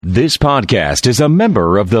This podcast is a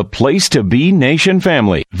member of the Place to Be Nation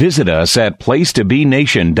family. Visit us at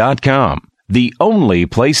placetobenation.com, the only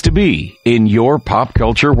place to be in your pop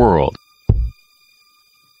culture world.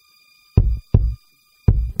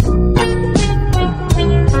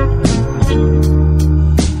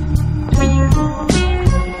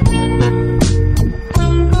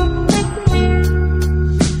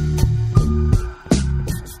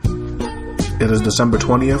 It is December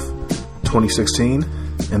 20th, 2016,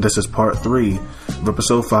 and this is part 3 of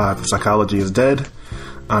episode 5 of Psychology is Dead.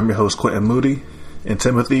 I'm your host, Quentin Moody, and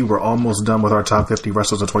Timothy, we're almost done with our top 50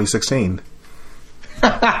 wrestlers of 2016.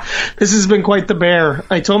 This has been quite the bear.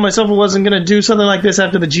 I told myself I wasn't going to do something like this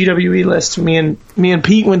after the GWE list. Me and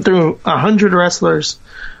Pete went through 100 wrestlers,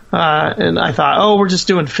 and I thought, we're just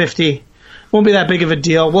doing 50. Won't be that big of a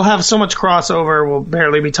deal. We'll have so much crossover, we'll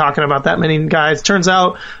barely be talking about that many guys. Turns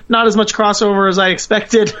out, not as much crossover as I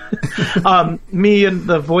expected. Me and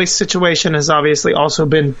the voice situation has obviously also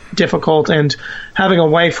been difficult, and having a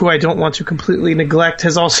wife who I don't want to completely neglect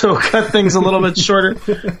has also cut things a little bit shorter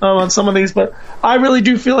on some of these. But I really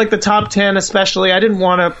do feel like the top 10 especially, I didn't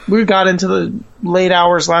want to, we got into the late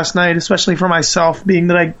hours last night, especially for myself, being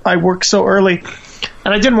that I work so early.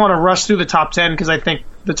 And I didn't want to rush through the top 10 because I think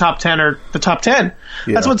the top 10 are the top 10.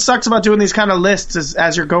 Yeah. That's what sucks about doing these kind of lists is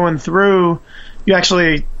as you're going through, you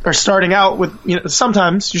actually are starting out with,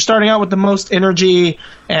 sometimes you're starting out with the most energy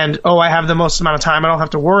and, I have the most amount of time. I don't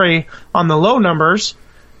have to worry on the low numbers.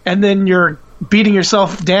 And then you're beating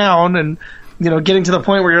yourself down and, getting to the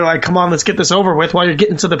point where you're like, come on, let's get this over with while you're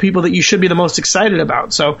getting to the people that you should be the most excited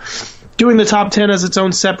about. So doing the top 10 as its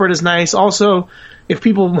own separate is nice. Also, if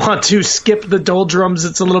people want to skip the doldrums,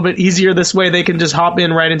 it's a little bit easier this way. They can just hop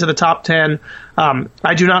in right into the top 10.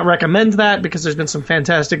 I do not recommend that because there's been some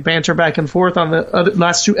fantastic banter back and forth on the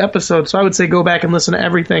last 2 episodes. So I would say go back and listen to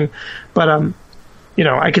everything. But,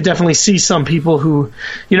 I could definitely see some people who,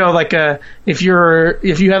 if you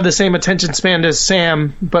have the same attention span as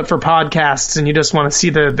Sam, but for podcasts and you just want to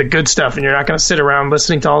see the good stuff and you're not going to sit around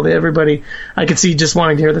listening to everybody, I could see just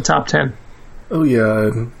wanting to hear the top 10. Oh,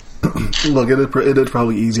 yeah. Look, it is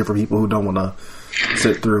probably easier for people who don't want to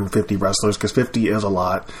sit through 50 wrestlers because 50 is a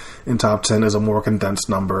lot, and top 10 is a more condensed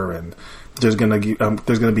number, and there's gonna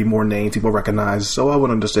be more names people recognize. So I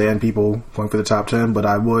would understand people going for the top 10, but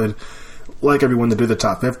I would like everyone to do the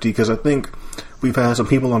top 50 because I think we've had some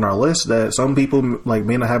people on our list that some people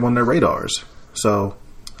may not have on their radars. So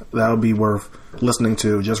that would be worth listening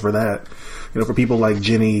to just for that. For people like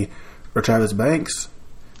Jenny or Travis Banks.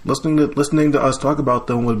 Listening to us talk about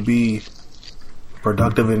them would be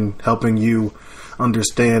productive in helping you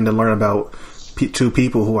understand and learn about 2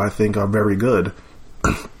 people who I think are very good.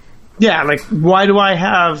 Yeah, why do I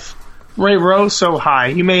have Ray Rowe so high?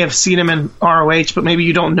 You may have seen him in ROH, but maybe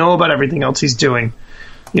you don't know about everything else he's doing.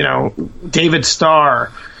 David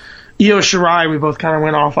Starr, Io Shirai, we both kind of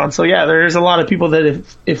went off on. So yeah, there's a lot of people that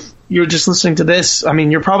if you're just listening to this,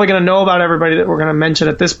 you're probably going to know about everybody that we're going to mention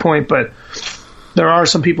at this point, but there are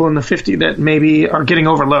some people in the 50 that maybe are getting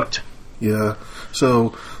overlooked. Yeah. So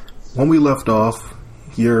when we left off,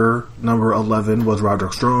 your number 11 was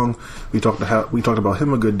Roderick Strong. We talked about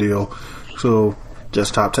him a good deal. So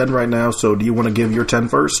just top 10 right now. So do you want to give your 10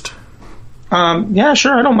 first? Yeah,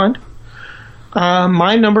 sure. I don't mind.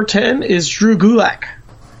 My number 10 is Drew Gulak,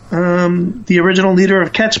 the original leader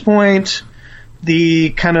of Catchpoint, the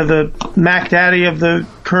kind of the Mac Daddy of the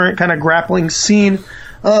current kind of grappling scene.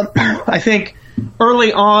 I think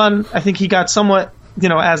early on, I think he got somewhat,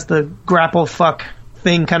 as the grapple fuck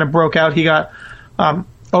thing kind of broke out, he got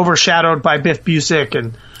overshadowed by Biff Busick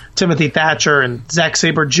and Timothy Thatcher and Zack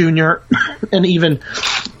Sabre Jr. and even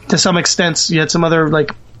to some extent, you had some other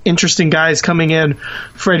interesting guys coming in.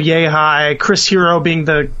 Fred Yehai, Chris Hero being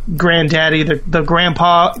the granddaddy, the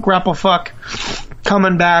grandpa grapple fuck,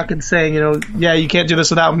 coming back and saying, you can't do this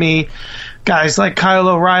without me. Guys like Kyle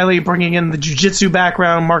O'Reilly bringing in the jiu-jitsu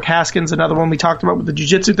background. Mark Haskins, another one we talked about with the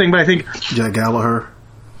jiu-jitsu thing. But I think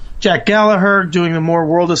Jack Gallagher doing the more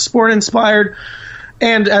World of Sport inspired.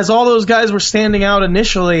 And as all those guys were standing out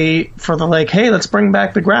initially for the hey, let's bring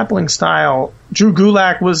back the grappling style, Drew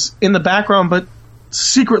Gulak was in the background, but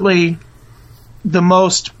secretly the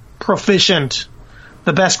most proficient,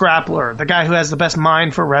 the best grappler, the guy who has the best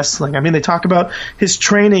mind for wrestling. They talk about his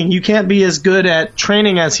training. You can't be as good at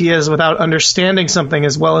training as he is without understanding something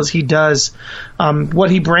as well as he does. What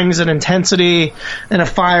he brings an intensity and a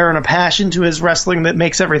fire and a passion to his wrestling that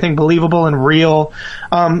makes everything believable and real.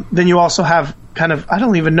 Then you also have I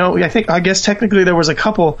don't even know. I guess technically there was a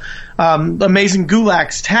couple Amazing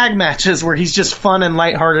Gulak's tag matches where he's just fun and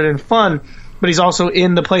lighthearted and fun. but he's also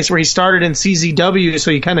in the place where he started in CZW,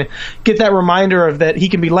 so you kind of get that reminder of that he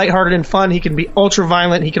can be lighthearted and fun, he can be ultra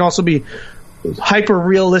violent, he can also be hyper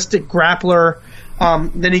realistic grappler.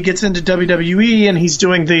 Then he gets into WWE and he's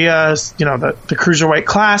doing the Cruiserweight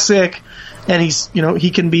Classic, and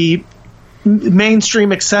he can be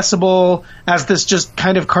mainstream accessible as this just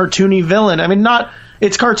kind of cartoony villain. I mean,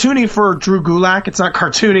 it's cartoony for Drew Gulak. It's not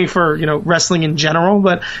cartoony for, wrestling in general,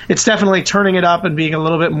 but it's definitely turning it up and being a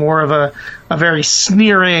little bit more of a very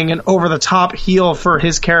sneering and over-the-top heel for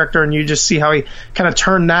his character, and you just see how he kind of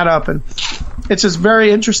turned that up, and it's just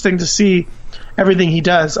very interesting to see everything he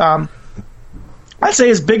does. I'd say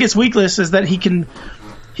his biggest weakness is that he can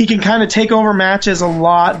kind of take over matches a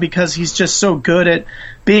lot because he's just so good at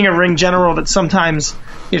being a ring general that sometimes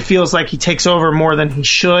it feels like he takes over more than he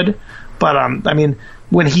should. But, I mean,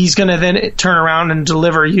 when he's going to then turn around and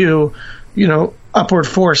deliver upward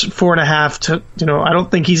 4.5 to, I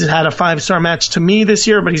don't think he's had a 5-star match to me this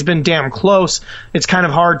year, but he's been damn close. It's kind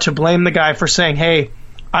of hard to blame the guy for saying, hey,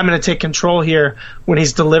 I'm going to take control here when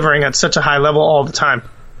he's delivering at such a high level all the time.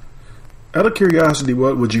 Out of curiosity,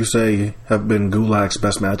 what would you say have been Gulak's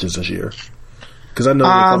best matches this year? Because I know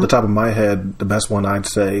off the top of my head, the best one I'd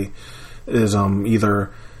say is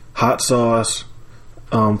either Hot Sauce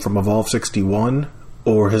from Evolve 61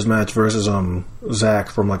 or his match versus Zach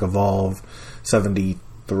from Evolve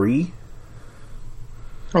 73.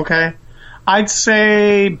 Okay. I'd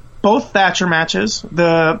say both Thatcher matches.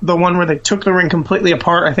 The one where they took the ring completely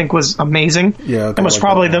apart, I think, was amazing. Yeah, that was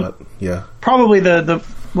probably the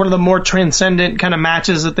one of the more transcendent kind of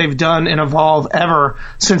matches that they've done in Evolve ever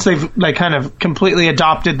since they've kind of completely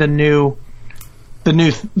adopted the new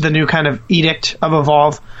kind of edict of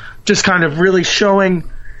Evolve. Just kind of really showing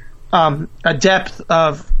a depth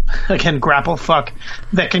of, again, grapple fuck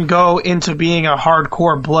that can go into being a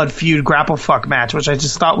hardcore blood feud grapple fuck match, which I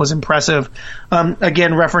just thought was impressive.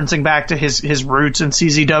 Again, referencing back to his roots in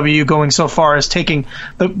CZW, going so far as taking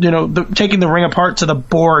the ring apart to the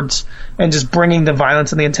boards and just bringing the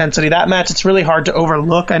violence and the intensity. That match, it's really hard to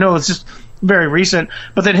overlook. I know it's just very recent,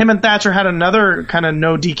 but then him and Thatcher had another kind of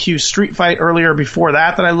no DQ street fight earlier before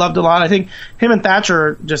that I loved a lot. I think him and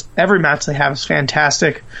Thatcher, just every match they have is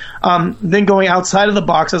fantastic. Then going outside of the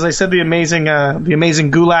box, as I said, the amazing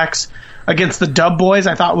Gulaks against the Dub Boys,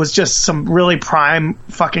 I thought was just some really prime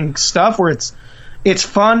fucking stuff where it's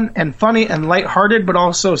fun and funny and lighthearted, but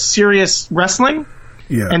also serious wrestling.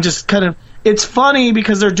 Yeah. And just kind of, it's funny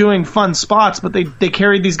because they're doing fun spots, but they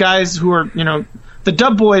carried these guys who are, the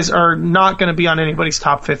Dub Boys are not going to be on anybody's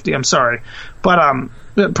top 50. I'm sorry. But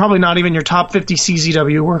probably not even your top 50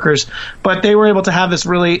 CZW workers. But they were able to have this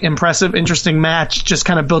really impressive, interesting match just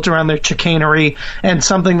kind of built around their chicanery and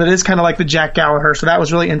something that is kind of like the Jack Gallagher. So that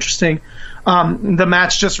was really interesting. The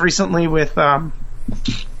match just recently with Mike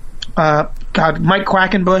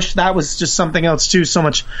Quackenbush, that was just something else too. So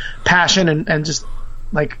much passion and just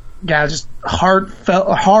just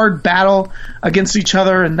hard battle against each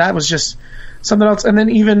other. And that was just something else. And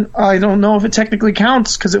then even, I don't know if it technically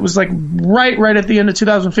counts because it was right at the end of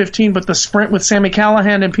 2015, but the sprint with Sami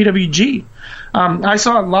Callihan and PWG. I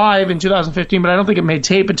saw it live in 2015, but I don't think it made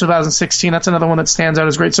tape in 2016. That's another one that stands out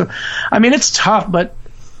as great. So, I mean, it's tough, but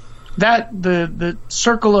that, the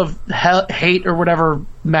Circle of Hate or whatever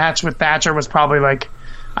match with Thatcher was probably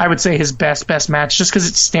I would say his best match, just because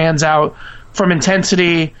it stands out from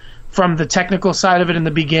intensity, from the technical side of it in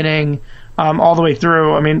the beginning, all the way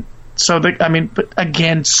through. I mean, but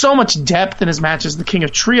again, so much depth in his matches. The King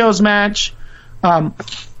of Trios match,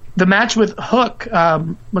 the match with Hook,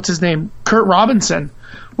 what's his name, Kurt Robinson,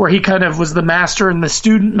 where he kind of was the master in the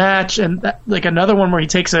student match, and another one where he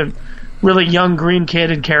takes a really young green kid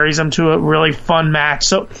and carries him to a really fun match.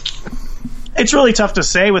 So it's really tough to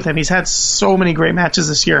say with him. He's had so many great matches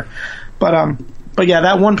this year, but yeah,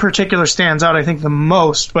 that one particular stands out, I think, the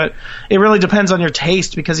most. But it really depends on your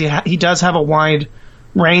taste because he does have a wide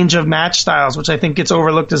range of match styles, which I think gets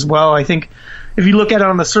overlooked as well. I think if you look at it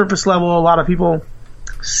on the surface level, a lot of people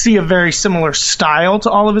see a very similar style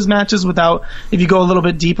to all of his matches without, if you go a little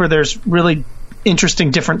bit deeper, there's really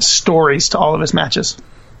interesting different stories to all of his matches.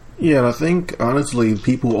 Yeah, and I think, honestly,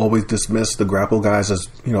 people always dismiss the grapple guys as,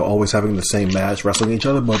 always having the same match, wrestling each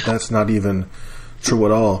other, but that's not even true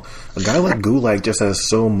at all. A guy like Gulak just has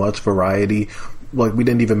so much variety. We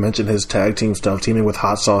didn't even mention his tag team stuff, teaming with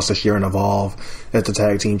Hot Sauce this year in Evolve as the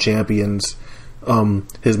tag team champions.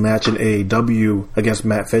 His match in AEW against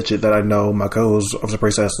Matt Fitchett, that I know my co-host of the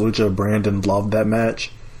Princess Lucha, Brandon, loved that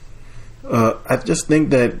match. I just think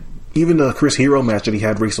that even the Chris Hero match that he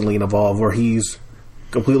had recently in Evolve, where he's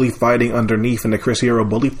completely fighting underneath in the Chris Hero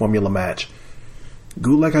Bully Formula match,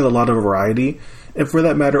 Gulak has a lot of variety, And for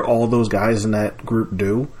that matter, all those guys in that group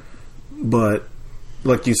do. But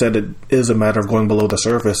like you said, it is a matter of going below the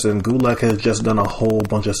surface, and Gulak has just done a whole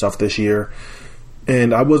bunch of stuff this year.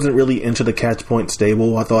 And I wasn't really into the Catch Point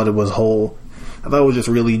stable. I thought it was just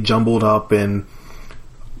really jumbled up, and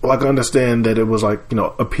like I understand that it was like,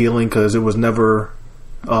 appealing because it was never,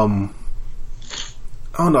 I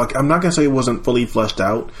don't know, I'm not going to say it wasn't fully fleshed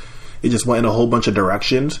out. It just went in a whole bunch of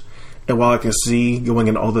directions. And while I can see going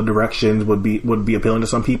in all the directions would be appealing to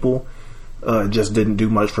some people, it just didn't do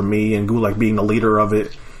much for me. And Gulak being the leader of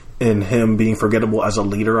it and him being forgettable as a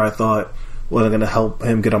leader, I thought wasn't going to help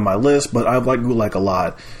him get on my list. But I like Gulak a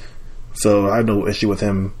lot, so I have no issue with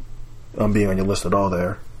him being on your list at all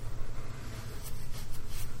there.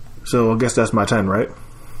 So I guess that's my 10, right?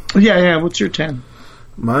 Yeah. What's your 10?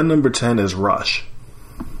 My number 10 is Rush.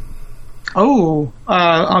 Oh,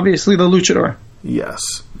 obviously the luchador. Yes.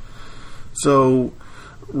 So,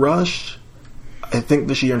 Rush, I think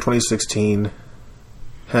this year in 2016,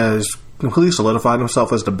 has completely solidified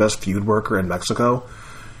himself as the best feud worker in Mexico.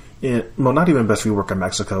 Well, not even best feud worker in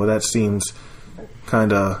Mexico. That seems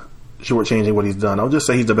kind of shortchanging what he's done. I'll just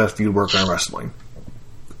say he's the best feud worker in wrestling.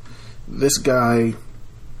 This guy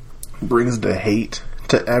brings the hate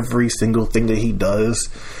to every single thing that he does.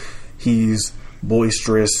 He's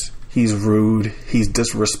boisterous, he's rude, he's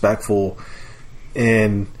disrespectful,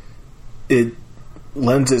 and it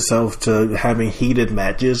lends itself to having heated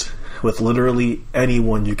matches with literally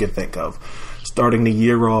anyone you can think of. Starting the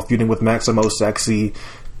year off feuding with Maximo Sexy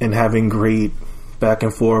and having great back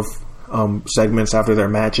and forth segments after their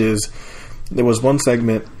matches. There was one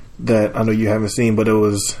segment that I know you haven't seen, but it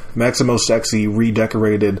was Maximo Sexy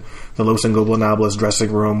redecorated the Los Ingobernables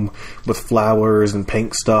dressing room with flowers and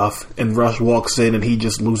pink stuff, and Rush walks in and he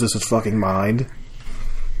just loses his fucking mind.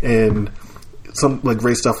 And some like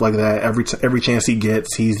great stuff like that. Every chance he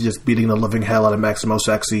gets, he's just beating the living hell out of Maximo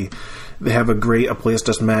Sexy. They have a great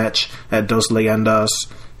Apuestas match at Dos Leyendas,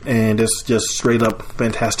 and it's just straight up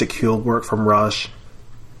fantastic heel work from Rush.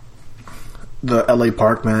 The LA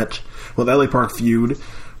Park match, well, the LA Park feud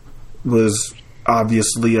was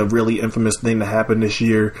obviously a really infamous thing that happened this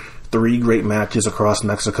year. 3 great matches across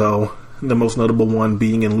Mexico. The most notable one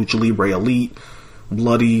being in Lucha Libre Elite.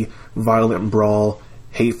 Bloody, violent brawl.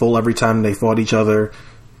 Hateful every time they fought each other.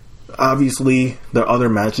 Obviously, their other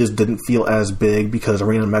matches didn't feel as big because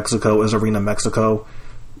Arena Mexico is Arena Mexico,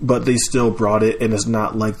 but they still brought it, and it's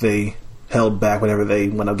not like they held back whenever they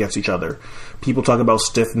went against each other. People talk about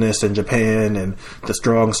stiffness in Japan and the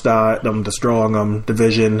strong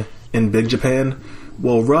division in Big Japan.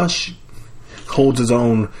 Well, Rush holds his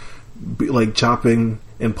own, like chopping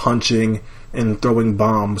and punching and throwing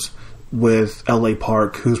bombs with LA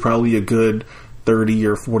Park, who's probably a good 30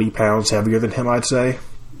 or 40 pounds heavier than him, I'd say.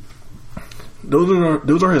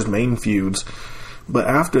 Those are his main feuds. But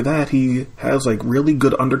after that, he has like really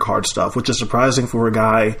good undercard stuff, which is surprising for a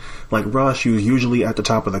guy like Rush, who's usually at the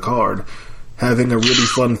top of the card. Having a really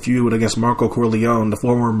fun feud against Marco Corleone, the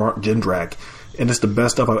former Mark Jindrak. And it's the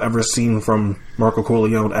best stuff I've ever seen from Marco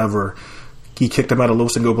Corleone ever. He kicked him out of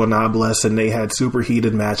Los Ingobernables, and they had super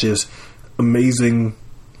heated matches. Amazing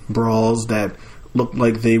brawls that looked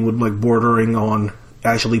like they would like bordering on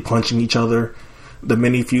actually punching each other. The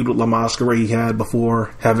mini feud with La Mascara he had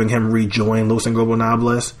before having him rejoin Los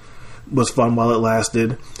Ingobernables was fun while it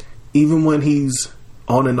lasted. Even when he's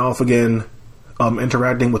on and off again,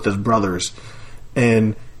 interacting with his brothers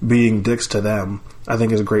and being dicks to them, I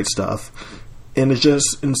think is great stuff. And it's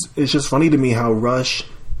just funny to me how Rush,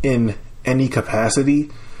 in any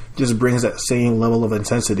capacity, just brings that same level of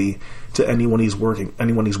intensity to anyone he's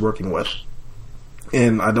working with.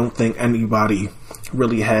 And I don't think anybody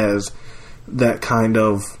really has that kind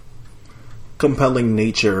of compelling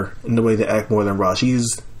nature in the way they act more than Rush.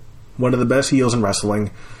 He's one of the best heels in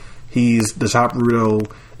wrestling. He's the top Rudo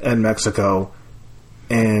in Mexico,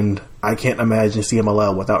 and I can't imagine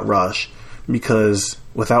CMLL without Rush, because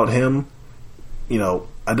without him,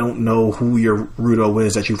 I don't know who your Rudo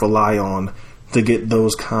is that you rely on to get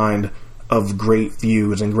those kind of great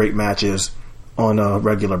feuds and great matches on a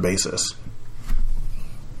regular basis.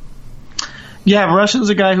 Yeah, Rush is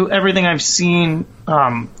a guy who everything I've seen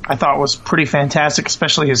I thought was pretty fantastic,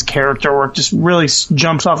 especially his character work just really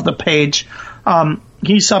jumps off the page.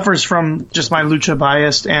 He suffers from just my lucha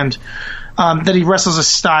bias, and that he wrestles a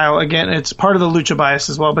style. Again, it's part of the lucha bias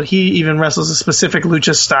as well, but he even wrestles a specific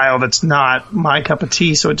lucha style that's not my cup of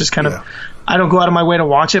tea, so it just kind of, I don't go out of my way to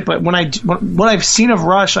watch it, but what I've seen of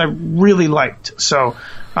Rush, I really liked. So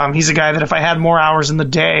he's a guy that if I had more hours in the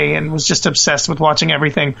day and was just obsessed with watching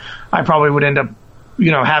everything, I probably would end up,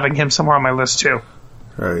 having him somewhere on my list too.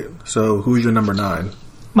 All right. So who's your number 9?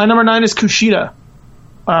 My number 9 is Kushida.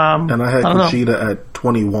 And I had Kushida at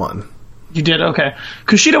 21. You did? Okay.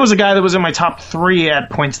 Kushida was a guy that was in my top 3 at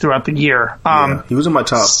points throughout the year. He was in my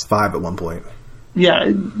top 5 at one point. Yeah,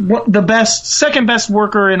 the second best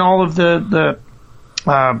worker in all of the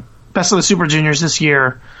best of the Super Juniors this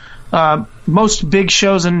year. Most big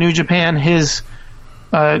shows in New Japan, his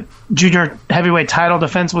junior heavyweight title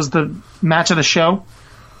defense was the match of the show.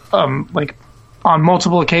 Like on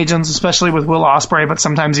multiple occasions, especially with Will Ospreay, but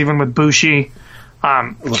sometimes even with Bushi.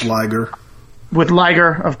 With Liger. With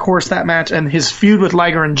Liger, of course, that match, and his feud with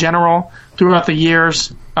Liger in general throughout the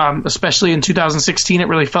years, especially in 2016, it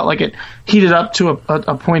really felt like it heated up to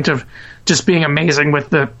a point of just being amazing with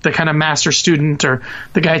the kind of master student or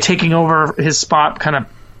the guy taking over his spot kind of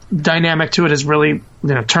dynamic to it has really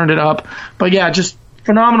turned it up. But yeah, just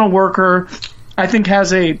phenomenal worker. I think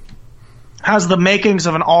has the makings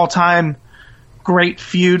of an all-time great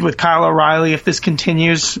feud with Kyle O'Reilly if this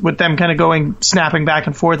continues with them kind of snapping back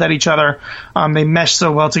and forth at each other. They mesh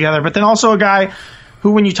so well together. But then also a guy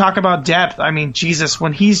who, when you talk about depth, I mean, Jesus,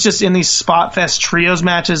 when he's just in these spot fest trios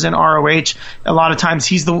matches in ROH, a lot of times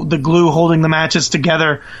he's the glue holding the matches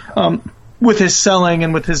together with his selling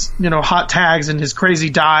and with his hot tags and his crazy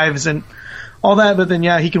dives and all that. But then,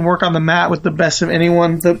 yeah, he can work on the mat with the best of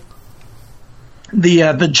anyone.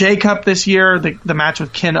 The J Cup this year, the match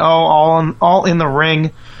with Ken O, all in the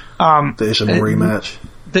ring. The Ishimori match.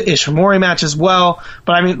 The Ishimori match as well.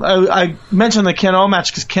 But I mean, I mentioned the Ken O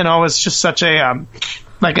match because Ken O is just such a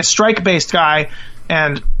strike based guy,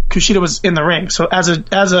 and Kushida was in the ring. So as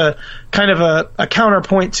a kind of a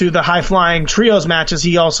counterpoint to the high flying trios matches,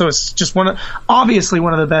 he also is just obviously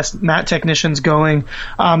one of the best mat technicians going.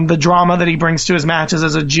 The drama that he brings to his matches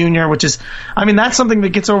as a junior, which is, I mean, that's something that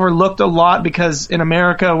gets overlooked a lot because in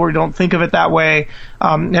America we don't think of it that way.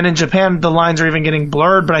 And in Japan the lines are even getting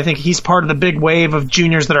blurred, but I think he's part of the big wave of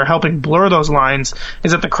juniors that are helping blur those lines,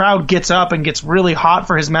 is that the crowd gets up and gets really hot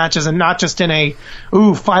for his matches, and not just in a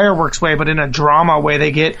fireworks way, but in a drama way.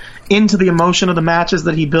 They get into the emotion of the matches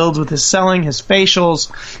that he builds with his selling, his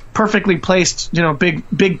facials, perfectly placed,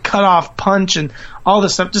 big cutoff punch and all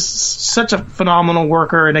this stuff. Just such a phenomenal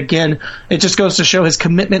worker. And again, it just goes to show his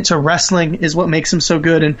commitment to wrestling is what makes him so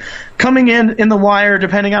good. And coming in the wire,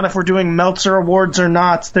 depending on if we're doing Meltzer Awards or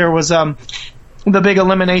not, there was the big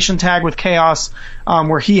elimination tag with Chaos,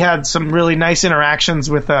 where he had some really nice interactions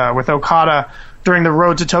with Okada during the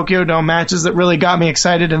Road to Tokyo Dome matches that really got me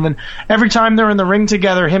excited. And then every time they're in the ring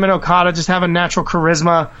together, him and Okada just have a natural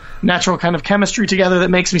charisma, natural kind of chemistry together that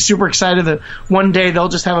makes me super excited that one day they'll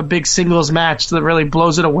just have a big singles match that really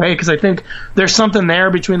blows it away, because I think there's something there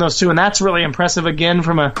between those two, and that's really impressive. Again,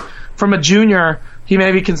 from a junior, he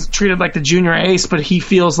maybe treated like the junior ace, but he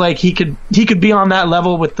feels like he could be on that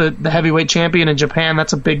level with the heavyweight champion in Japan.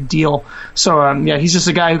 That's a big deal. So yeah, he's just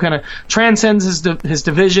a guy who kind of transcends his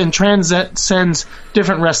division, transcends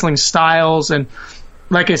different wrestling styles, and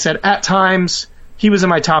like I said, at times he was in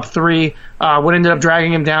my top 3. What ended up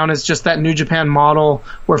dragging him down is just that New Japan model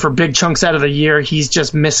where for big chunks out of the year he's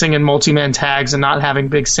just missing in multi-man tags and not having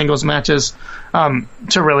big singles matches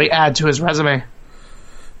to really add to his resume.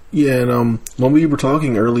 Yeah, and when we were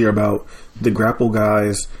talking earlier about the grapple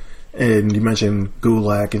guys, and you mentioned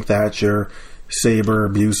Gulak and Thatcher, Sabre,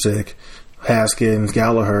 Busick, Haskins,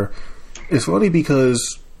 Gallagher, it's funny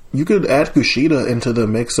because you could add Kushida into the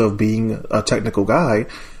mix of being a technical guy,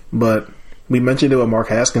 but we mentioned it with Mark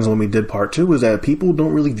Haskins when we did part 2, is that people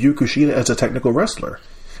don't really view Kushida as a technical wrestler.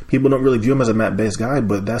 People don't really view him as a mat-based guy,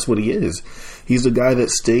 but that's what he is. He's the guy that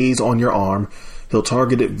stays on your arm. He'll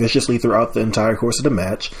target it viciously throughout the entire course of the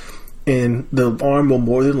match, and the arm will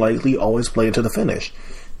more than likely always play into the finish.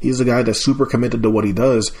 He's a guy that's super committed to what he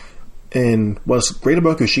does, and what's great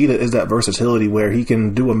about Kushida is that versatility where he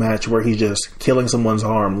can do a match where he's just killing someone's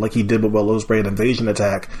arm like he did with Will Ospreay in Invasion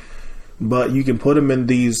Attack, but you can put him in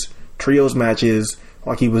these trios matches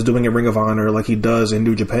like he was doing in Ring of Honor, like he does in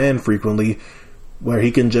New Japan frequently, where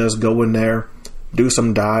he can just go in there, do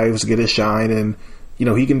some dives, get his shine, and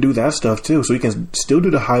he can do that stuff too. So he can still do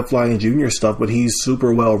the high-flying junior stuff, but he's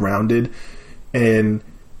super well-rounded. And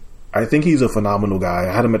I think he's a phenomenal guy.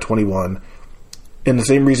 I had him at 21. And the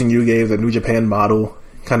same reason you gave, the New Japan model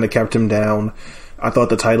kind of kept him down. I thought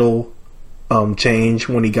the title change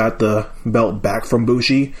when he got the belt back from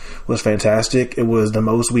Bushi was fantastic. It was the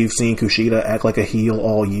most we've seen Kushida act like a heel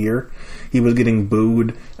all year. He was getting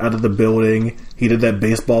booed out of the building. He did that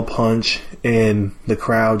baseball punch, and the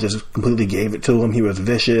crowd just completely gave it to him. He was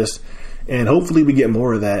vicious, and hopefully we get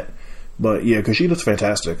more of that. But yeah, Kushida's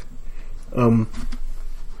fantastic.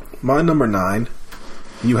 My number 9,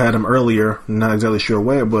 you had him earlier, not exactly sure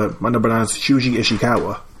where, but my number 9 is Shuji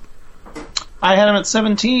Ishikawa. I had him at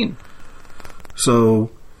 17.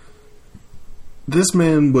 So this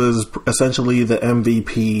man was essentially the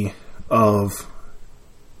MVP of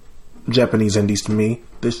Japanese indies to me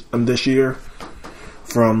this year.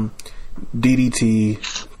 From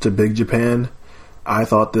DDT to Big Japan, I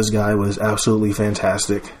thought this guy was absolutely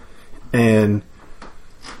fantastic. And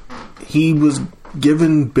he was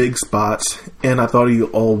given big spots, and I thought he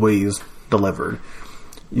always delivered.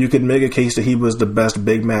 You could make a case that he was the best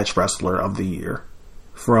big match wrestler of the year.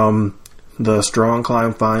 From the Strong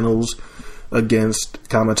Climb finals against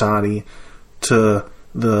Kamitani to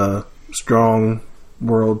the Strong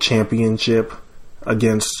World Championship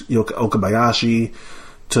against Okabayashi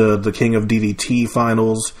to the King of DDT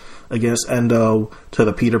finals against Endo to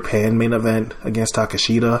the Peter Pan main event against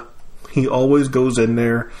Takeshita. He always goes in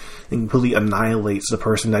there and completely annihilates the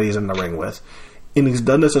person that he's in the ring with. And he's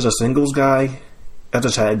done this as a singles guy, as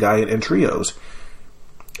a tag guy, and in trios.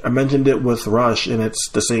 I mentioned it with Rush, and it's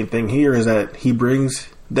the same thing here, is that he brings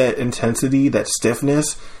that intensity, that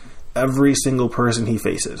stiffness, every single person he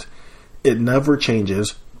faces. It never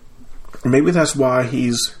changes. Maybe that's why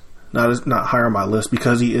he's not higher on my list,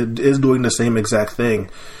 because he is doing the same exact thing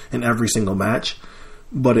in every single match,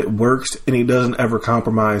 but it works, and he doesn't ever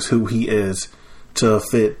compromise who he is to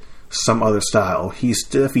fit some other style. He's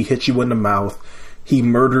stiff, he hits you in the mouth, he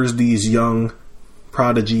murders these young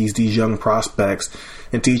prodigies, these young prospects,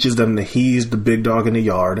 and teaches them that he's the big dog in the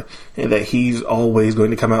yard and that he's always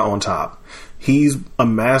going to come out on top. He's a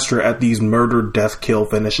master at these murder, death, kill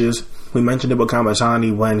finishes. We mentioned it with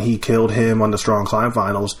Kamitani when he killed him on the Strong Climb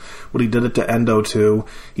finals, but he did it to Endo too.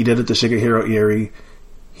 He did it to Shigehiro Iri.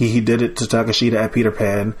 He did it to Takeshita at Peter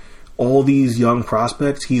Pan. All these young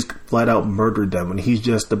prospects, he's flat out murdered them, and he's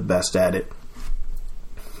just the best at it.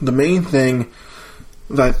 The main thing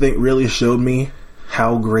that I think really showed me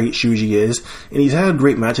how great Shuji is, and he's had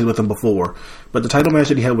great matches with him before, but the title match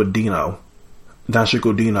that he had with Dino,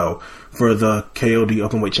 Danshiko Dino, for the KOD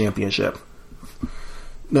Openweight Championship.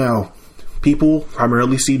 Now, people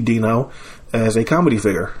primarily see Dino as a comedy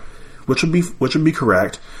figure, which would be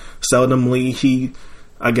correct. Seldomly, he,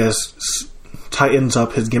 I guess, tightens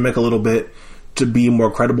up his gimmick a little bit to be more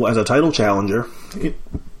credible as a title challenger,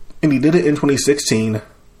 and he did it in 2016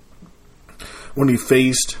 when he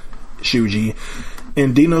faced Shuji.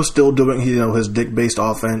 And Dino's still doing, his dick-based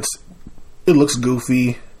offense. It looks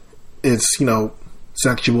goofy. It's,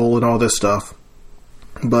 sexual and all this stuff.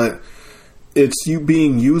 But it's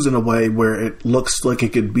being used in a way where it looks like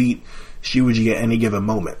it could beat Shuji at any given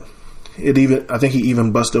moment. I think he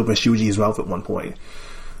even busted open Shuji's mouth at one point.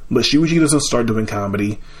 But Shuji doesn't start doing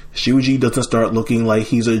comedy. Shuji doesn't start looking like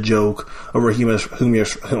he's a joke or a humorous figure.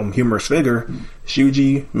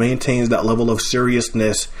 Shuji maintains that level of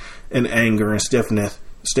seriousness and anger and stiffness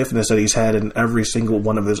that he's had in every single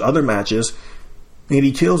one of his other matches. And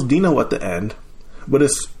he kills Dino at the end. But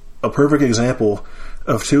it's a perfect example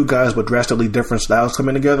of two guys with drastically different styles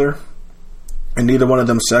coming together, and neither one of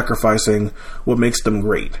them sacrificing what makes them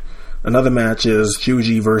great. Another match is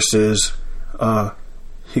Shuji versus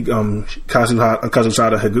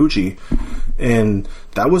Kazusada Higuchi, and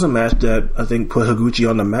that was a match that I think put Higuchi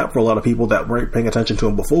on the map for a lot of people that weren't paying attention to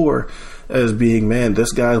him before, as being, man,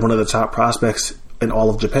 this guy is one of the top prospects in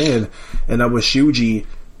all of Japan. And that was Shuji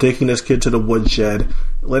taking this kid to the woodshed,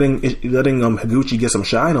 letting Higuchi get some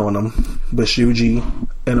shine on him, but Shuji,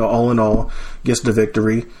 all in all, gets the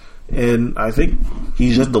victory. And I think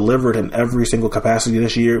he's just delivered in every single capacity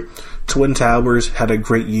this year. Twin Towers had a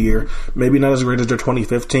great year. Maybe not as great as their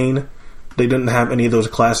 2015. They didn't have any of those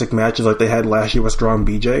classic matches like they had last year with Strong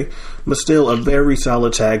BJ. But still, a very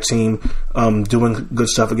solid tag team, doing good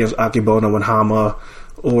stuff against Akebono and Hama,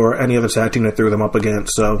 or any other tag team that threw them up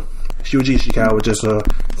against. So, Shuji Ishikawa was just a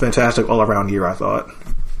fantastic all-around year, I thought.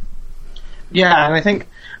 Yeah, and I think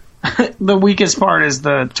the weakest part is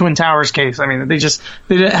the Twin Towers case. I mean, they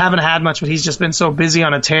haven't had much, but he's just been so busy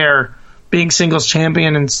on a tear, being singles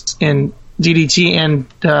champion in DDT and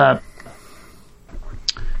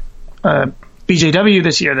BJW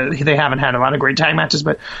this year, that they haven't had a lot of great tag matches.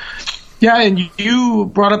 But yeah, and you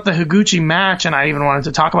brought up the Higuchi match, and I even wanted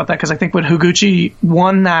to talk about that because I think when Higuchi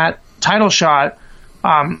won that title shot,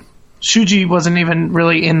 Shuji wasn't even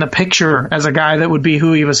really in the picture as a guy that would be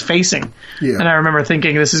who he was facing. Yeah. And I remember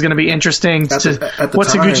thinking, this is going to be interesting. What's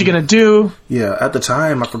Higuchi going to do? Yeah, at the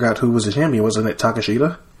time, I forgot who was the champion. Wasn't it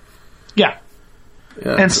Takeshita? Yeah.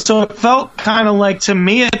 And so it felt kind of like, to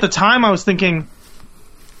me at the time, I was thinking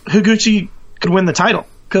Higuchi could win the title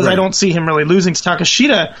because I don't see him really losing to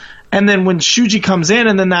Takeshita. And then when Shuji comes in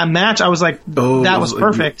and then that match, I was like, that was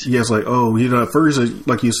perfect. Yeah, it's like, at first,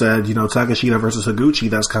 like you said, Takeshita versus Higuchi,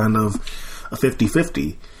 that's kind of a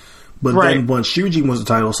 50-50. But then once Shuji wins the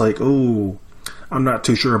title, it's like, I'm not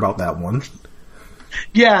too sure about that one.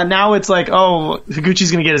 Yeah, now it's like, oh,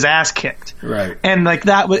 Higuchi's going to get his ass kicked. Right. And like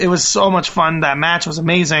that, it was so much fun. That match was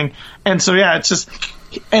amazing. And so, yeah, it's just,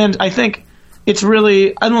 and I think it's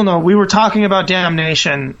really, I don't know, we were talking about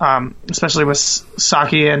Damnation, especially with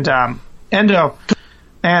Saki and Endo.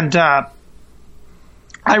 And I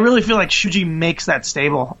really feel like Shuji makes that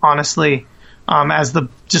stable, honestly. As the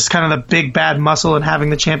just kind of the big bad muscle and having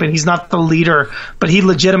the champion. He's not the leader, but he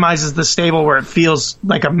legitimizes the stable where it feels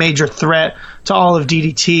like a major threat to all of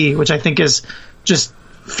DDT, which I think is just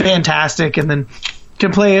fantastic. And then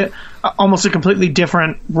can play almost a completely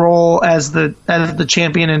different role as the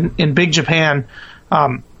champion in Big Japan,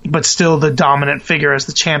 but still the dominant figure as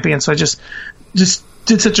the champion. So I just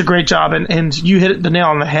did such a great job, and you hit the nail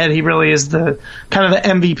on the head. He really is the kind of the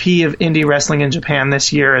MVP of indie wrestling in Japan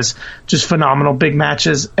this year. Is just phenomenal, big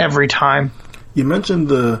matches every time. You mentioned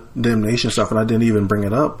the Damnation stuff, and I didn't even bring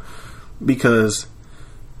it up because,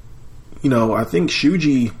 I think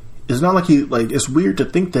Shuji is not like it's weird to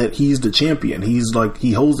think that he's the champion. He's like,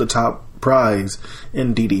 he holds the top prize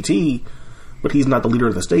in DDT, but he's not the leader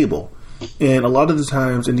of the stable. And a lot of the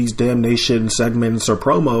times in these Damnation segments or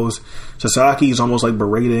promos, Sasaki's almost like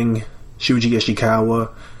berating Shuji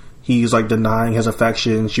Ishikawa. He's like denying his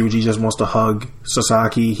affection. Shuji just wants to hug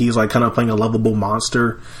Sasaki. He's like kind of playing a lovable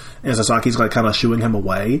monster, and Sasaki's like kind of shooing him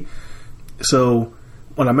away. So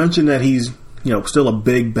when I mentioned that he's still a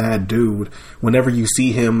big bad dude, whenever you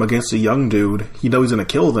see him against a young dude, he's going to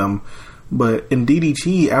kill them. But in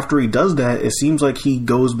DDT, after he does that, it seems like he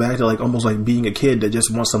goes back to like almost like being a kid that just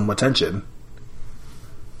wants some attention.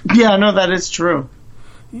 Yeah, no, that is true.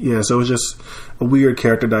 Yeah, so it's just a weird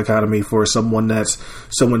character dichotomy for someone that's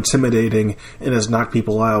so intimidating and has knocked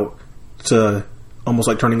people out to almost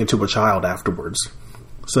like turning into a child afterwards.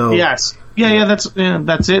 So yes, yeah, that's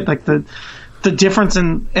it. Like the difference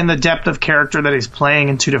in the depth of character that he's playing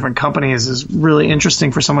in two different companies is really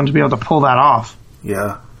interesting for someone to be able to pull that off.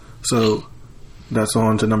 Yeah. So that's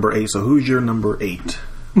on to number 8. So who's your number 8?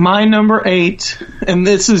 My number 8, and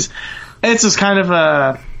this is kind of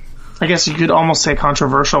a, I guess you could almost say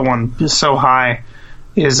controversial one, just so high,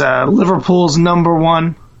 is Liverpool's number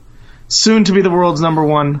 1, soon to be the world's number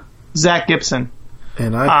 1, Zach Gibson.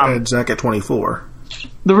 And I had Zach at 24.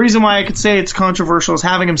 The reason why I could say it's controversial is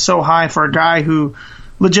having him so high for a guy who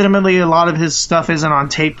legitimately a lot of his stuff isn't on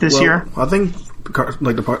tape this year. I think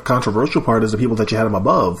like the controversial part is the people that you had him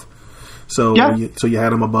above. So you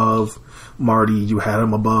had him above Marty, you had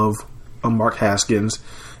him above Mark Haskins,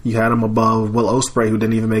 you had him above Will Ospreay, who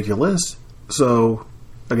didn't even make your list. So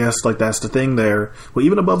I guess like that's the thing there. Well,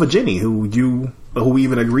 even above a Jenny, who we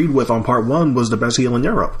even agreed with on part 1 was the best heel in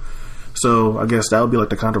Europe. So I guess that would be like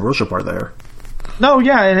the controversial part there. No,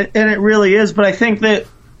 yeah, and it really is. But I think that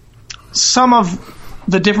some of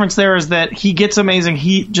the difference there is that he gets amazing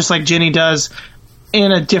heat just like Jenny does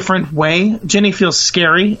in a different way. Jenny feels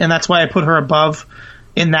scary, and that's why I put her above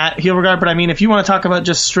in that heel regard. But I mean, if you want to talk about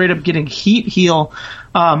just straight up getting heat heel,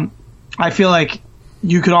 I feel like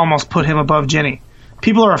you could almost put him above Jenny.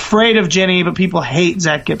 People are afraid of Jenny, but people hate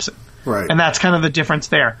Zach Gibson. Right. And that's kind of the difference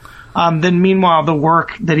there. Then meanwhile, the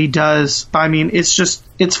work that he does, I mean,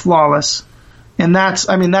 it's flawless. And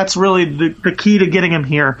that's really the key to getting him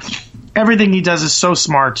here. Everything he does is so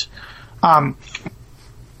smart.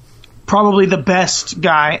 Probably the best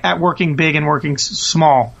guy at working big and working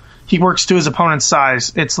small. He works to his opponent's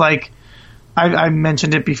size. It's like, I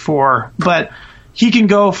mentioned it before, but he can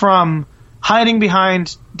go from hiding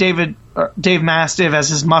behind Dave Mastiff as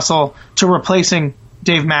his muscle to replacing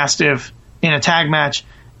Dave Mastiff in a tag match.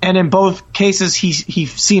 And in both cases, he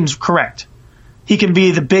seems correct. He can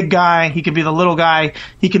be the big guy. He can be the little guy.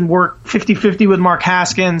 He can work 50-50 with Mark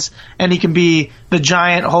Haskins, and he can be the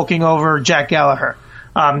giant hulking over Jack Gallagher.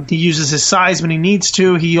 He uses his size when he needs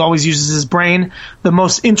to. He always uses his brain. The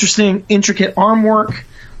most interesting, intricate arm work,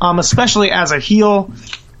 especially as a heel,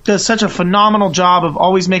 does such a phenomenal job of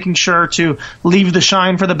always making sure to leave the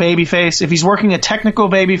shine for the babyface. If he's working a technical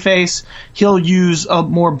babyface, he'll use a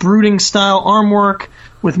more brooding style arm work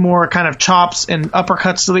with more kind of chops and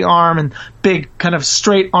uppercuts to the arm and big kind of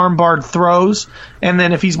straight armbarred throws. And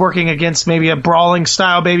then if he's working against maybe a brawling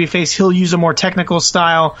style babyface, he'll use a more technical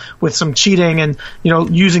style with some cheating and,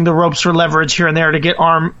 using the ropes for leverage here and there to get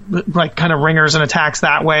arm, like kind of ringers and attacks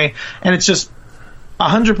that way. And it's just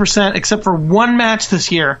 100%, except for one match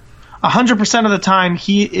this year, 100% of the time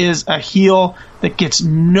he is a heel that gets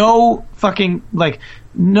no fucking,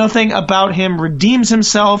 nothing about him redeems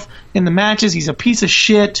himself in the matches. He's a piece of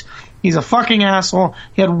shit. He's a fucking asshole.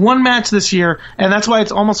 He had one match this year, and that's why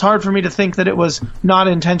it's almost hard for me to think that it was not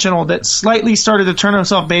intentional, that slightly started to turn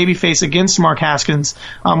himself babyface against Mark Haskins,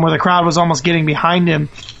 where the crowd was almost getting behind him.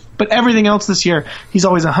 But everything else this year, he's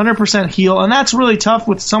always 100% heel, and that's really tough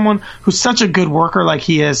with someone who's such a good worker like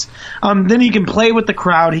he is. Then he can play with the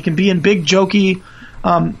crowd. He can be in big, jokey,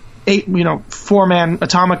 4-man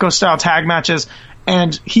Atomico-style tag matches,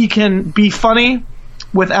 and he can be funny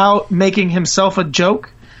without making himself a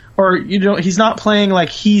joke. Or, he's not playing like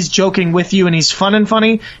he's joking with you and he's fun and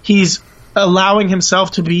funny. He's allowing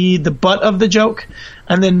himself to be the butt of the joke,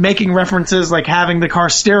 and then making references like having the car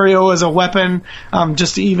stereo as a weapon,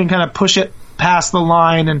 just to even kind of push it past the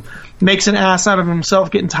line, and makes an ass out of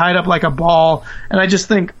himself getting tied up like a ball. And I just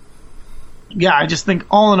think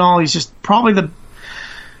all in all, he's just probably the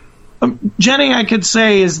Jenny, I could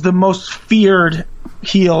say, is the most feared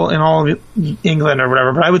heel in all of England or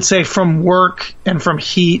whatever, but I would say from work and from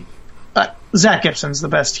heat, Zach Gibson's the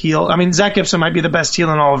best heel. I mean, Zach Gibson might be the best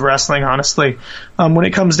heel in all of wrestling, honestly, when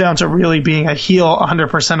it comes down to really being a heel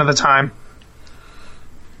 100% of the time.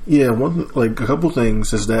 Yeah, a couple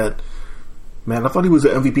things is that, man, I thought he was the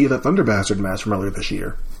MVP of that Thunder Bastard match from earlier this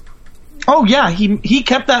year. Oh, yeah, he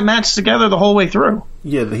kept that match together the whole way through.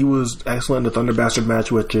 Yeah, he was excellent in the Thunder Bastard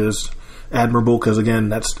match, which is admirable because, again,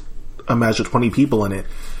 that's a match with 20 people in it.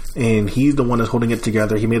 And he's the one that's holding it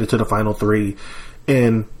together. He made it to the final 3.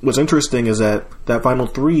 And what's interesting is that final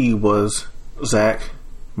 3 was Zach,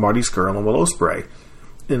 Marty Scurll, and Will Ospreay.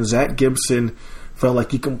 And Zach Gibson felt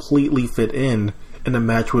like he completely fit in a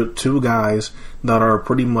match with 2 guys that are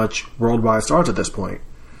pretty much worldwide stars at this point.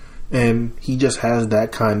 And he just has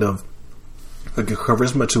that kind of like a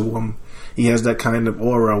charisma to him. He has that kind of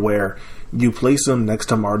aura where you place him next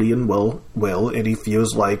to Marty and Will, and he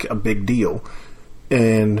feels like a big deal.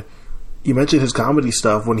 And you mentioned his comedy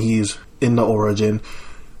stuff when he's in the Origin,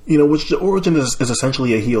 which the Origin is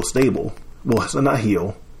essentially a heel stable. Well, it's not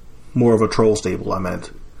heel, more of a troll stable, I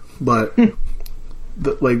meant. But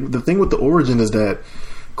the thing with the Origin is that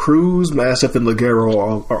Cruz, Mastiff, and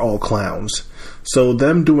Ligero are all clowns. So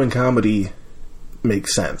them doing comedy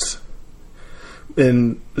makes sense.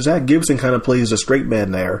 And Zach Gibson kind of plays the straight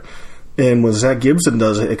man there. And when Zach Gibson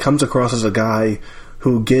does it, it comes across as a guy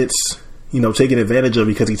who gets, taken advantage of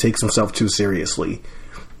because he takes himself too seriously.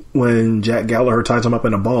 When Jack Gallagher ties him up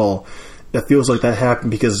in a ball, it feels like that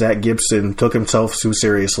happened because Zach Gibson took himself too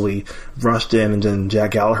seriously, rushed in, and then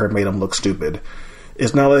Jack Gallagher made him look stupid.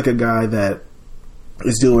 It's not like a guy that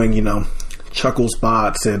is doing, chuckle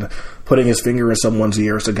spots and putting his finger in someone's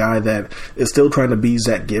ear. It's a guy that is still trying to be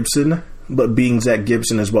Zach Gibson, but being Zach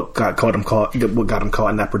Gibson is what got him caught in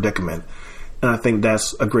that predicament. And I think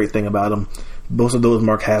that's a great thing about him. Both of those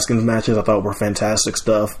Mark Haskins matches I thought were fantastic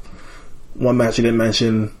stuff. One match he didn't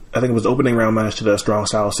mention, I think it was the opening round match to the Strong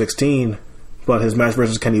Style 16, but his match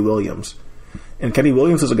versus Kenny Williams. And Kenny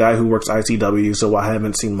Williams is a guy who works ICW, so I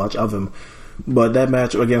haven't seen much of him. But that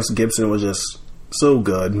match against Gibson was just so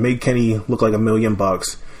good. Made Kenny look like $1 million.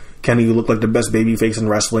 Kenny looked like the best babyface in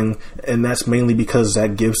wrestling, and that's mainly because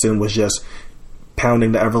Zach Gibson was just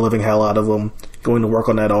pounding the ever-living hell out of him, going to work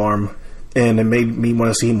on that arm, and it made me want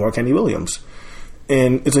to see more Kenny Williams.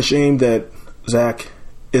 And it's a shame that Zach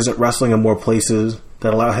isn't wrestling in more places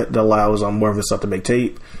that allows more of his stuff to make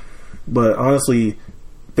tape. But honestly,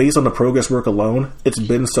 based on the progress work alone, it's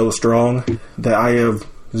been so strong that I have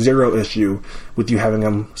zero issue with you having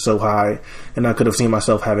him so high, and I could have seen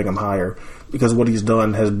myself having him higher because what he's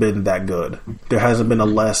done has been that good. There hasn't been a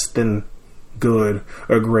less than good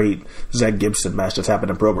or great Zach Gibson match that's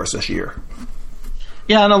happened in Progress this year.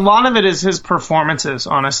 Yeah, and a lot of it is his performances,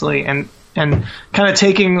 honestly, and kind of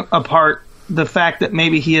taking apart the fact that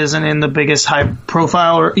maybe he isn't in the biggest high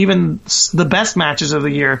profile or even the best matches of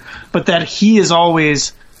the year, but that he is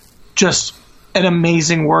always just an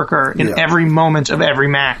amazing worker in every moment of every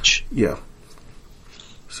match. Yeah.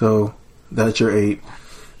 So that's your 8.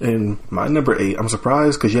 And my number 8, I'm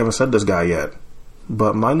surprised because you haven't said this guy yet,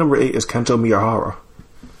 but my number 8 is Kento Miyahara.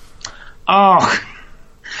 Oh,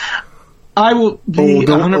 I will be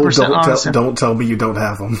 100% honest. Don't tell me you don't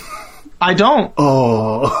have him. I don't.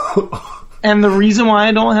 Oh. And the reason why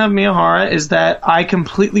I don't have Miyahara is that I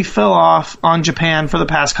completely fell off on Japan for the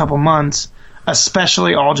past couple months,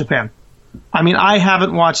 especially All Japan. I mean, I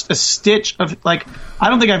haven't watched a stitch of, I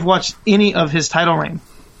don't think I've watched any of his title reign.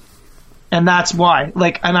 And that's why.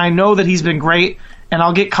 And I know that he's been great, and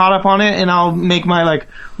I'll get caught up on it, and I'll make my,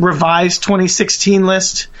 revised 2016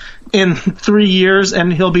 list in 3 years,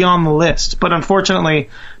 and he'll be on the list. But unfortunately,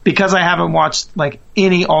 because I haven't watched,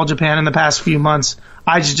 any All Japan in the past few months,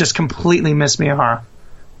 I just completely miss Miyahara.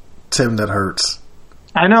 Tim, that hurts.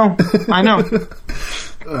 I know.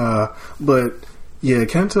 But yeah,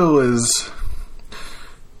 Kento is.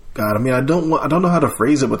 God, I mean, I don't know how to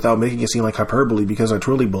phrase it without making it seem like hyperbole because I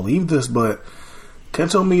truly believe this, but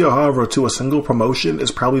Kento Miyahara to a single promotion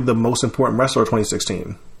is probably the most important wrestler of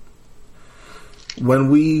 2016. When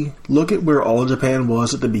we look at where All Japan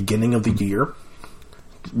was at the beginning of the year,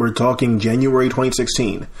 we're talking January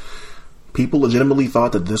 2016. People legitimately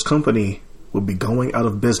thought that this company would be going out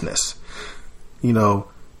of business. You know,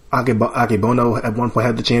 Akebono at one point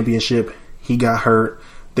had the championship. He got hurt.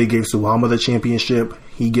 They gave Suwama the championship.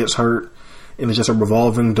 He gets hurt. And it's just a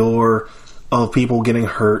revolving door of people getting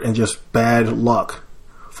hurt and just bad luck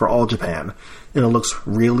for All Japan. And it looks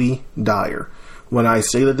really dire. When I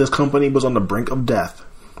say that this company was on the brink of death,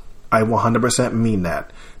 I 100% mean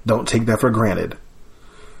that. Don't take that for granted.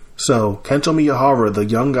 So, Kento Miyahara, the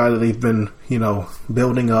young guy that they've been,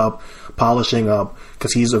 building up, polishing up,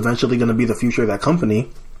 because he's eventually going to be the future of that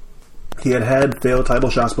company, he had failed title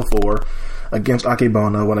shots before against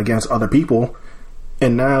Akebono and against other people,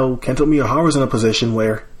 and now Kento Miyahara's in a position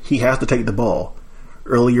where he has to take the ball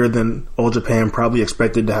earlier than All Japan probably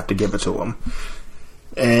expected to have to give it to him.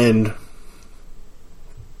 And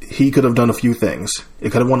he could have done a few things.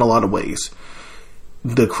 It could have won a lot of ways.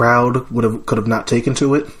 The crowd could have not taken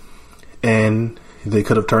to it, and they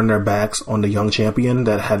could have turned their backs on the young champion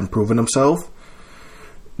that hadn't proven himself.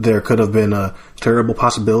 There could have been a terrible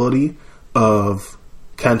possibility of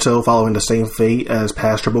Kento following the same fate as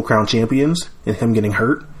past Triple Crown champions and him getting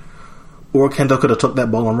hurt. Or Kento could have took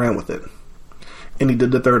that ball and ran with it. And he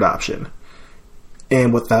did the third option.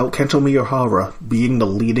 And without Kento Miyahara being the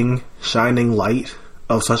leading, shining light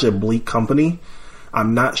of such a bleak company,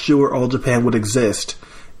 I'm not sure All Japan would exist,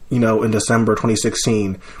 in December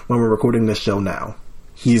 2016 when we're recording this show now.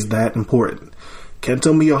 He's that important.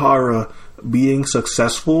 Kento Miyahara being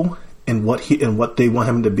successful in what they want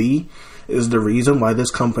him to be is the reason why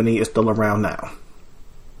this company is still around now.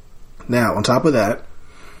 Now, on top of that,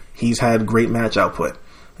 he's had great match output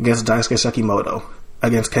against Daisuke Sekimoto,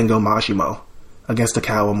 against Kengo Mashimo, against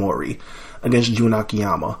Takao Omori, against Jun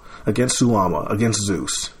Akiyama, against Suwama, against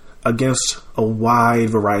Zeus, against a wide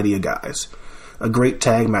variety of guys. A great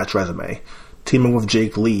tag match resume, teaming with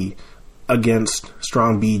Jake Lee against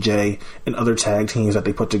Strong BJ and other tag teams that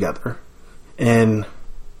they put together. And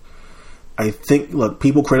I think, look,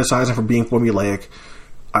 people criticize him for being formulaic.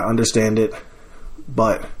 I understand it,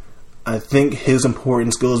 but I think his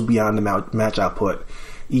importance goes beyond the match output,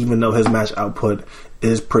 even though his match output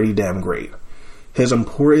is pretty damn great. His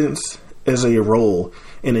importance as a role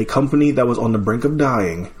in a company that was on the brink of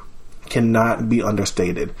dying cannot be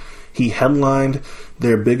understated. He headlined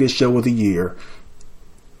their biggest show of the year,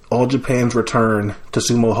 All Japan's return to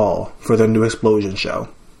Sumo Hall for their new Explosion show.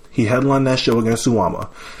 He headlined that show against Suwama,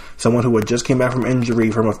 someone who had just came back from injury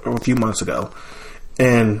from a few months ago.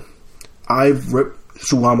 And I've ripped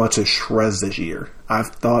Suwama to shreds this year. I've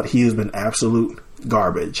thought he has been absolute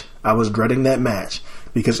garbage. I was dreading that match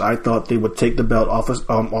because I thought they would take the belt off of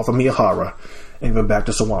Miyahara and give it back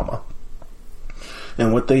to Suwama.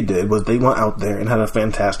 And what they did was they went out there and had a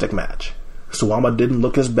fantastic match. Suwama didn't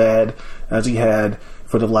look as bad as he had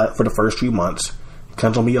for the first few months.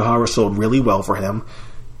 Kento Miyahara sold really well for him.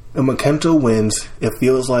 And when Kento wins, it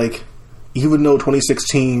feels like, even though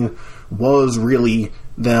 2016 was really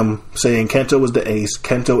them saying Kento is the ace,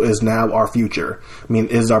 Kento is now our future.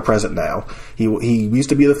 Is our present now. He used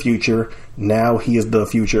to be the future. Now he is the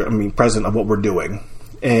future, present of what we're doing.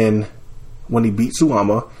 And when he beat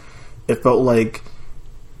Suwama, it felt like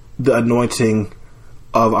the anointing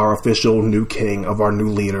of our official new king, of our new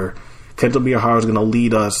leader. Kento Miyahara is going to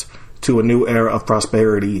lead us to a new era of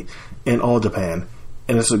prosperity in All Japan.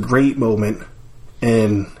 And it's a great moment.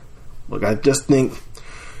 And look, I just think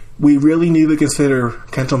we really need to consider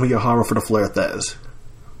Kento Miyahara for the Flair Thez.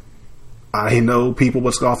 I know people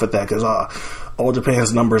would scoff at that because All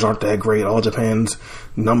Japan's numbers aren't that great. All Japan's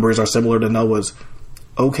numbers are similar to Noah's.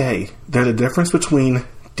 Okay, there's a difference between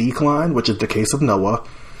decline, which is the case of Noah,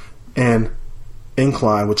 and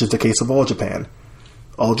incline, which is the case of All Japan.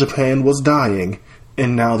 All Japan was dying,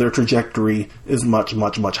 and now their trajectory is much,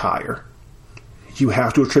 much, much higher. You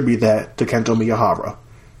have to attribute that to Kento Miyahara.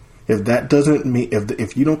 If that doesn't mean,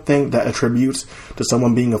 if you don't think that attributes to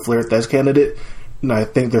someone being a Flair Thez candidate, then I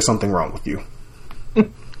think there's something wrong with you.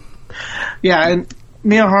 Yeah, and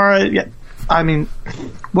Miyahara,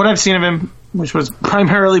 what I've seen of him, which was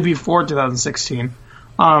primarily before 2016,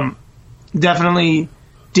 definitely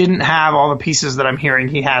didn't have all the pieces that I'm hearing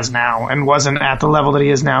he has now, and wasn't at the level that he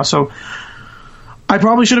is now. So I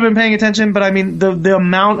probably should have been paying attention, but the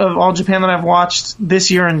amount of All Japan that I've watched this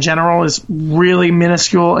year in general is really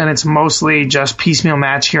minuscule, and it's mostly just piecemeal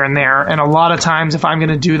match here and there. And a lot of times, if I'm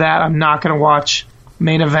going to do that, I'm not going to watch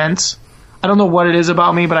main events. I don't know what it is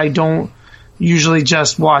about me, but I don't usually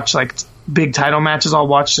just watch big title matches. I'll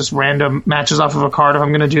watch just random matches off of a card if I'm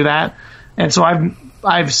going to do that. And so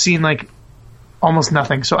I've seen like almost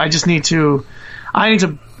nothing. So I need to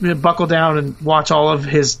buckle down and watch all of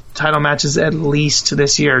his title matches at least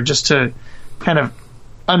this year, just to kind of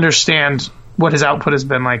understand what his output has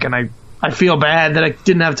been like. And I feel bad that I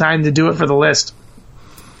didn't have time to do it for the list.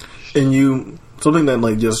 And something that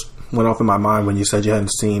like just went off in my mind when you said you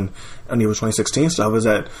hadn't seen any of the 2016 stuff is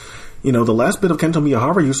that, the last bit of Kento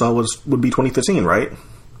Miyahara you saw would be 2015, right?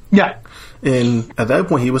 Yeah. And at that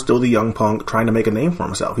point, he was still the young punk trying to make a name for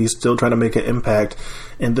himself. He's still trying to make an impact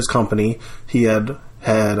in this company. He had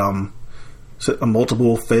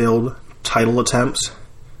multiple failed title attempts.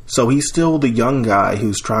 So he's still the young guy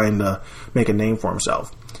who's trying to make a name for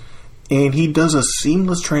himself. And he does a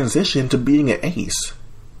seamless transition to being an ace.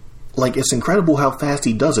 Like, it's incredible how fast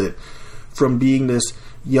he does it, from being this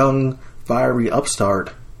young, fiery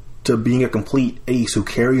upstart to being a complete ace who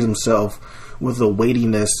carries himself with a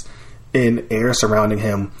weightiness and air surrounding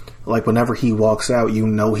him. Like, whenever he walks out,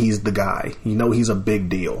 he's the guy. He's a big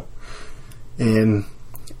deal. And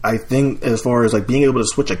I think as far as like being able to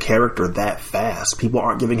switch a character that fast, people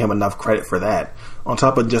aren't giving him enough credit for that. On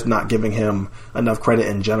top of just not giving him enough credit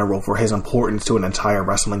in general for his importance to an entire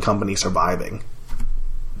wrestling company surviving.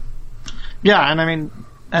 Yeah, and I mean,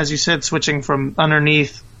 as you said, switching from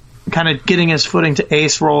underneath, kind of getting his footing to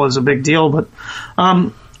ace role is a big deal. But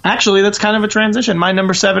actually, that's kind of a transition. My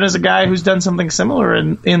number 7 is a guy who's done something similar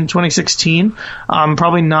in 2016.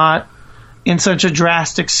 Probably not in such a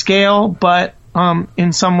drastic scale, but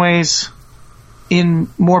in some ways in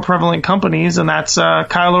more prevalent companies, and that's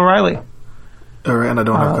Kyle O'Reilly. All right, and I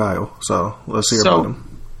don't have Kyle, so let's hear about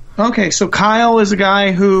him. Okay, so Kyle is a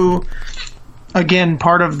guy who, again,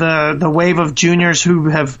 part of the wave of juniors who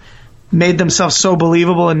have made themselves so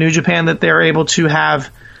believable in New Japan that they're able to have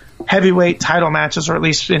heavyweight title matches, or at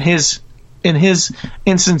least in his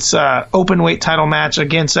instance, open weight title match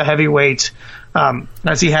against a heavyweight,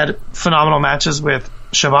 as he had phenomenal matches with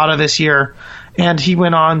Shibata this year. And he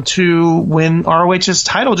went on to win ROH's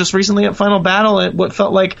title just recently at Final Battle at what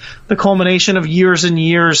felt like the culmination of years and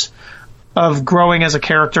years of growing as a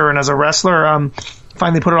character and as a wrestler.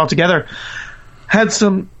 Finally put it all together. Had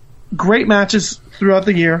some great matches throughout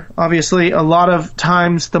the year. Obviously, a lot of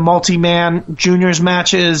times the multi-man juniors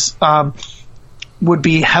matches would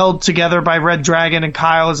be held together by Red Dragon, and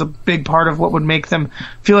Kyle is a big part of what would make them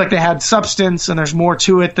feel like they had substance, and there's more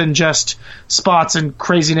to it than just spots and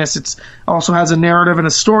craziness. It also has a narrative and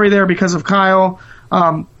a story there because of Kyle.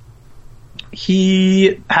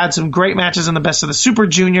 He had some great matches in the Best of the Super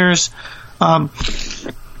Juniors,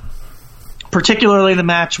 particularly the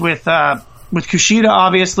match with Kushida,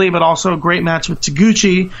 obviously, but also a great match with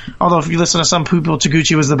Taguchi. Although if you listen to some people,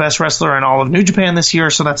 Taguchi was the best wrestler in all of New Japan this year,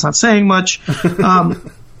 so that's not saying much.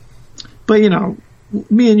 But,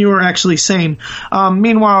 me and you are actually sane.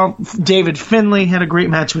 Meanwhile, David Finlay had a great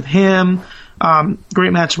match with him.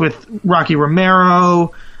 Great match with Rocky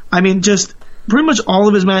Romero. I mean, just pretty much all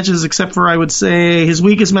of his matches, except for, I would say, his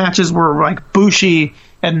weakest matches were like Bushi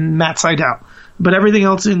and Matt Sydal. But everything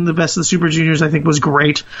else in the Best of the Super Juniors, I think, was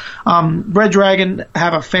great. Red Dragon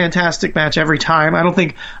have a fantastic match every time. I don't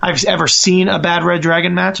think I've ever seen a bad Red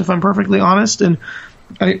Dragon match, if I'm perfectly honest. And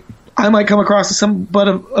I might come across as a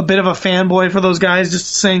bit of a fanboy for those guys,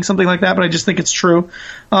 just saying something like that, but I just think it's true.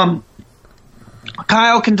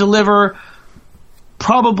 Kyle can deliver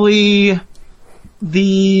probably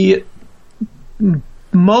the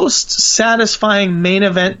most satisfying main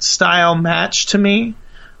event style match to me.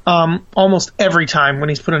 Almost every time when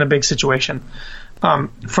he's put in a big situation.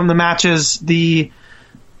 From the matches, the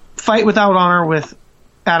fight without honor with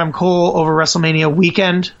Adam Cole over WrestleMania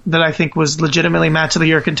weekend that I think was legitimately match of the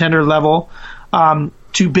year contender level,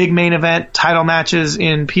 to big main event title matches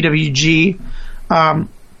in PWG. I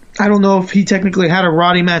don't know if he technically had a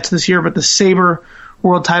Roddy match this year, but the Sabre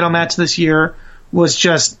World title match this year was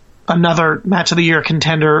just another match of the year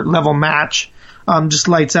contender level match. Just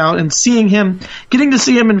lights out, and getting to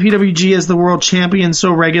see him in PWG as the world champion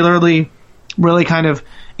so regularly really kind of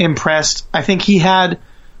impressed. I think he had,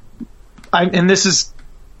 and this is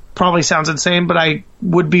probably sounds insane, but I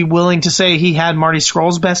would be willing to say he had Marty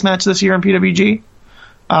Scurll's best match this year in PWG.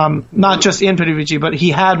 Not just in PWG, but he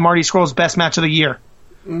had Marty Scurll's best match of the year,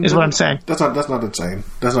 is what I'm saying. That's not insane.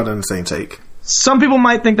 That's not an insane take. Some people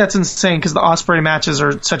might think that's insane because the Ospreay matches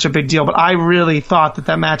are such a big deal, but I really thought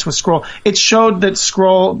that match with Scurll, it showed that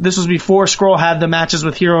Scurll, this was before Scurll had the matches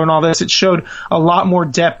with Hero and all this, it showed a lot more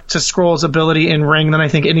depth to Scurll's ability in ring than I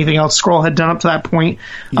think anything else Scurll had done up to that point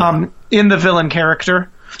in the villain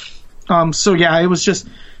character. So yeah, it was just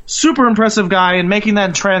super impressive guy, and making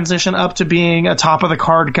that transition up to being a top of the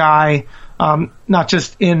card guy, not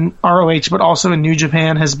just in ROH but also in New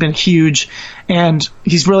Japan, has been huge. And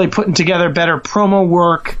he's really putting together better promo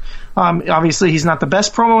work. Obviously, he's not the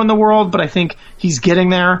best promo in the world, but I think he's getting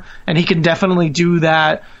there, and he can definitely do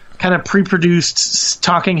that kind of pre-produced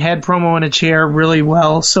talking head promo in a chair really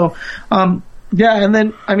well. So, yeah, and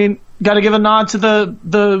then, I mean, got to give a nod to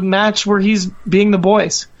the match where he's being the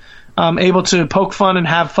boys. Able to poke fun and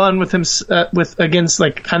have fun with him,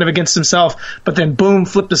 against himself, but then boom,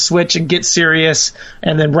 flip the switch and get serious,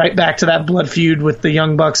 and then right back to that blood feud with the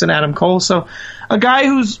Young Bucks and Adam Cole. So a guy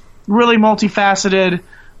who's really multifaceted,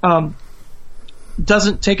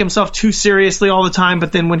 doesn't take himself too seriously all the time,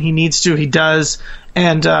 but then when he needs to, he does.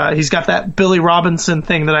 And he's got that Billy Robinson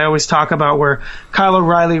thing that I always talk about, where Kyle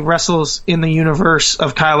O'Reilly wrestles in the universe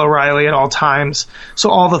of Kyle O'Reilly at all times. So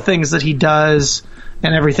all the things that he does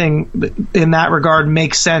and everything in that regard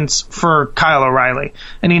makes sense for Kyle O'Reilly.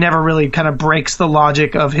 And he never really kind of breaks the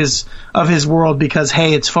logic of his world because,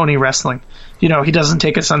 hey, it's phony wrestling. You know, he doesn't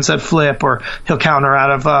take a sunset flip, or he'll counter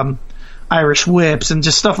out of Irish whips and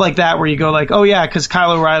just stuff like that, where you go like, oh yeah, because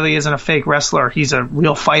Kyle O'Reilly isn't a fake wrestler, he's a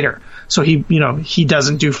real fighter. So he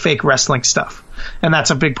doesn't do fake wrestling stuff. And that's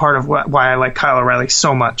a big part of why I like Kyle O'Reilly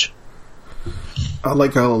so much. I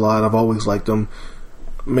like Kyle a lot. I've always liked him.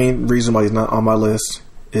 Main reason why he's not on my list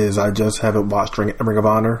is I just haven't watched Ring of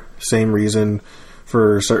Honor. Same reason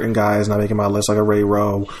for certain guys not making my list, like a Ray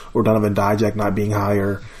Rowe or Donovan Dijak not being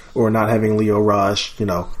higher, or not having Leo Rush. You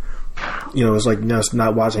know, it's like just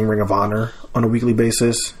not watching Ring of Honor on a weekly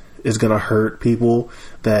basis is going to hurt people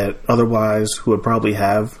that otherwise who would probably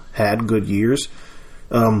have had good years.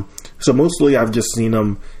 So mostly I've just seen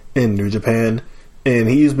him in New Japan, and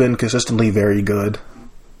he's been consistently very good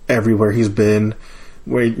everywhere he's been.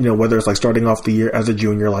 Where, whether it's like starting off the year as a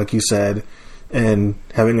junior, like you said, and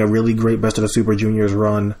having a really great Best of the Super Juniors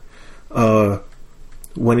run,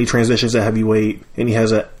 when he transitions to heavyweight, and he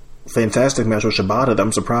has a fantastic match with Shibata that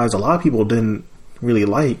I'm surprised a lot of people didn't really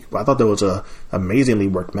like. I thought that was a amazingly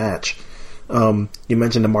worked match. You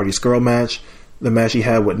mentioned the Marty Scurll match. The match he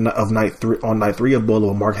had on night 3 of Bolo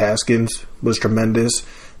with Mark Haskins was tremendous.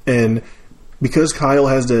 And because Kyle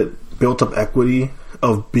has that built-up equity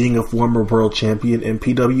of being a former world champion in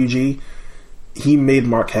PWG, he made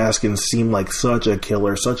Mark Haskins seem like such a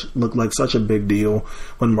killer, look like such a big deal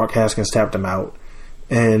when Mark Haskins tapped him out.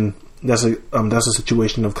 And that's a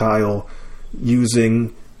situation of Kyle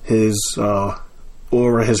using his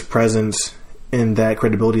aura, his presence, and that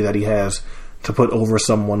credibility that he has to put over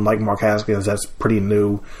someone like Mark Haskins that's pretty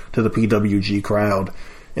new to the PWG crowd.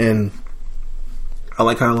 And I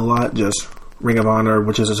like Kyle a lot. Just Ring of Honor,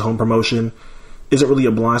 which is his home promotion, isn't really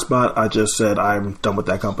a blind spot. I just said I'm done with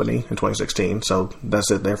that company in 2016, so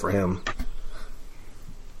that's it there for him.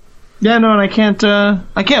 Yeah, no, and I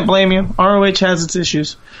can't blame you. ROH has its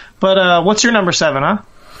issues. But what's your number 7, huh?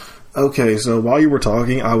 Okay, so while you were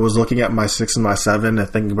talking, I was looking at my 6 and my 7 and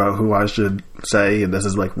thinking about who I should say, and this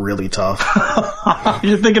is like really tough.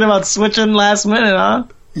 You're thinking about switching last minute, huh?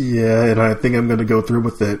 Yeah, and I think I'm going to go through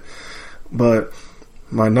with it. But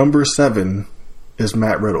my number 7 is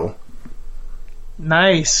Matt Riddle.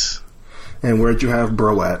 Nice. And where'd you have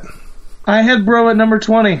Bro at? I had Bro at number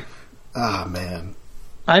 20. Ah, man.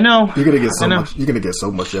 I know. You're gonna get so much. You're gonna get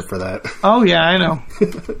so much shit for that. Oh yeah, I know.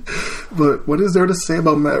 But what is there to say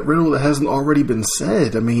about Matt Riddle that hasn't already been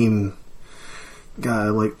said? I mean, guy,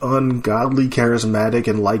 like, ungodly charismatic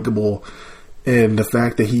and likable, and the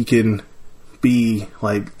fact that he can be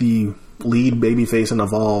like the lead babyface in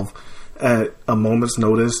Evolve at a moment's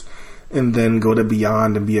notice, and then go to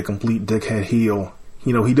Beyond and be a complete dickhead heel.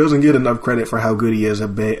 He doesn't get enough credit for how good he is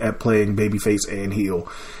at playing babyface and heel.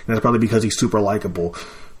 And that's probably because he's super likable.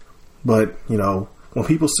 But, when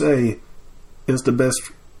people say it's the best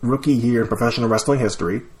rookie year in professional wrestling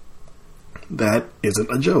history, that isn't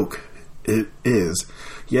a joke. It is.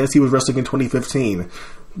 Yes, he was wrestling in 2015.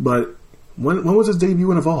 But when was his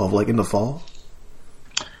debut in Evolve? Like in the fall?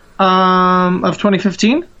 Of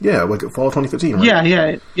 2015? Yeah, like fall of 2015,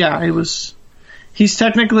 right? Yeah, it was... he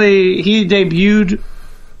debuted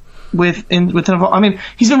with Evolve. I mean,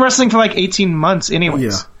 he's been wrestling for like 18 months anyways.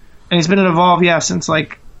 Yeah. And he's been in Evolve, since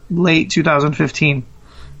like late 2015.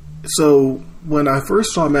 So, when I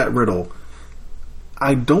first saw Matt Riddle,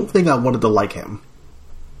 I don't think I wanted to like him.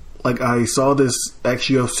 Like, I saw this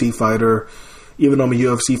ex-UFC fighter, even though I'm a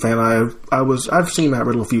UFC fan, I've seen Matt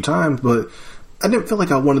Riddle a few times, but I didn't feel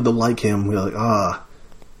like I wanted to like him.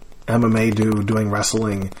 MMA dude doing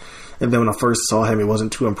wrestling. And then when I first saw him, it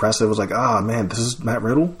wasn't too impressive. It was like, man, this is Matt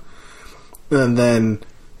Riddle? And then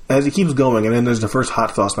as he keeps going, and then there's the first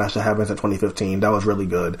Hot Sauce match that happens in 2015. That was really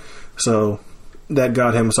good. So that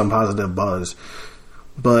got him some positive buzz.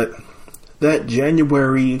 But that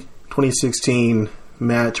January 2016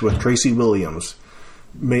 match with Tracy Williams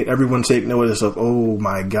made everyone take notice of, oh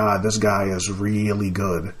my God, this guy is really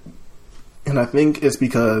good. And I think it's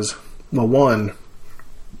because, well, one,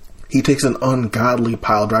 he takes an ungodly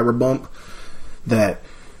pile driver bump that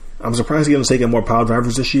I'm surprised he hasn't taken more pile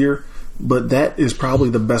drivers this year, but that is probably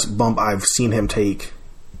the best bump I've seen him take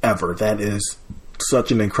ever. That is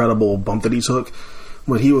such an incredible bump that he took.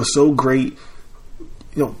 But he was so great,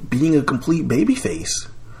 being a complete babyface.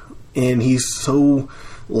 And he's so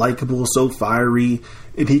likable, so fiery,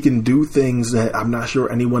 and he can do things that I'm not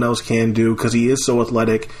sure anyone else can do because he is so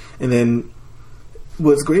athletic. And then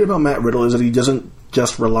what's great about Matt Riddle is that he doesn't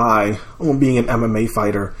just rely on being an MMA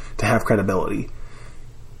fighter to have credibility.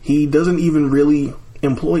 He doesn't even really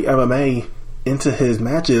employ MMA into his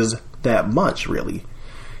matches that much, really.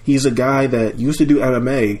 He's a guy that used to do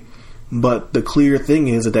MMA, but the clear thing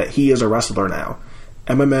is that he is a wrestler now.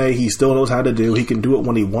 MMA, he still knows how to do. He can do it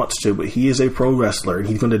when he wants to, but he is a pro wrestler, and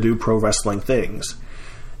he's going to do pro wrestling things.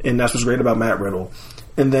 And that's what's great about Matt Riddle.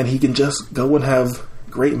 And then he can just go and have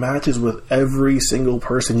great matches with every single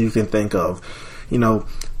person you can think of.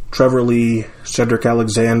 Trevor Lee, Cedric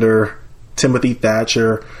Alexander, Timothy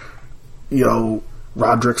Thatcher,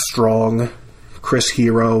 Roderick Strong, Chris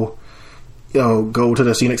Hero. Go to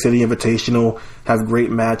the Scenic City Invitational, have great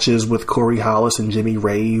matches with Corey Hollis and Jimmy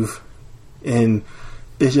Rave. And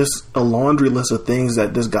it's just a laundry list of things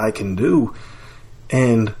that this guy can do.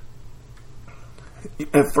 And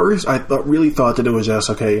at first, I really thought that it was just,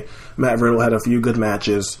 okay, Matt Riddle had a few good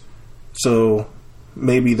matches, so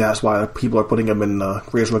maybe that's why people are putting him in the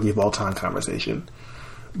greatest rookie of all time conversation.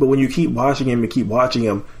 But when you keep watching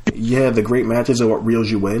him, yeah, the great matches are what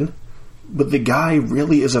reels you in, but the guy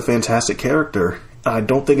really is a fantastic character. I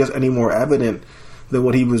don't think it's any more evident than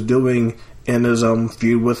what he was doing in his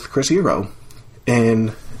feud with Chris Hero.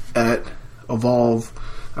 And at Evolve,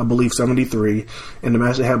 I believe 73, and the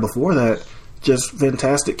match they had before that, just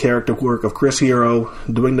fantastic character work of Chris Hero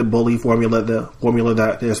doing the bully formula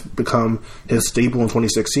that has become his staple in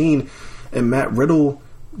 2016, and Matt Riddle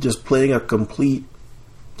just playing a complete,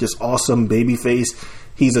 just awesome babyface.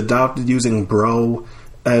 He's adopted using bro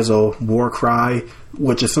as a war cry,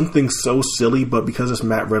 which is something so silly, but because it's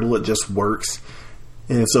Matt Riddle, it just works.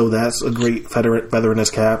 And so that's a great feather in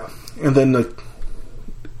his cap. And then the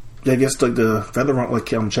feather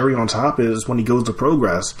on cherry on top is when he goes to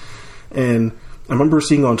Progress. And I remember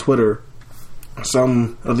seeing on Twitter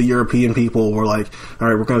some of the European people were like, all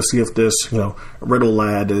right, we're going to see if this, Riddle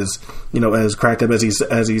lad is, as cracked up as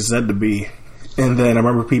he's said to be. And then I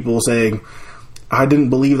remember people saying, I didn't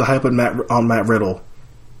believe the hype on Matt Riddle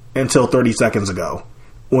until 30 seconds ago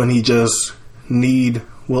when he just kneed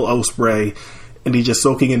Will Ospreay and he's just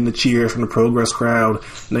soaking in the cheers from the Progress crowd.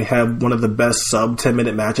 And they have one of the best sub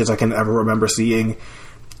 10-minute matches I can ever remember seeing.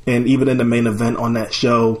 And even in the main event on that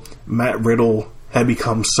show, Matt Riddle had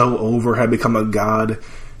become so over, had become a god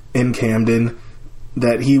in Camden,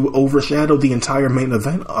 that he overshadowed the entire main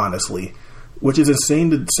event, honestly. Which is insane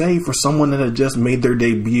to say for someone that had just made their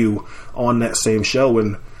debut on that same show.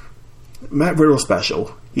 And Matt Riddle's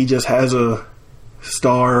special. He just has a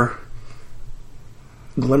star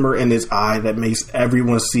glimmer in his eye that makes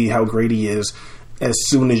everyone see how great he is as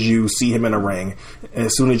soon as you see him in a ring.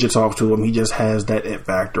 As soon as you talk to him, he just has that it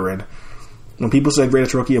factor. And when people say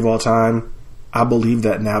greatest rookie of all time, I believe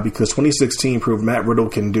that now because 2016 proved Matt Riddle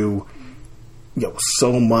can do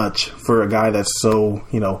so much for a guy that's so,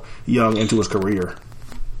 young into his career.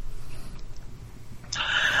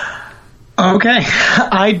 Okay.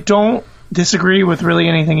 I don't disagree with really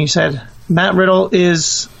anything you said. Matt Riddle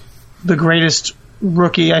is the greatest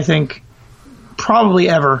rookie, I think, probably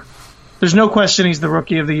ever. There's no question he's the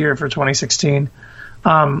rookie of the year for 2016.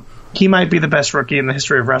 He might be the best rookie in the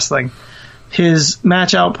history of wrestling. His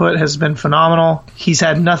match output has been phenomenal. He's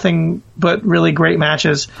had nothing but really great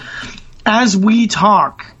matches. As we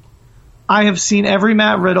talk, I have seen every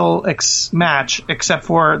Matt Riddle match except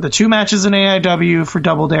for the 2 matches in AIW for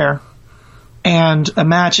Double Dare and a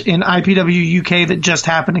match in IPW UK that just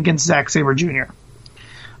happened against Zack Sabre Jr.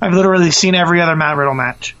 I've literally seen every other Matt Riddle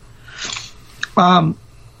match.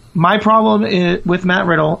 My problem with Matt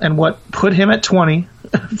Riddle and what put him at 20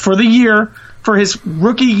 for the year, for his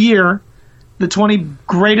rookie year, the 20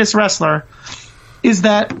 greatest wrestler, is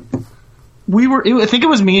that I think it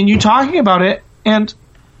was me and you talking about it, and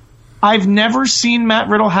I've never seen Matt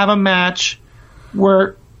Riddle have a match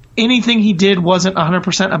where anything he did wasn't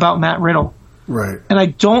 100% about Matt Riddle. Right. And I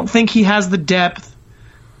don't think he has the depth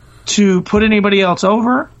to put anybody else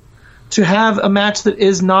over. to have a match that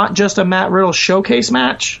is not just a Matt Riddle showcase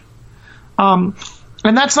match. And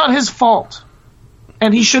that's not his fault.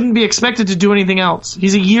 And he shouldn't be expected to do anything else.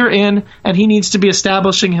 He's a year in, and he needs to be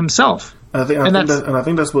establishing himself. I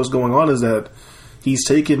think that's what's going on, is that he's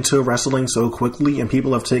taken to wrestling so quickly, and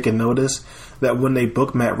people have taken notice that when they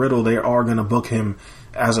book Matt Riddle, they are going to book him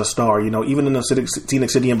as a star. You know, even in the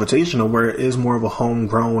Phoenix City Invitational, where it is more of a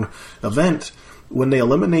homegrown event, when they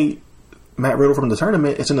eliminate Matt Riddle from the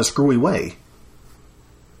tournament, it's in a screwy way.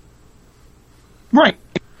 Right.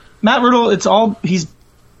 Matt Riddle, he's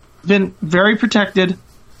been very protected.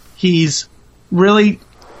 He's really,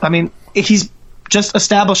 he's just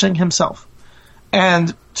establishing himself.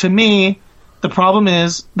 And to me, the problem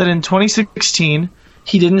is that in 2016,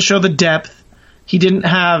 he didn't show the depth. He didn't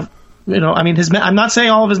have, I'm not saying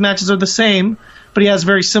all of his matches are the same, but he has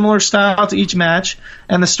very similar style to each match,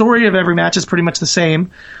 and the story of every match is pretty much the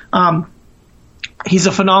same. He's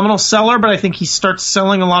a phenomenal seller, but I think he starts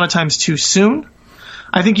selling a lot of times too soon.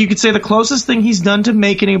 I think you could say the closest thing he's done to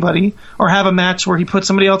make anybody or have a match where he put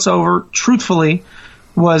somebody else over, truthfully,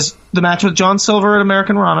 was the match with John Silver at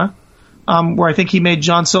American Rana, where I think he made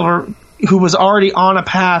John Silver, who was already on a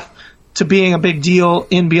path to being a big deal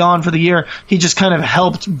in Beyond for the year, he just kind of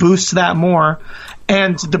helped boost that more.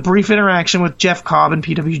 And the brief interaction with Jeff Cobb and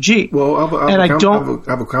PWG. Well, I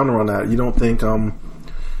have a counter on that. You don't think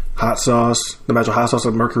Hot Sauce, the match with Hot Sauce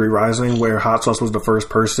at Mercury Rising, where Hot Sauce was the first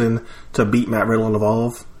person to beat Matt Riddle and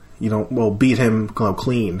Evolve, beat him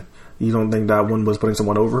clean. You don't think that one was putting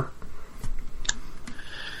someone over?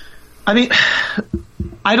 I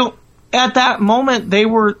don't. At that moment, they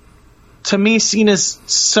were, to me, seen as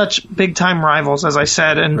such big time rivals, as I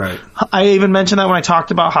said, and right. I even mentioned that when I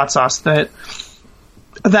talked about Hot Sauce, that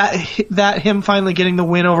him finally getting the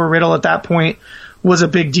win over Riddle at that point was a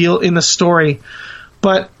big deal in the story.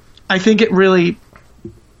 But I think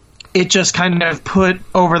it just kind of put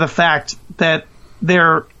over the fact that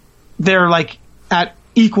they're like at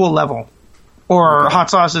equal level, or okay. Hot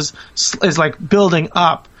Sauce is like building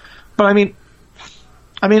up. But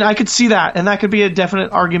I could see that, and that could be a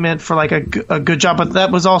definite argument for like a good job. But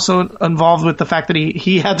that was also involved with the fact that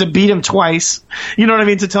he had to beat him twice,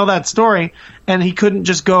 to tell that story, and he couldn't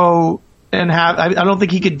just go and have. I don't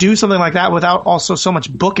think he could do something like that without also so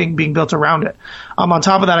much booking being built around it. On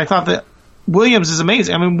top of that, I thought that Williams is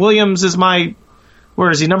amazing. Williams is where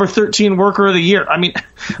is he? Number 13 worker of the year.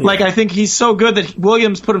 I think he's so good that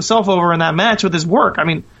Williams put himself over in that match with his work.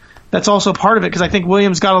 That's also part of it, because I think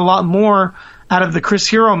Williams got a lot more out of the Chris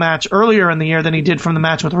Hero match earlier in the year than he did from the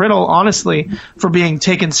match with Riddle, honestly, for being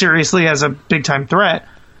taken seriously as a big-time threat.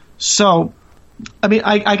 So,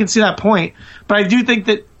 I can see that point. But I do think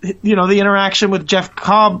that, the interaction with Jeff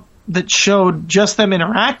Cobb that showed just them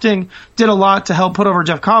interacting did a lot to help put over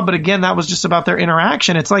Jeff Cobb. But again, that was just about their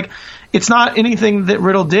interaction. It's like, it's not anything that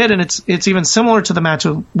Riddle did, and it's even similar to the match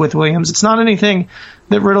with Williams. It's not anything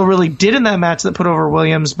that Riddle really did in that match that put over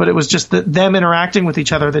Williams, but it was just them interacting with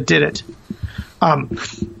each other that did it.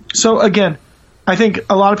 So again, I think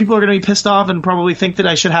a lot of people are going to be pissed off and probably think that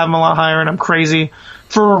I should have him a lot higher, and I'm crazy.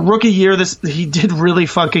 For a rookie year, he did really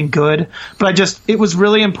fucking good. But it was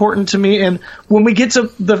really important to me. And when we get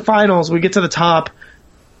to the finals, we get to the top,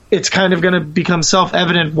 it's kind of going to become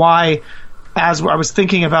self-evident why, as I was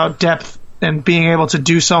thinking about depth and being able to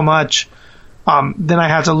do so much, then I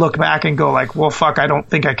had to look back and go like, well, fuck, I don't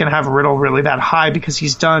think I can have Riddle really that high, because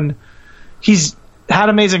he's had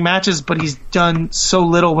amazing matches, but he's done so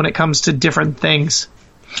little when it comes to different things.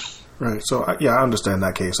 Right. So I understand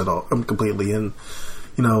that case at all. I'm completely in.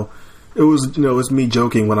 It was me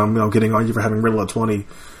joking when I'm getting on you for having Riddle at 20,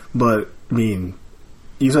 but you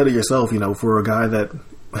said it yourself. For a guy that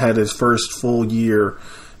had his first full year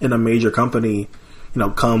in a major company,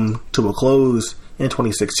 come to a close in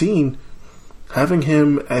 2016, having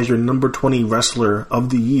him as your number 20 wrestler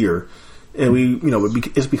of the year. And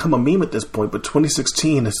it's become a meme at this point, but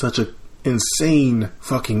 2016 is such an insane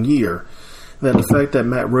fucking year that the fact that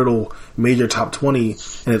Matt Riddle made your top 20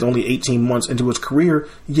 and it's only 18 months into his career,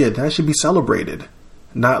 that should be celebrated,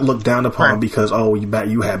 not looked down upon because,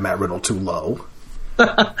 you had Matt Riddle too low.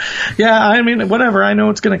 Whatever. I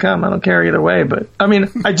know it's going to come. I don't care either way, but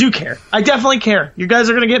I do care. I definitely care. You guys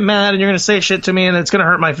are going to get mad and you're going to say shit to me and it's going to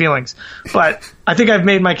hurt my feelings, but I think I've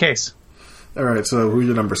made my case. All right. So who's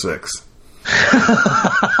your number 6?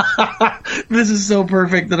 This is so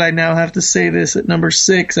perfect that I now have to say this at number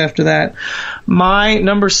 6 after that. My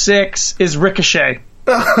number 6 is Ricochet.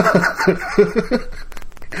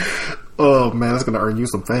 Oh man, that's going to earn you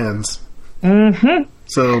some fans. Mm-hmm.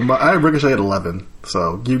 So I have Ricochet at 11,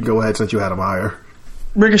 so you go ahead since you had him higher.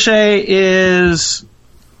 Ricochet is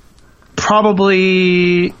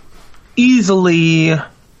probably easily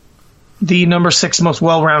the number 6 most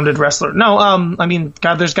well-rounded wrestler. No, I mean,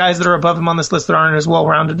 God, there's guys that are above him on this list that aren't as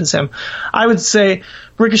well-rounded as him. I would say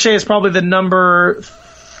Ricochet is probably the number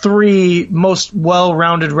 3 most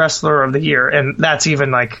well-rounded wrestler of the year, and that's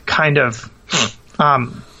even like kind of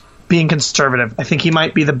being conservative. I think he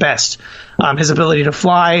might be the best. His ability to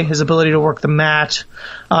fly, his ability to work the mat,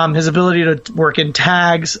 his ability to work in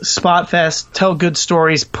tags, spot fest, tell good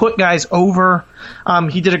stories, put guys over.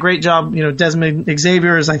 He did a great job. Desmond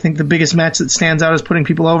Xavier is, I think, the biggest match that stands out as putting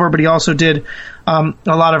people over, but he also did a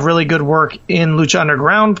lot of really good work in Lucha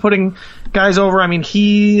Underground, putting guys over. I mean,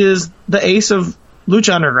 he is the ace of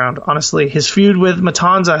Lucha Underground, honestly. His feud with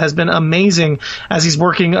Matanza has been amazing as he's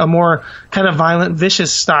working a more kind of violent,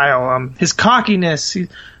 vicious style. His cockiness, he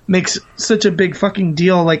makes such a big fucking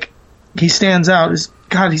deal. Like, he stands out.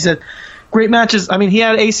 He's had great matches. I mean, he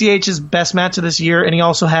had ACH's best match of this year, and he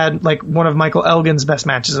also had, like, one of Michael Elgin's best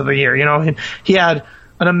matches of the year. He had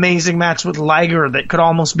an amazing match with Liger that could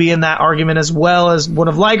almost be in that argument, as well as one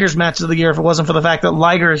of Liger's matches of the year if it wasn't for the fact that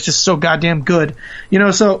Liger is just so goddamn good.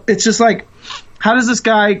 So it's just like, how does this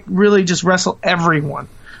guy really just wrestle everyone?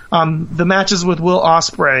 The matches with Will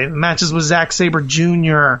Ospreay, the matches with Zack Sabre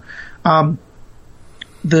Jr.,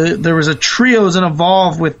 there was a trios and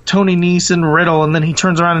Evolve with Tony Nese and Riddle, and then he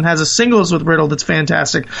turns around and has a singles with Riddle that's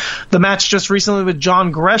fantastic. The match just recently with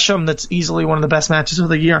John Gresham that's easily one of the best matches of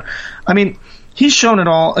the year. I mean, he's shown it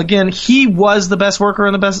all. Again, he was the best worker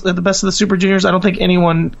in the best of the Super Juniors. I don't think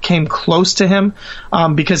anyone came close to him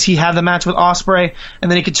because he had the match with Ospreay, and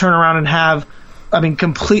then he could turn around and have,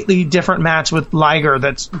 completely different match with Liger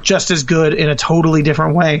that's just as good in a totally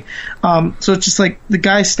different way. So it's just like the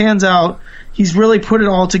guy stands out. He's really put it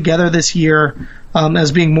all together this year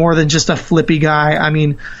as being more than just a flippy guy. I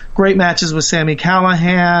mean, great matches with Sami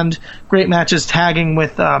Callihan, great matches tagging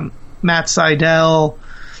with Matt Sydal.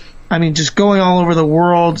 I mean, just going all over the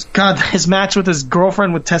world. God, his match with his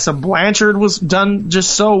girlfriend, with Tessa Blanchard, was done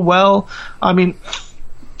just so well. I mean,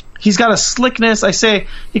 he's got a slickness. I say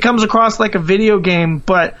he comes across like a video game,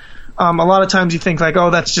 but a lot of times you think like,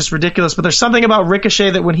 oh, that's just ridiculous. But there's something about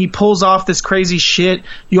Ricochet that when he pulls off this crazy shit,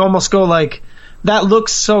 you almost go like, that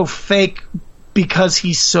looks so fake because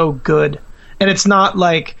he's so good. And it's not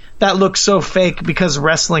like that looks so fake because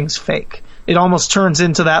wrestling's fake. It almost turns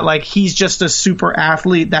into that, like, he's just a super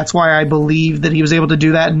athlete. That's why I believe that he was able to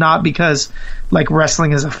do that, not because, like,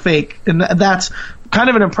 wrestling is a fake. And that's kind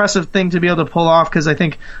of an impressive thing to be able to pull off, because I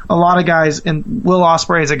think a lot of guys, and Will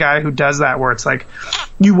Ospreay is a guy who does that, where it's like,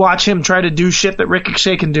 you watch him try to do shit that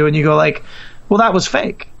Ricochet can do, and you go like, well, that was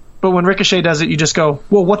fake. But when Ricochet does it, you just go,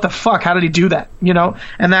 well, what the fuck? How did he do that?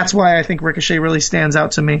 And that's why I think Ricochet really stands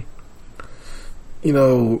out to me. In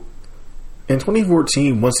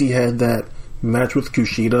 2014, once he had that match with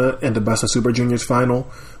Kushida in the Best of Super Juniors final,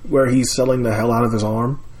 where he's selling the hell out of his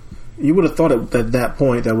arm, you would have thought at that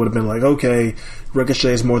point that would have been like, okay,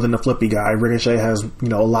 Ricochet is more than a flippy guy. Ricochet has, a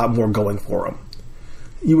lot more going for him.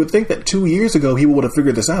 You would think that 2 years ago he would have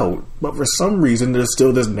figured this out, but for some reason there's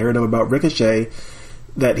still this narrative about Ricochet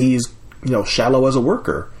that he's, shallow as a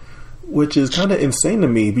worker, which is kind of insane to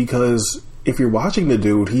me, because if you're watching the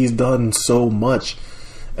dude, he's done so much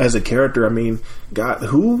as a character. I mean, God,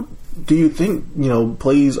 who do you think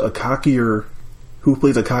plays a cockier? Who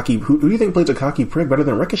do you think plays a cocky prick better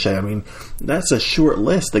than Ricochet? I mean, that's a short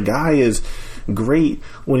list. The guy is great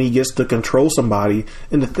when he gets to control somebody.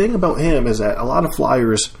 And the thing about him is that a lot of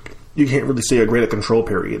flyers, you can't really say are great at control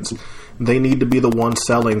periods. They need to be the ones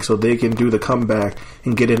selling so they can do the comeback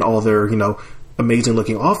and get in all their, amazing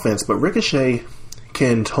looking offense. But Ricochet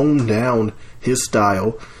can tone down his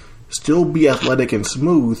style, still be athletic and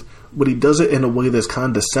smooth, but he does it in a way that's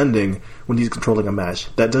condescending when he's controlling a match.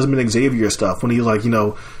 That Desmond Xavier stuff, when he's like,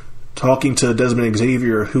 talking to Desmond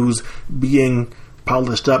Xavier, who's being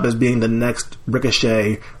polished up as being the next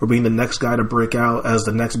Ricochet or being the next guy to break out as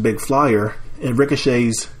the next big flyer, and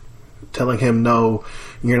Ricochet's telling him, no,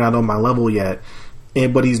 you're not on my level yet.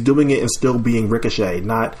 But he's doing it and still being Ricochet,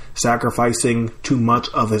 not sacrificing too much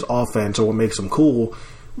of his offense or what makes him cool,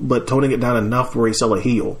 but toning it down enough where he's still a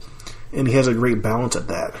heel. And he has a great balance at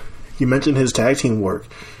that. You mentioned his tag team work.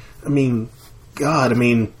 I mean, God,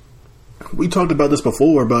 we talked about this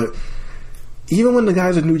before, but even when the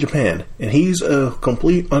guy's in New Japan, and he's a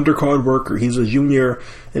complete undercard worker, he's a junior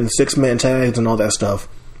in 6-man tags and all that stuff,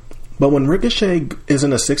 but when Ricochet is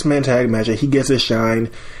in a 6-man tag match, he gets his shine,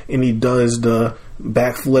 and he does the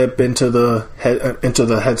backflip into the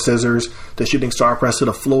head scissors, the shooting star press to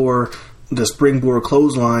the floor, the springboard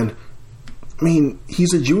clothesline. I mean,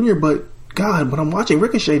 he's a junior, but God, when I'm watching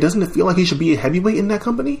Ricochet, doesn't it feel like he should be a heavyweight in that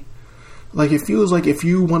company? Like, it feels like if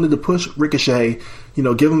you wanted to push Ricochet,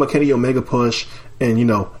 give him a Kenny Omega push and,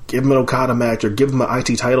 give him an Okada match or give him an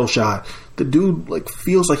IC title shot, the dude, like,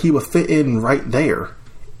 feels like he would fit in right there.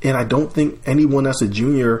 And I don't think anyone that's a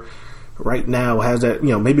junior right now has that,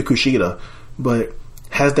 maybe Kushida, but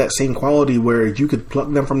has that same quality where you could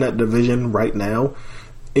pluck them from that division right now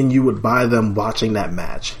and you would buy them watching that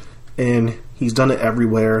match. And he's done it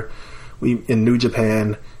everywhere. In New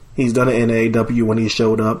Japan, he's done it in AEW when he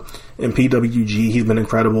showed up. In PWG, he's been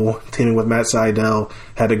incredible. Teaming with Matt Sydal,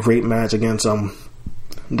 had a great match against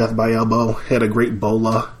Death by Elbow. Had a great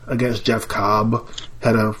Bola against Jeff Cobb.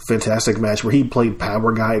 Had a fantastic match where he played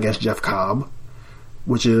Power Guy against Jeff Cobb,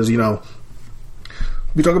 which is, we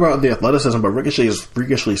talk about the athleticism, but Ricochet is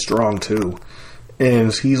freakishly strong too.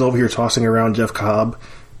 And he's over here tossing around Jeff Cobb.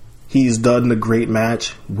 He's done a great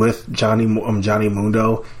match with Johnny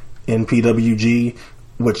Mundo in PWG,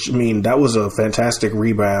 which, that was a fantastic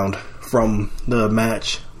rebound from the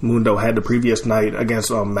match Mundo had the previous night against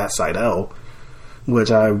Matt Sydal, which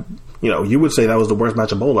you would say that was the worst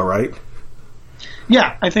match of Bola, right?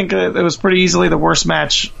 Yeah, I think it was pretty easily the worst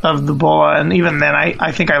match of the Bola, and even then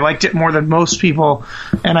I think I liked it more than most people,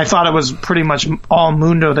 and I thought it was pretty much all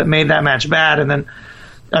Mundo that made that match bad. And then,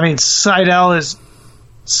 Sydal is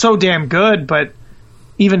so damn good, but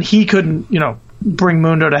even he couldn't, bring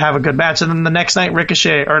Mundo to have a good match. And then the next night,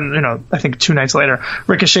 Ricochet, or, I think 2 nights later,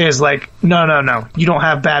 Ricochet is like, no, you don't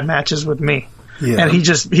have bad matches with me. Yeah. And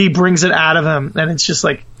he brings it out of him, and it's just,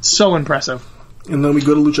 like, so impressive. And then we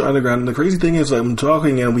go to Lucha Underground, and the crazy thing is, I'm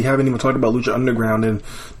talking, and we haven't even talked about Lucha Underground, and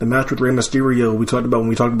the match with Rey Mysterio we talked about when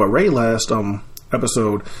we talked about Rey last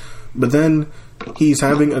episode. But then he's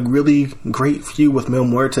having a really great feud with Mil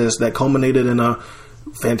Muertes that culminated in a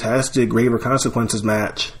fantastic Graver Consequences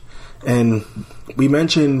match. And we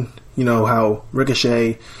mentioned, how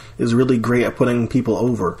Ricochet is really great at putting people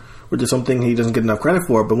over, which is something he doesn't get enough credit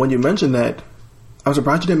for. But when you mentioned that, I was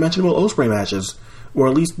surprised you didn't mention Will Ospreay matches, or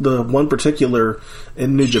at least the one particular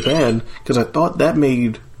in New Japan, because I thought that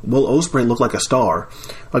made Will Ospreay look like a star.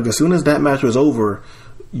 Like, as soon as that match was over,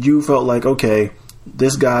 you felt like, okay,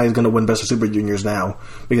 this guy is going to win Best of Super Juniors now,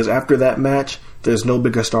 because after that match, there's no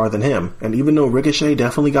bigger star than him. And even though Ricochet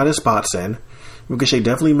definitely got his spots in, Ricochet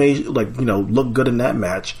definitely made, look good in that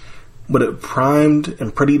match, but it primed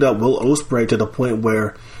and prettied up Will Ospreay to the point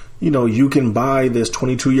where, you can buy this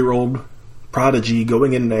 22-year-old prodigy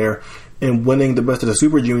going in there and winning the Best of the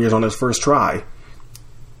Super Juniors on his first try.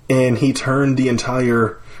 And he turned the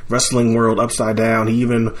entire wrestling world upside down. He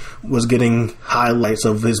even was getting highlights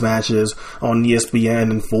of his matches on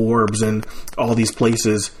ESPN and Forbes and all these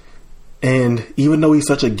places. And even though he's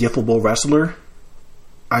such a giftable wrestler,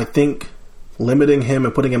 I think limiting him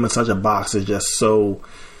and putting him in such a box is just so,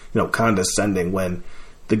 condescending when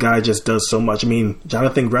the guy just does so much.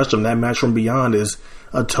 Jonathan Gresham, that match from Beyond, is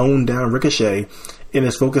a toned down Ricochet and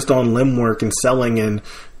is focused on limb work and selling and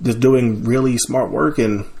just doing really smart work.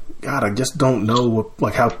 And God, I just don't know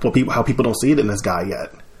how people don't see it in this guy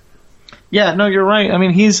yet. Yeah, no, you're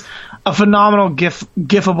right. He's a phenomenal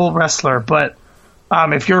gifable wrestler, but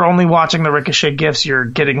if you're only watching the Ricochet gifs, you're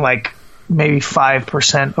getting like maybe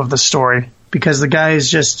 5% of the story, because the guy is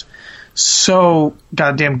just so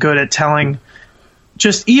goddamn good at telling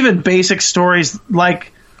just even basic stories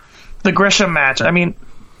like the Gresham match.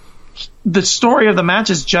 The story of the match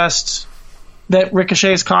is just that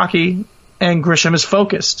Ricochet is cocky and Gresham is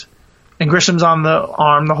focused. And Gresham's on the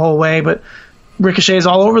arm the whole way, but Ricochet is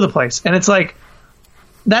all over the place. And it's like,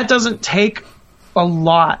 that doesn't take a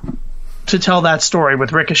lot to tell that story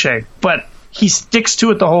with Ricochet, but he sticks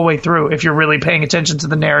to it the whole way through if you're really paying attention to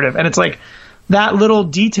the narrative. And it's like, that little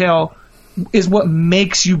detail is what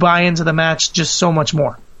makes you buy into the match just so much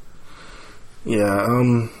more.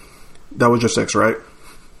 Yeah, that was your 6, right?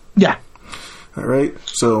 Yeah. All right.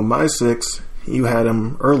 So my 6, you had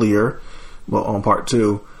him earlier, well, on part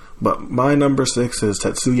 2, but my number 6 is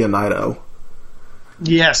Tetsuya Naito.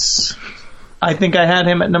 Yes. I think I had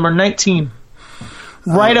him at number 19.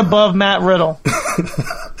 Right above Matt Riddle.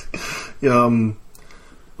 Well,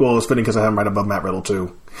 it's fitting because I have him right above Matt Riddle,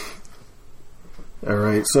 too. All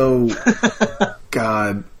right, so,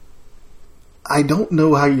 God, I don't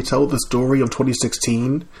know how you tell the story of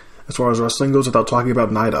 2016 as far as wrestling goes without talking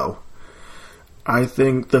about Naito. I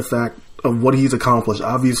think the fact of what he's accomplished,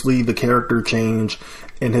 obviously the character change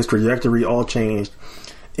and his trajectory all changed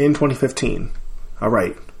in 2015. All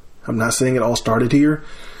right, I'm not saying it all started here,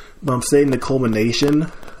 but I'm saying the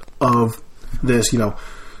culmination of this, it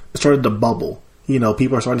started to bubble.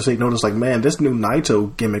 People are starting to take notice, like, man, this new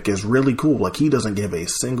Naito gimmick is really cool. Like, he doesn't give a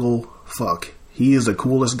single fuck. He is the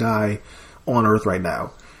coolest guy on earth right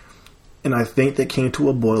now. And I think that came to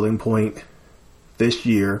a boiling point this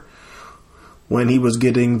year when he was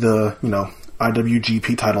getting the,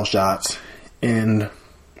 IWGP title shots. And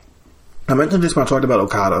I mentioned this when I talked about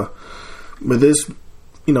Okada, but this,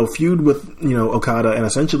 feud with, Okada and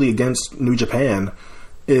essentially against New Japan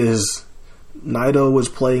is Naito was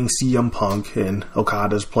playing CM Punk and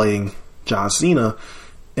Okada's playing John Cena.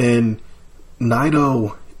 And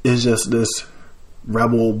Naito is just this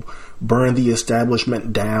rebel, burn the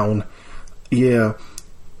establishment down. Yeah,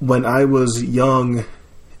 when I was young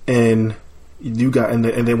and you got and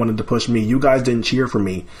they wanted to push me, you guys didn't cheer for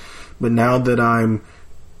me. But now that I'm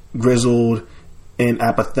grizzled and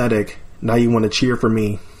apathetic, now you want to cheer for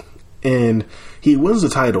me. And he wins the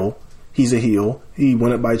title. He's a heel. He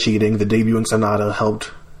won it by cheating. The debuting Sonata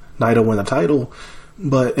helped Naito win the title.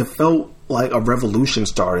 But it felt like a revolution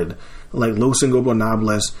started. Like Los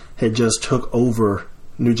Ingobernables had just took over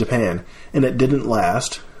New Japan. And it didn't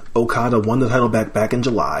last. Okada won the title back in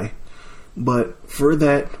July. But for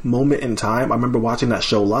that moment in time, I remember watching that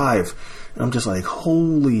show live. And I'm just like,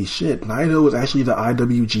 holy shit, Naito is actually the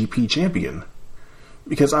IWGP champion.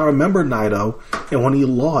 Because I remember Naito, and when he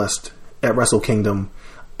lost at Wrestle Kingdom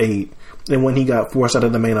 8, and when he got forced out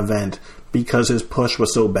of the main event because his push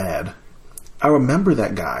was so bad. I remember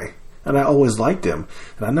that guy, and I always liked him,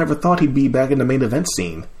 and I never thought he'd be back in the main event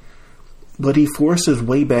scene. But he forced his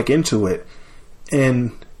way back into it,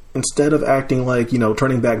 and instead of acting like,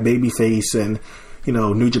 turning back babyface and,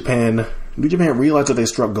 New Japan realized that they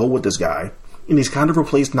struck gold with this guy. And he's kind of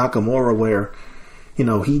replaced Nakamura where,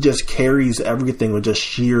 he just carries everything with just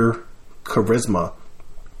sheer charisma.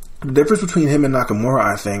 The difference between him and Nakamura,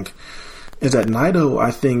 I think, is that Naito,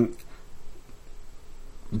 I think,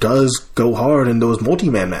 does go hard in those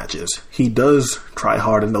multi-man matches. He does try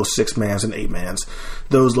hard in those 6-mans and 8-mans.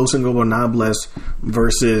 Those Los Ingobernables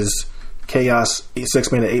versus Chaos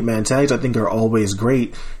 6-man and 8-man tags, I think, are always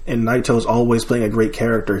great, and Naito's always playing a great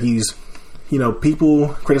character. He's, people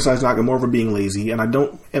criticize Nakamura for being lazy, and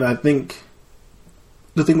I think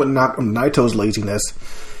the thing with Naito's laziness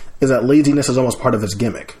is that laziness is almost part of his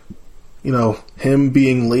gimmick. Him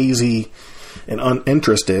being lazy and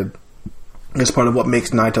uninterested is part of what makes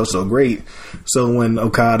Naito so great. So when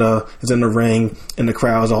Okada is in the ring and the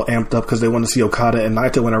crowd's all amped up because they want to see Okada and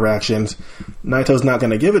Naito interactions, Naito's not going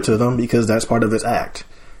to give it to them because that's part of his act.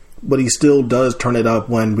 But he still does turn it up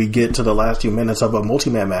when we get to the last few minutes of a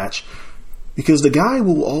multi-man match, because the guy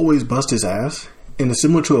will always bust his ass. And it's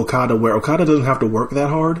similar to Okada, where Okada doesn't have to work that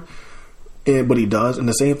hard, but he does. And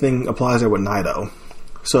the same thing applies there with Naito.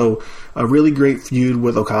 So a really great feud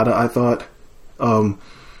with Okada, I thought. When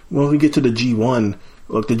we get to the G1,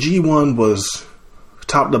 look, the G1 was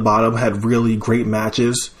top to bottom, had really great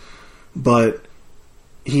matches, but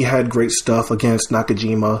he had great stuff against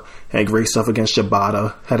Nakajima, had great stuff against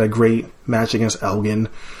Shibata, had a great match against Elgin.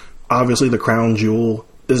 Obviously, the crown jewel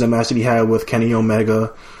is a match that he had with Kenny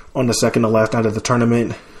Omega on the second to last night of the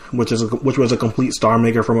tournament, which was a complete star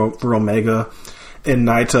maker for Omega, and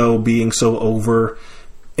Naito being so over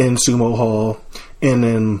in Sumo Hall, and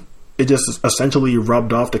then it just essentially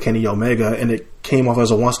rubbed off to Kenny Omega, and it came off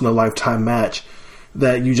as a once-in-a-lifetime match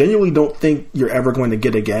that you genuinely don't think you're ever going to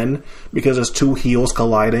get again, because it's two heels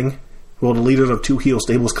colliding. Well, the leaders of two heel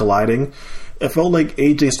stables colliding. It felt like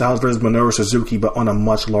AJ Styles versus Minoru Suzuki, but on a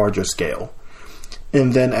much larger scale.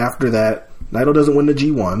 And then after that, Naito doesn't win the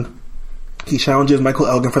G1. He challenges Michael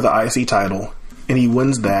Elgin for the IC title, and he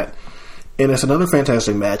wins that. And it's another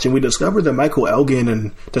fantastic match. And we discovered that Michael Elgin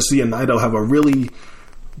and Tetsuya Naito have a really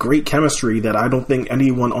great chemistry that I don't think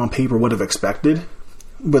anyone on paper would have expected.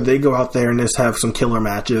 But they go out there and just have some killer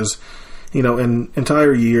matches. In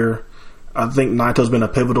entire year, I think Naito's been a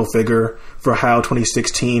pivotal figure for how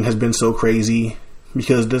 2016 has been so crazy,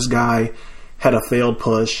 because this guy had a failed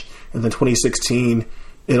push, and then 2016,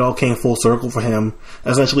 it all came full circle for him,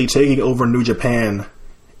 essentially taking over New Japan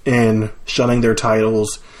and shutting their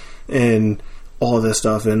titles and all of this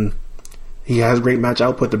stuff. And he has great match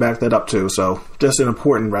output to back that up too. So just an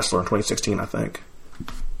important wrestler in 2016, I think.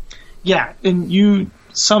 Yeah, and you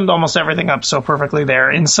summed almost everything up so perfectly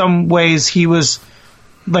there. In some ways, he was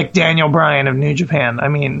like Daniel Bryan of New Japan. I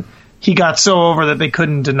mean, he got so over that they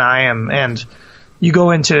couldn't deny him. And you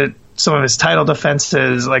go into some of his title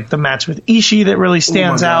defenses, like the match with Ishii that really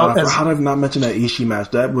stands out. How did I not mention that Ishii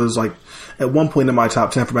match? That was like at one point in my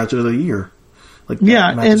top 10 for match of the year. Like,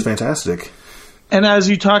 that match is fantastic. And as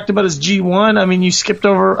you talked about his G1, I mean, you skipped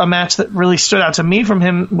over a match that really stood out to me from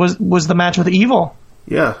him was the match with Evil.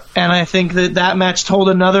 Yeah. And I think that match told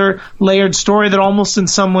another layered story that almost in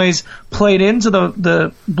some ways played into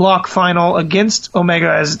the block final against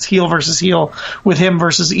Omega as it's heel versus heel, with him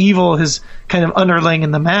versus Evil, his kind of underling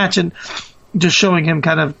in the match, and just showing him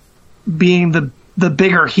kind of being the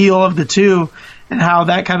bigger heel of the two, and how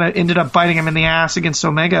that kind of ended up biting him in the ass against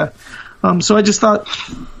Omega. So I just thought,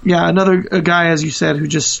 a guy, as you said, who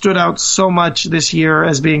just stood out so much this year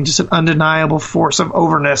as being just an undeniable force of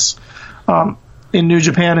overness in New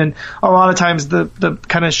Japan, and a lot of times the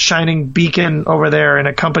kind of shining beacon over there in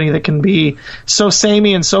a company that can be so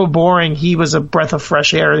samey and so boring. He was a breath of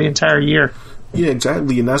fresh air the entire year. Yeah,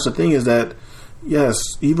 exactly. And that's the thing, is that, yes,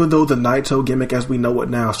 even though the Naito gimmick as we know it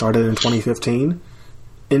now started in 2015,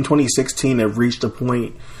 in 2016 it reached a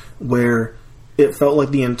point where it felt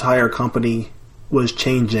like the entire company was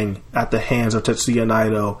changing at the hands of Tetsuya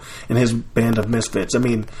Naito and his band of misfits. I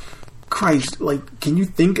mean, Christ, like, can you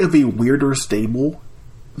think of a weirder stable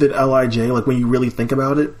than LIJ, like, when you really think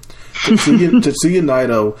about it? Tetsuya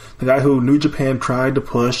Naito, the guy who New Japan tried to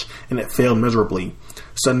push and it failed miserably.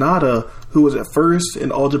 Sonata, who was at first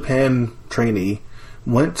an All Japan trainee,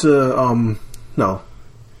 went to,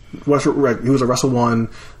 he was a Wrestle One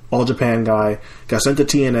All Japan guy, got sent to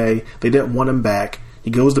TNA, they didn't want him back. He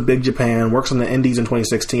goes to Big Japan, works on the Indies in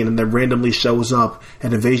 2016, and then randomly shows up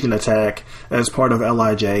at Invasion Attack as part of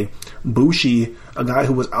LIJ. Bushi, a guy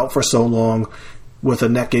who was out for so long with a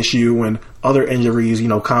neck issue and other injuries,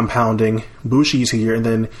 compounding. Bushi's here. And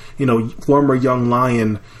then, former Young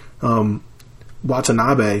Lion,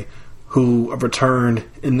 Watanabe, who returned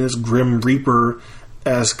in this Grim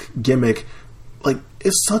Reaper-esque gimmick. Like,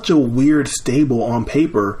 it's such a weird stable on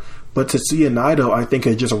paper, but Tetsuya Naito, I think,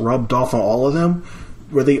 has just rubbed off on all of them,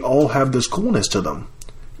 where they all have this coolness to them.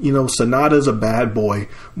 Sonata's a bad boy.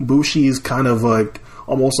 Bushi's kind of like,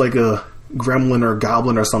 almost like a gremlin or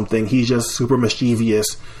goblin or something. He's just super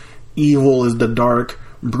mischievous. Evil is the dark,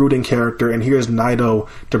 brooding character, and here's Naito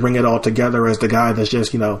to bring it all together as the guy that's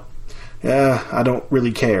just, I don't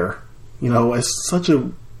really care. It's such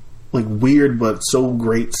a, like, weird but so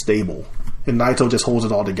great stable. And Naito just holds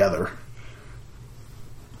it all together.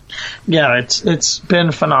 Yeah, it's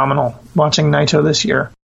been phenomenal watching Naito this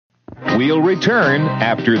year. We'll return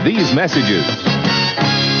after these messages.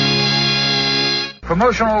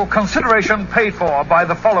 Promotional consideration paid for by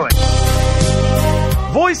the following.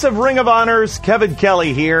 Voice of Ring of Honor's Kevin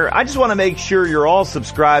Kelly here. I just want to make sure you're all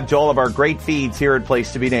subscribed to all of our great feeds here at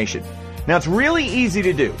Place to Be Nation. Now, it's really easy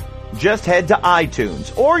to do. Just head to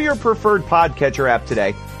iTunes or your preferred podcatcher app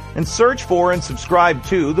today and search for and subscribe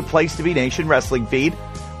to the Place to Be Nation wrestling feed,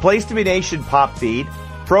 Place to Be Nation pop feed,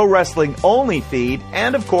 Pro Wrestling Only feed,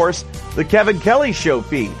 and of course, the Kevin Kelly Show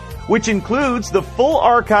feed, which includes the full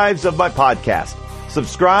archives of my podcast.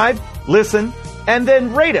 Subscribe, listen, and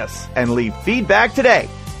then rate us and leave feedback today.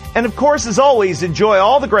 And of course, as always, enjoy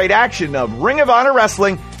all the great action of Ring of Honor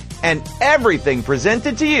Wrestling and everything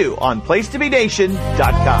presented to you on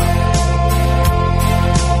PlaceToBeNation.com.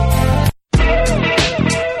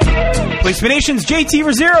 Place to Be Nation's JT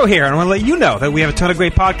Rosero here, and I want to let you know that we have a ton of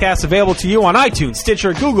great podcasts available to you on iTunes,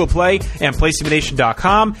 Stitcher, Google Play, and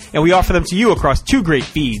PlaceToBeNation.com, and we offer them to you across two great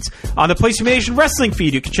feeds. On the Place to Be Nation wrestling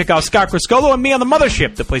feed, you can check out Scott Criscolo and me on the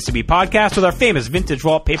Mothership, the Place to Be podcast, with our famous Vintage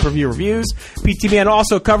Vault pay-per-view reviews. PTBN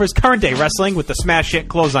also covers current day wrestling with the smash hit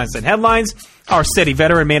Clotheslines and Headlines, our steady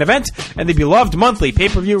veteran main event, and the beloved monthly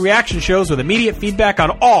pay-per-view reaction shows with immediate feedback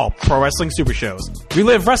on all pro wrestling super shows.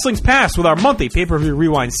 Relive wrestling's past with our monthly pay-per-view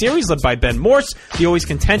rewind series led by Ben Morse, the always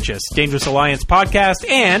contentious Dangerous Alliance podcast,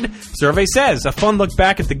 and Survey Says, a fun look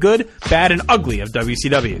back at the good, bad, and ugly of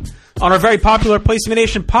WCW. On our very popular Place to Be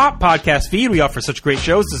Nation Pop podcast feed, we offer such great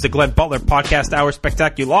shows as the Glenn Butler Podcast Hour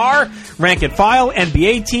Spectacular, Rank and File,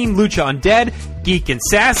 NBA Team, Lucha Undead, Geek and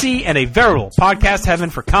Sassy, and a veritable podcast heaven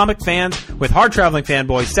for comic fans with hard-traveling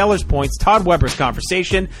fanboys, Sellers Points, Todd Weber's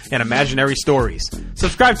Conversation, and Imaginary Stories.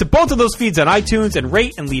 Subscribe to both of those feeds on iTunes and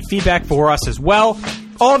rate and leave feedback for us as well.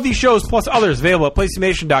 All of these shows, plus others, available at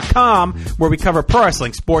PlaceToBeNation.com, where we cover pro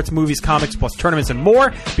wrestling, sports, movies, comics, plus tournaments and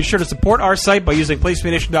more. Be sure to support our site by using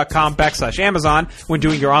PlaceToBeNation.com/Amazon when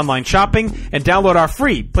doing your online shopping, and download our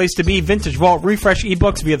free Place to Be Vintage Vault Refresh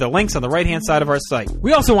ebooks via the links on the right-hand side of our site.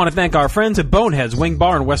 We also want to thank our friends at Bonehead's Wing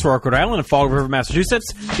Bar in West Rhode Island and Fall River,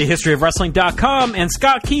 Massachusetts, TheHistoryOfWrestling.com, and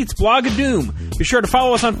Scott Keats' Blog of Doom. Be sure to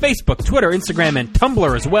follow us on Facebook, Twitter, Instagram, and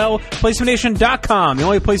Tumblr as well. PlaceToBeNation.com, the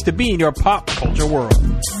only place to be in your pop culture world.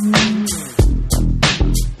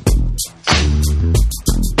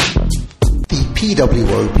 The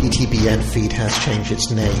PWO-PTBN feed has changed its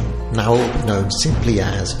name. Now it will be known simply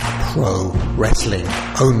as Pro Wrestling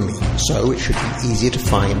Only, so it should be easier to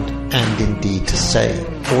find and indeed to say.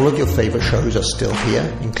 All of your favourite shows are still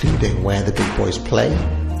here, including Where the Big Boys Play,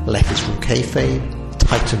 Letters from Kayfabe,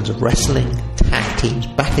 Titans of Wrestling, Tag Teams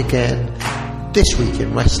Back Again, This Week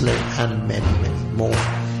in Wrestling, and many, many more,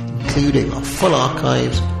 including our full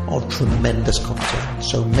archives of tremendous content.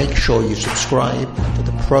 So make sure you subscribe to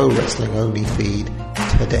the Pro Wrestling Only feed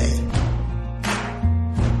today.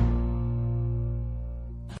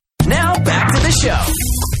 Now back to the show.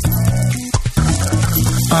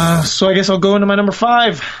 So I guess I'll go into my number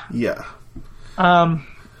 5. Yeah. I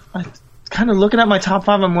kind of looking at my top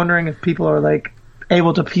 5, I'm wondering if people are like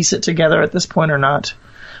able to piece it together at this point or not.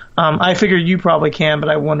 I figure you probably can, but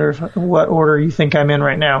I wonder what order you think I'm in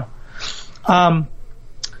right now.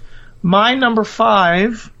 My number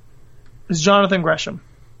 5 is Jonathan Gresham.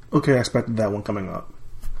 Okay, I expected that one coming up.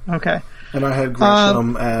 Okay. And I had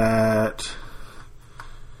Gresham at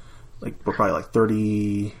probably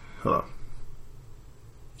 30. Hold on.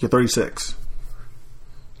 Yeah, 36.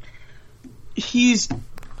 It's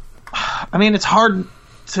hard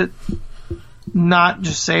to not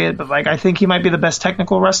just say it, but I think he might be the best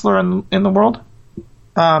technical wrestler in the world.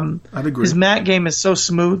 I'd agree. His mat game is so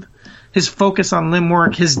smooth. His focus on limb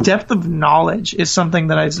work, his depth of knowledge is something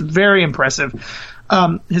that is very impressive.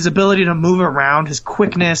 His ability to move around, his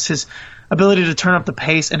quickness, his ability to turn up the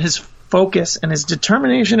pace, and his focus and his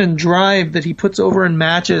determination and drive that he puts over in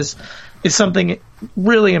matches is something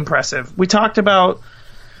really impressive. We talked about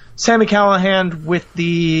Sami Callihan with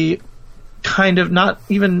the kind of not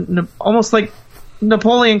even almost like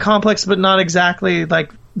Napoleon complex, but not exactly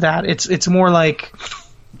like that. It's more like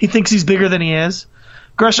he thinks he's bigger than he is.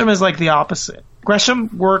 Gresham is like the opposite.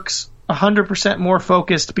 Gresham works 100% more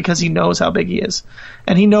focused because he knows how big he is.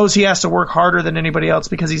 And he knows he has to work harder than anybody else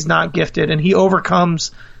because he's not gifted. And he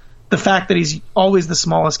overcomes the fact that he's always the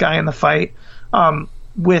smallest guy in the fight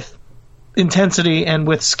with intensity and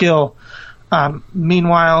with skill.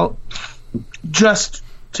 Meanwhile, just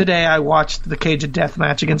today I watched the Cage of Death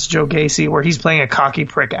match against Joe Gacy where he's playing a cocky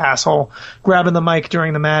prick asshole, grabbing the mic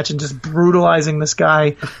during the match and just brutalizing this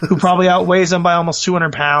guy who probably outweighs him by almost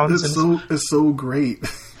 200 pounds. It's so great.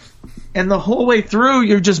 And the whole way through,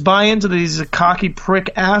 you're just buying into he's a cocky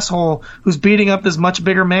prick asshole who's beating up this much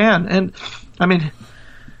bigger man. And,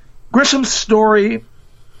 Grisham's story,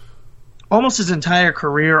 almost his entire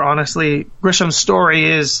career, honestly, Grisham's story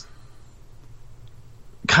is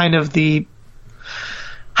kind of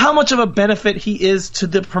how much of a benefit he is to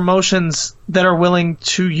the promotions that are willing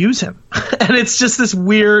to use him. And it's just this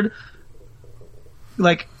weird,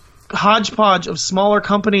 hodgepodge of smaller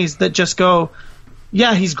companies that just go,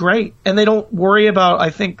 yeah, he's great. And they don't worry about, I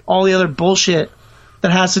think, all the other bullshit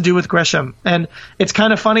that has to do with Gresham. And it's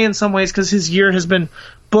kind of funny in some ways because his year has been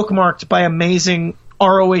bookmarked by amazing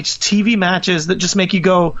ROH TV matches that just make you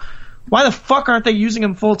go, why the fuck aren't they using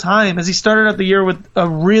him full time? As he started out the year with a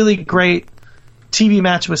really great TV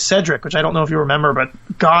match with Cedric, which I don't know if you remember, but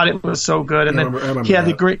God, it was so good. And then he had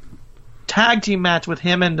the great tag team match with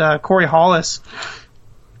him and Corey Hollis.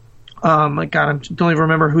 My God, I don't even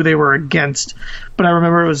remember who they were against, but I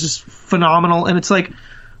remember it was just phenomenal. And it's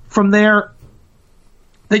from there,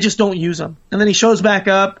 they just don't use him. And then he shows back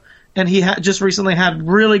up, and he just recently had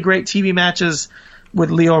really great TV matches with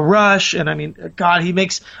Leo Rush. And God, he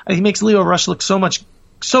makes Leo Rush look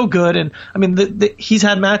so good. And he's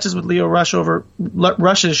had matches with Leo Rush over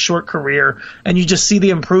Rush's short career, and you just see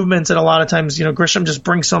the improvements. And a lot of times, Gresham just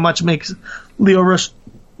brings so much, makes Leo Rush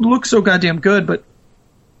look so goddamn good. But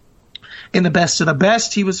in the best of the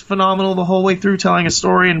best, he was phenomenal the whole way through, telling a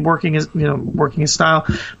story and working his style.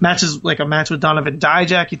 Matches like a match with Donovan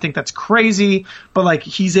Dijak, you think that's crazy, but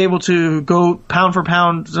he's able to go pound for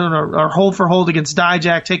pound or hold for hold against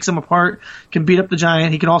Dijak, takes him apart, can beat up the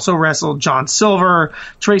Giant. He can also wrestle John Silver,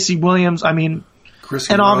 Tracy Williams. Chris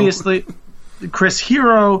and Hero. Obviously Chris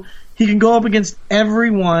Hero. He can go up against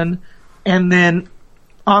everyone, and then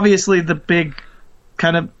obviously the big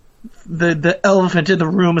kind of the elephant in the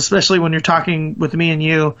room, especially when you're talking with me and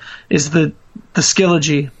you, is the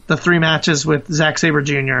skillogy, the 3 matches with Zack Sabre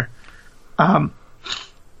Jr. What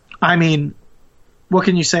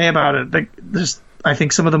can you say about it? There's, I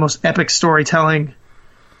think, some of the most epic storytelling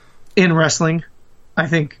in wrestling, I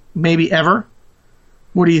think, maybe ever.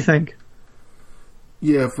 What do you think?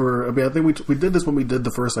 Yeah, I think we did this when we did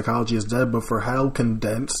the first Psychology is Dead, but for how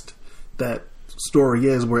condensed that story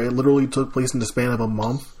is, where it literally took place in the span of a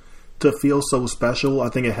month, to feel so special, I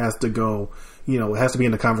think it has to go, it has to be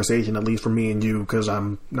in the conversation, at least for me and you, because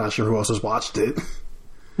I'm not sure who else has watched it.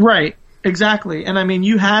 Right. Exactly. And I mean,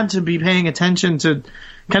 you had to be paying attention to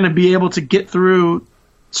kind of be able to get through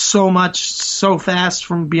so much so fast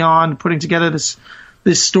from Beyond, putting together this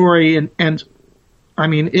story. And I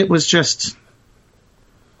mean, it was just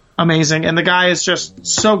amazing. And the guy is just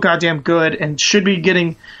so goddamn good and should be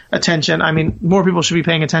getting attention. I mean, more people should be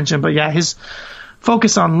paying attention. But yeah, his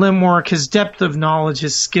focus on limb work, his depth of knowledge,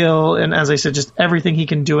 his skill, and as I said, just everything he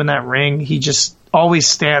can do in that ring, he just always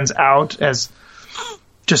stands out as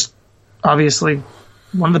just obviously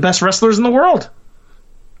one of the best wrestlers in the world.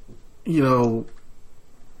 You know,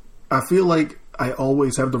 I feel like I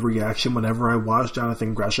always have the reaction whenever I watch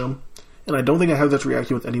Jonathan Gresham, and I don't think I have this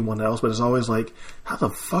reaction with anyone else, but it's always like, how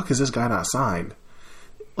the fuck is this guy not signed?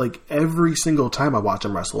 Like, every single time I watch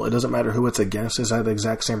him wrestle, it doesn't matter who it's against, it's that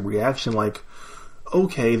exact same reaction, like,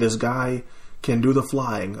 okay, this guy can do the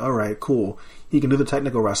flying, alright, cool. He can do the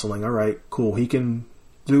technical wrestling, alright, cool. He can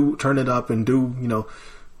turn it up and do, you know,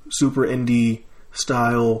 super indie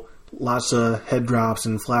style, lots of head drops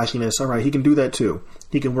and flashiness. Alright, he can do that too.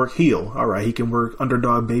 He can work heel. Alright, he can work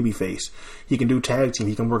underdog babyface. He can do tag team.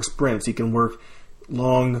 He can work sprints. He can work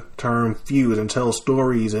long-term feuds and tell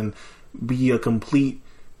stories and be a complete,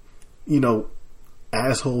 you know,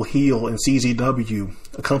 asshole heel in CZW,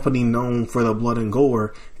 a company known for the blood and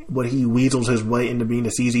gore, but he weasels his way into being the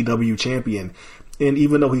CZW champion. And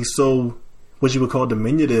even though he's so, what you would call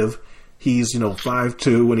diminutive, he's, you know,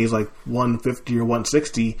 5'2", and he's like 150 or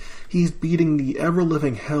 160. He's beating the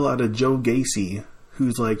ever-living hell out of Joe Gacy,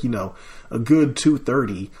 who's like, you know, a good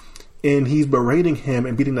 230. And he's berating him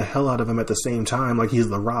and beating the hell out of him at the same time, like he's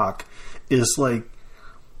The Rock. It's like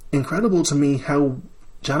incredible to me how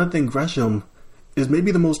Jonathan Gresham is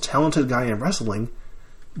maybe the most talented guy in wrestling,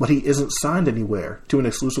 but he isn't signed anywhere to an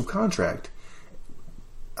exclusive contract.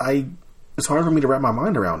 It's hard for me to wrap my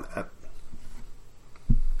mind around that.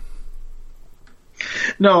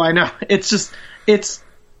 No, I know. It's just, it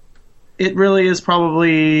really is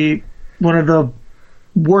probably one of the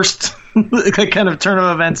worst kind of turn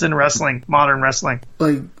of events in wrestling, modern wrestling.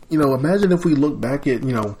 Like, you know, imagine if we look back at,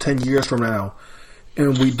 you know, 10 years from now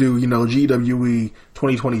and we do, you know, GWE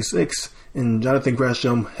 2026 and Jonathan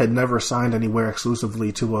Gresham had never signed anywhere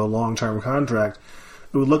exclusively to a long-term contract.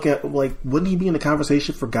 We would look at, like, wouldn't he be in the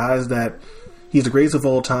conversation for guys that he's the greatest of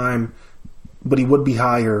all time, but he would be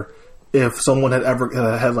higher if someone had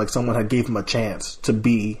ever had like someone had gave him a chance to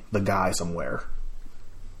be the guy somewhere.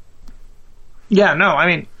 Yeah, no, I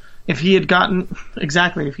mean, if he ever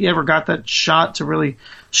got that shot to really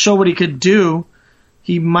show what he could do,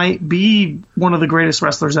 he might be one of the greatest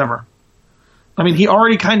wrestlers ever. I mean, he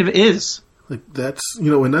already kind of is. Like, that's,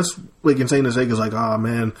 you know, and that's like insane to say, because like, oh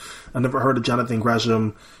man, I never heard of Jonathan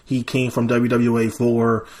Gresham. He came from WWA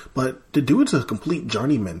 4, but the dude's a complete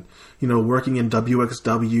journeyman. You know, working in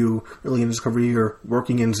WXW early in his career,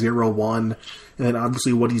 working in 0-1, and then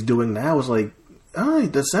obviously what he's doing now is like,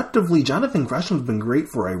 deceptively, Jonathan Gresham's been great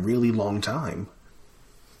for a really long time.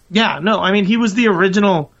 Yeah, no, I mean, he was the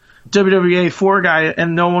original WWA 4 guy,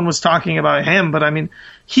 and no one was talking about him, but I mean,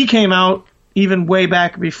 he came out even way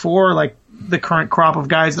back before, like, the current crop of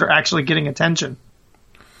guys that are actually getting attention.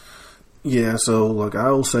 Yeah, so, look,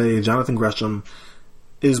 I'll say Jonathan Gresham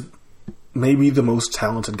is maybe the most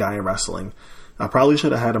talented guy in wrestling. I probably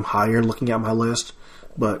should have had him higher looking at my list,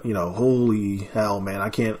 but, you know, holy hell, man, I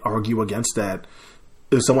can't argue against that.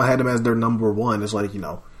 If someone had him as their number one, it's like, you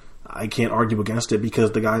know, I can't argue against it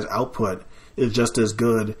because the guy's output is just as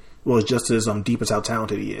good, well, it's just as deep as how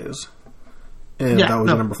talented he is. And that was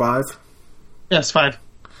your number 5? Yes, 5.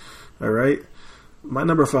 All right. My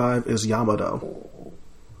number 5 is Yamato.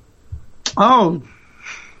 Oh.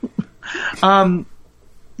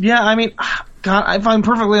 Yeah, I mean, God, if I'm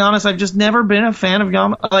perfectly honest, I've just never been a fan of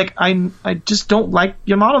Yamato. Like, I just don't like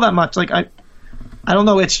Yamato that much. Like, I don't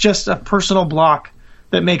know. It's just a personal block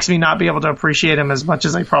that makes me not be able to appreciate him as much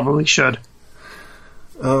as I probably should.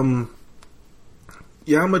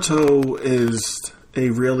 Yamato is a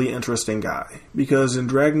really interesting guy because in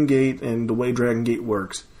Dragon Gate and the way Dragon Gate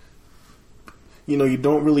works, you know, you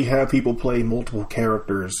don't really have people play multiple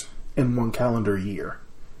characters in one calendar year.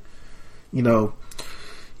 You know,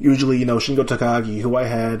 usually, you know, Shingo Takagi, who I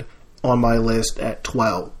had on my list at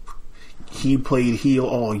 12, he played heel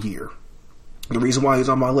all year. The reason why he's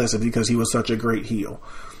on my list is because he was such a great heel.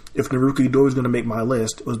 If Naruki Doi was going to make my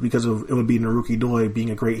list, it was because it would be Naruki Doi being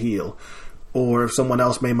a great heel. Or if someone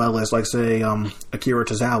else made my list, like say Akira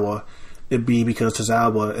Tozawa, it'd be because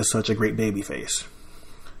Tozawa is such a great babyface.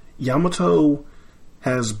 Yamato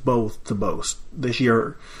has both to boast this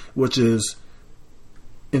year, which is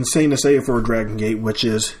insane to say for Dragon Gate, which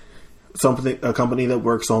is a company that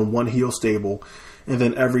works on one heel stable, and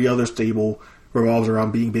then every other stable revolves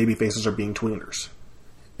around being baby faces or being tweeners.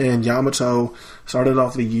 And Yamato started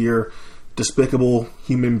off the year despicable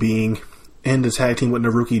human being in the tag team with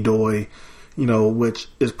Naruki Doi, which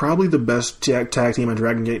is probably the best tag team in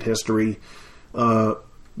Dragon Gate history.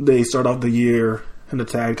 They start off the year in the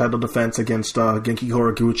tag title defense against Genki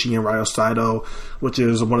Horiguchi and Ryo Saito, which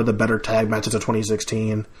is one of the better tag matches of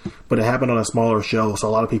 2016. But it happened on a smaller show, so a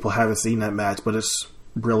lot of people haven't seen that match, but it's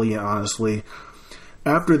brilliant, honestly.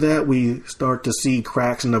 After that, we start to see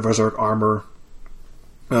cracks in the Berserk armor.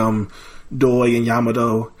 Doi and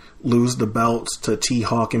Yamato lose the belts to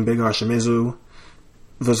T-Hawk and Big R Shimizu.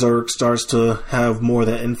 Berserk starts to have more of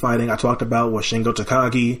that infighting I talked about with Shingo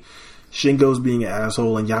Takagi. Shingo's being an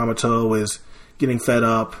asshole and Yamato is getting fed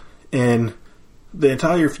up. And the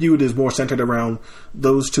entire feud is more centered around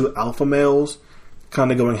those two alpha males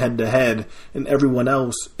kind of going head to head, and everyone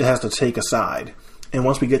else it has to take a side. And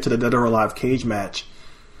once we get to the Dead or Alive cage match,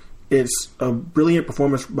 it's a brilliant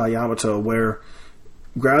performance by Yamato where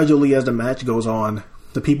gradually as the match goes on,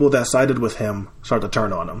 the people that sided with him start to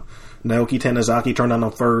turn on him. Naoki Tanizaki turned on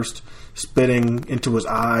him first, spitting into his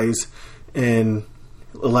eyes and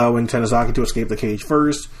allowing Tanizaki to escape the cage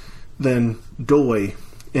first. Then Doi,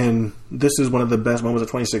 and this is one of the best moments of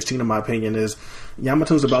 2016 in my opinion, is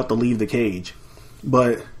Yamato's about to leave the cage,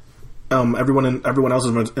 but everyone else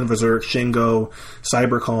is in Berserk, Shingo,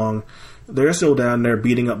 Cyber Kong, they're still down there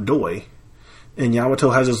beating up Doi. And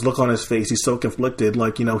Yamato has this look on his face. He's so conflicted,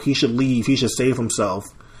 like, he should leave, he should save himself.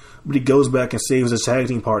 But he goes back and saves his tag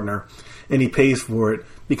team partner, and he pays for it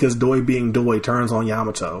because Doi being Doi turns on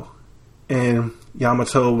Yamato. And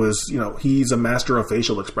Yamato is, he's a master of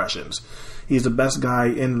facial expressions. He's the best guy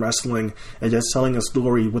in wrestling at just telling a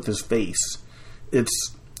story with his face.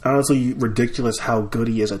 It's honestly ridiculous how good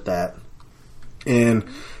he is at that. And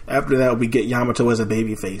after that, we get Yamato as a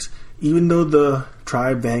babyface. Even though the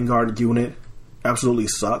Tribe Vanguard unit absolutely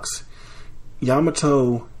sucks,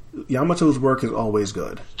 Yamato's work is always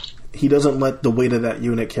good. He doesn't let the weight of that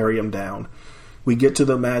unit carry him down. We get to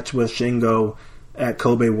the match with Shingo at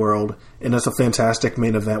Kobe World, and it's a fantastic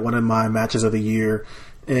main event, one of my matches of the year.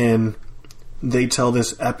 And they tell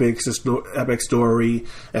this epic story.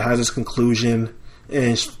 It has its conclusion,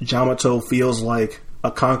 and Yamato feels like a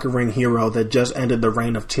conquering hero that just ended the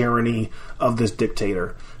reign of tyranny of this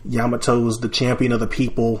dictator. Yamato's the champion of the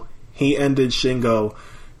people. He ended Shingo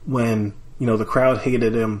when, the crowd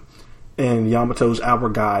hated him, and Yamato's our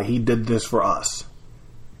guy. He did this for us.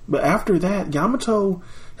 But after that, Yamato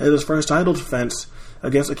had his first title defense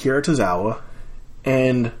against Akira Tozawa,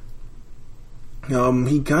 and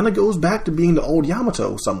he kind of goes back to being the old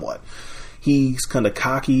Yamato somewhat. He's kind of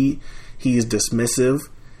cocky, he's dismissive,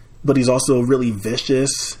 but he's also really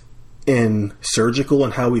vicious and surgical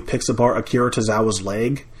in how he picks apart Akira Tozawa's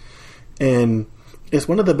leg. And it's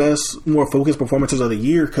one of the best, more focused performances of the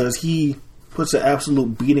year because he puts an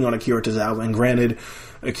absolute beating on Akira Tozawa. And granted,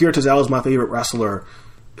 Akira Tozawa is my favorite wrestler.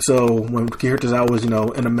 So when Akira Tozawa is,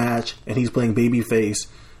 in a match and he's playing babyface,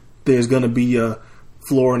 there's going to be a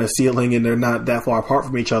floor and a ceiling, and they're not that far apart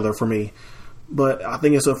from each other for me. But I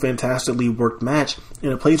think it's a fantastically worked match,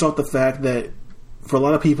 and it plays off the fact that for a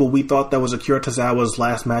lot of people, we thought that was Akira Tozawa's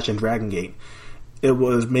last match in Dragon Gate. It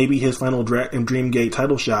was maybe his final Dream Gate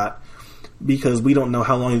title shot, because we don't know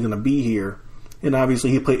how long he's going to be here. And obviously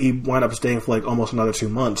he wound up staying for like almost another 2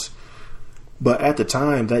 months. But at the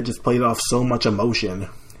time, that just played off so much emotion.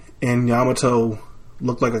 And Yamato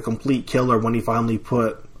looked like a complete killer when he finally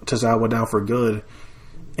put Tozawa down for good.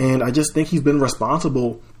 And I just think he's been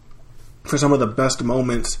responsible for some of the best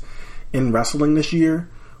moments in wrestling this year,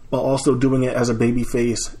 while also doing it as a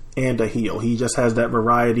babyface and a heel. He just has that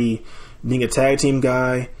variety, being a tag team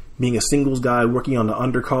guy, being a singles guy, working on the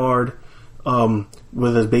undercard,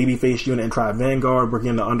 with his babyface unit in Tribe Vanguard, working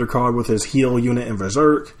on the undercard with his heel unit in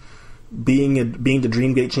Berserk, being the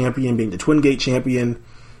Dream Gate champion, being the Twin Gate champion.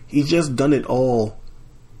 He's just done it all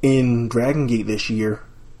in Dragon Gate this year,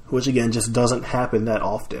 which again just doesn't happen that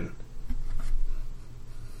often.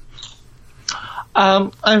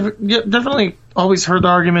 I've definitely always heard the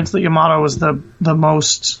arguments that Yamato was the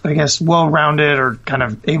most, I guess, well-rounded or kind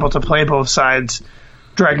of able to play both sides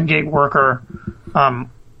Dragon Gate worker,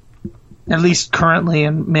 at least currently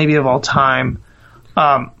and maybe of all time.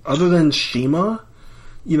 Other than Shima,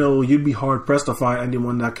 you'd be hard-pressed to find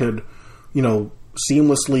anyone that could,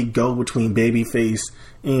 seamlessly go between babyface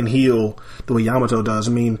and heel the way Yamato does.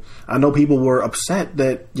 I mean, I know people were upset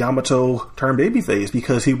that Yamato turned babyface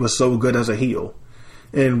because he was so good as a heel.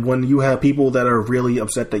 And when you have people that are really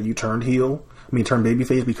upset that you turned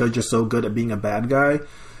babyface because you're so good at being a bad guy,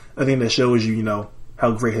 I think that shows you,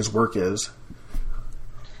 how great his work is.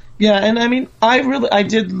 Yeah, and I mean, I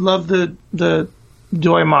did love the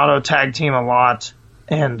Doi-Mato tag team a lot,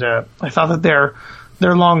 and I thought that their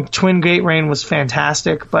long Twin Gate reign was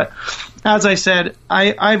fantastic. But as I said,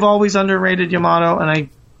 I've always underrated Yamato, and I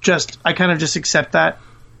kind of just accept that.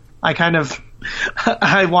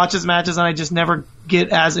 I watch his matches, and I just never get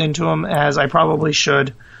as into him as I probably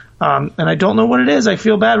should. And I don't know what it is. I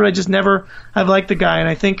feel bad, but I just never have liked the guy. And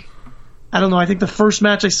I think the first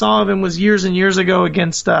match I saw of him was years and years ago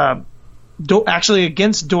against Doi for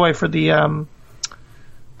the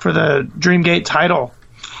Dreamgate title.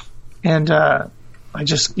 And I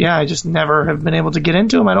just never have been able to get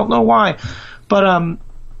into him. I don't know why. But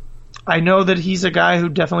I know that he's a guy who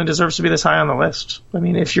definitely deserves to be this high on the list. I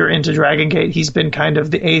mean, if you're into Dragon Gate, he's been kind of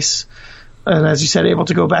the ace, and as you said, able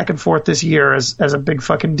to go back and forth this year as a big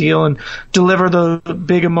fucking deal and deliver the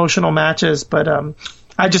big emotional matches. But I'm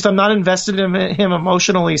not invested in him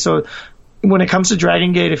emotionally. So when it comes to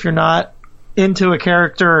Dragon Gate, if you're not into a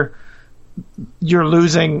character, you're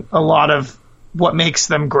losing a lot of what makes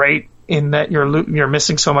them great, in that you're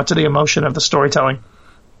missing so much of the emotion of the storytelling.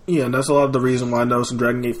 Yeah, and that's a lot of the reason why I know some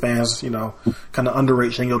Dragon Gate fans, kind of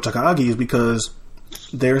underrate Shingo Takagi, is because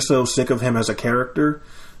they're so sick of him as a character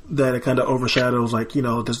that it kind of overshadows,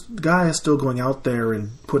 this guy is still going out there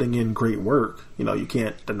and putting in great work. You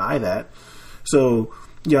can't deny that. So,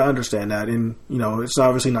 yeah, I understand that. And, it's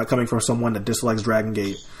obviously not coming from someone that dislikes Dragon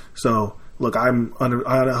Gate. So, look, I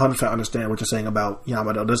 100% understand what you're saying about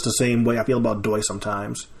Yamato. That's the same way I feel about Doi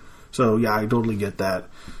sometimes. So, yeah, I totally get that.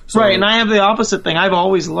 So, right, and I have the opposite thing. I've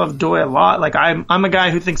always loved Doi a lot. I'm a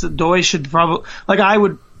guy who thinks that Doi should probably... I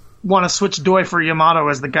would want to switch Doi for Yamato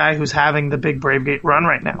as the guy who's having the big Brave Gate run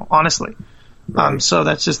right now, honestly. Right. So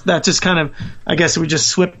that's just kind of... I guess we just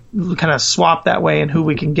swap that way in who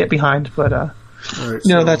we can get behind. But, right,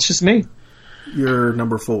 so that's just me. You're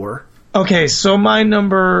number 4. Okay, so my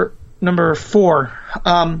number 4...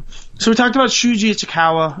 so we talked about Shuji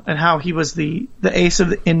Ichikawa and how he was the ace of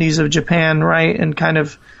the Indies of Japan, right? And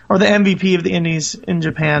or the MVP of the Indies in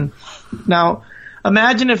Japan. Now,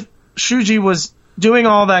 imagine if Shuji was doing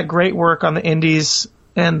all that great work on the Indies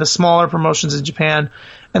and the smaller promotions in Japan,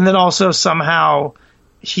 and then also somehow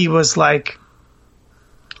he was like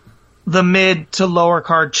the mid to lower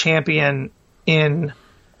card champion in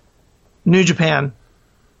New Japan.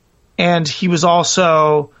 And he was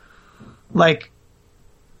also like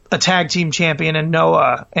a tag team champion in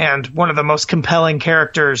Noah and one of the most compelling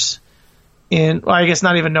characters in, well, I guess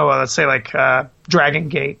not even Noah, let's say Dragon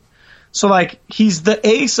Gate. So he's the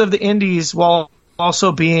ace of the Indies while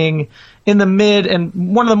also being in the mid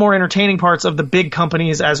and one of the more entertaining parts of the big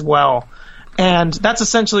companies as well. And that's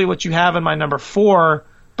essentially what you have in my number 4,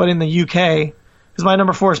 but in the UK, because my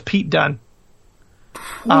number 4 is Pete Dunne.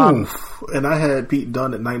 And I had Pete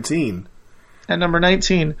Dunne at 19. At number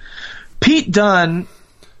 19. Pete Dunne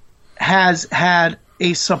has had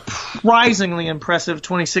a surprisingly impressive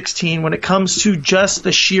 2016 when it comes to just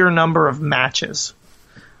the sheer number of matches.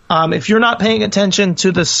 If you're not paying attention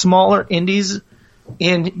to the smaller indies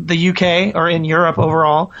in the UK or in Europe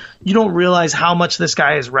overall, you don't realize how much this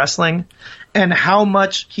guy is wrestling and how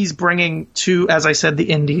much he's bringing to, as I said, the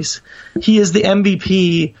indies. He is the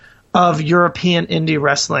MVP of European indie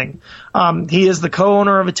wrestling. He is the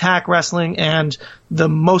co-owner of Attack Wrestling and the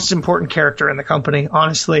most important character in the company,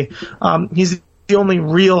 honestly. He's the only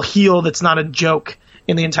real heel that's not a joke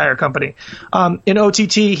in the entire company. In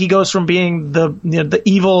OTT, he goes from being the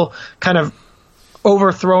evil kind of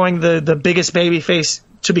overthrowing the biggest babyface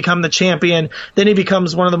to become the champion. Then he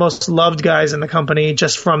becomes one of the most loved guys in the company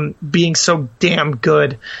just from being so damn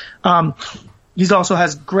good. He also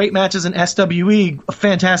has great matches in SWE, a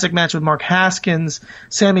fantastic match with Mark Haskins,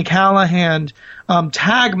 Sami Callihan,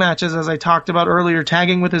 tag matches, as I talked about earlier,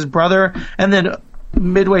 tagging with his brother, and then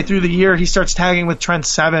midway through the year, he starts tagging with Trent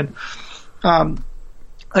Seven,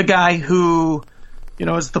 a guy who,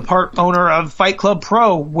 is the part owner of Fight Club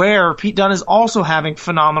Pro, where Pete Dunne is also having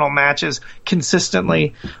phenomenal matches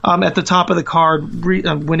consistently at the top of the card,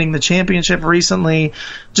 winning the championship recently.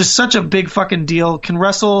 Just such a big fucking deal. Can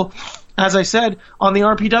wrestle, as I said, on the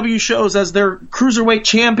RPW shows as their cruiserweight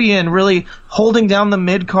champion, really holding down the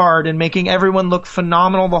mid-card and making everyone look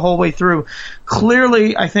phenomenal the whole way through.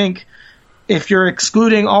 Clearly, I think, if you're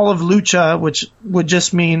excluding all of Lucha, which would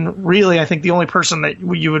just mean, really, I think the only person that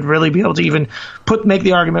you would really be able to even make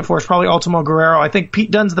the argument for is probably Ultimo Guerrero. I think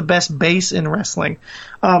Pete Dunne's the best base in wrestling.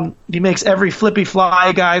 He makes every flippy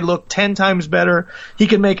fly guy look 10 times better. He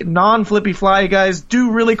can make non-flippy fly guys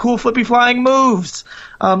do really cool flippy flying moves.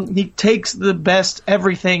 He takes the best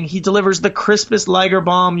everything. He delivers the crispest Liger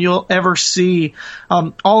bomb you'll ever see.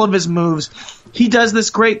 All of his moves. He does this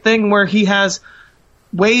great thing where he has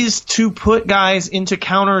ways to put guys into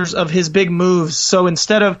counters of his big moves. So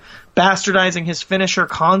instead of bastardizing his finisher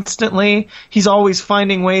constantly, he's always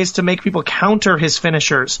finding ways to make people counter his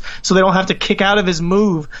finishers so they don't have to kick out of his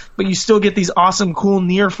move, but you still get these awesome, cool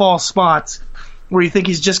near fall spots where you think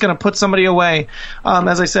he's just going to put somebody away.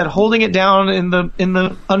 As I said, holding it down in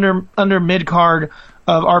the under mid card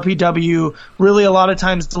of RPW, really a lot of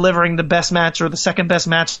times delivering the best match or the second best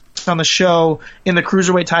match on the show in the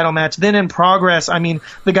Cruiserweight title match. Then in Progress, I mean,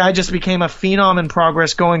 the guy just became a phenom in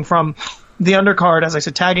Progress, going from the undercard, as I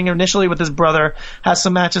said, tagging initially with his brother, has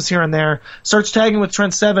some matches here and there, starts tagging with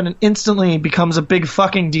Trent Seven, and instantly becomes a big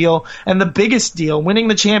fucking deal, and the biggest deal, winning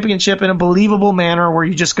the championship in a believable manner where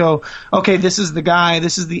you just go, okay, this is the guy,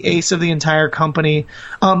 this is the ace of the entire company.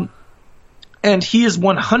 And he is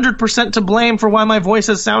 100% to blame for why my voice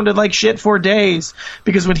has sounded like shit for days.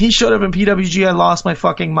 Because when he showed up in PWG, I lost my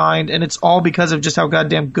fucking mind. And it's all because of just how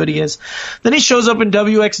goddamn good he is. Then he shows up in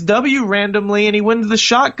WXW randomly and he wins the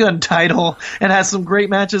shotgun title and has some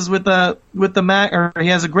great matches with the Mac. Or he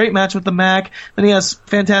has a great match with the Mac. Then he has a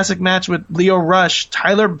fantastic match with Leo Rush,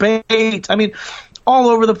 Tyler Bate. I mean, all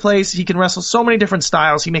over the place. He can wrestle so many different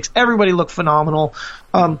styles. He makes everybody look phenomenal.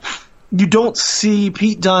 You don't see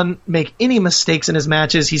Pete Dunne make any mistakes in his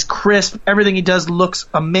matches. He's crisp. Everything he does looks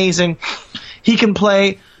amazing. He can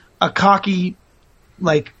play a cocky,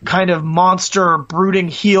 like, kind of monster, brooding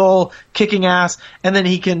heel, kicking ass, and then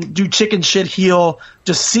he can do chicken shit heel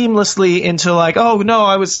just seamlessly into, like, oh, no,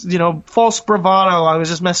 I was, false bravado. I was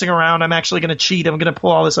just messing around. I'm actually going to cheat. I'm going to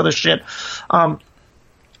pull all this other shit.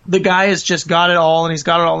 The guy has just got it all, and he's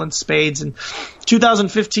got it all in spades. And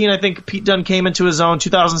 2015, I think Pete Dunne came into his own.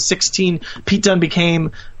 2016, Pete Dunne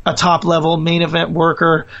became a top-level main event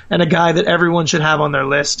worker and a guy that everyone should have on their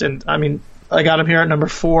list. And, I mean, I got him here at number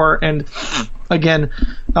 4. And, again,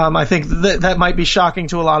 I think that might be shocking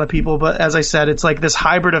to a lot of people. But, as I said, it's like this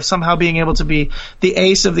hybrid of somehow being able to be the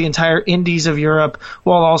ace of the entire indies of Europe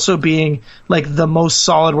while also being, like, the most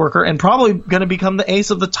solid worker and probably going to become the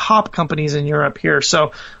ace of the top companies in Europe here.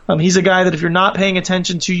 So he's a guy that if you're not paying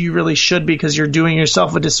attention to, you really should, because you're doing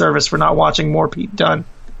yourself a disservice for not watching more Pete Dunne.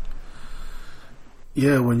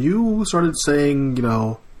 Yeah, when you started saying,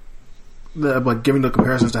 like giving the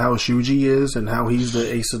comparisons to how Shuji is and how he's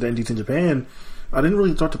the ace of the indies in Japan, I didn't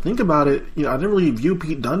really start to think about it. I didn't really view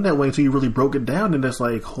Pete Dunne that way until you really broke it down, and it's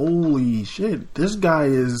like, holy shit, this guy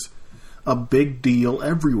is a big deal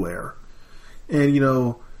everywhere.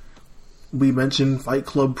 And, we mentioned Fight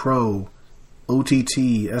Club Pro,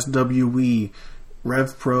 OTT, SWE,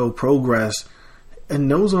 Rev Pro, Progress, and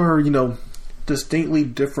those are, distinctly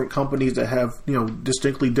different companies that have,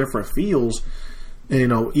 distinctly different feels.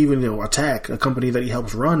 And, even, Attack, a company that he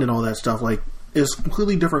helps run and all that stuff, like, it's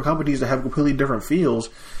completely different companies that have completely different feels.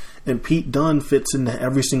 And Pete Dunne fits into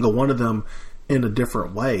every single one of them in a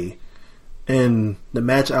different way. And the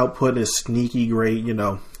match output is sneaky great,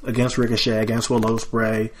 against Ricochet, against Will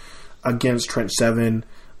Ospreay, against Trent Seven,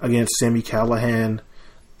 against Sami Callihan,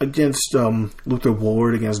 against Luther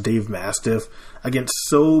Ward, against Dave Mastiff, against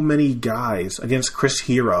so many guys, against Chris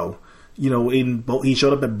Hero. He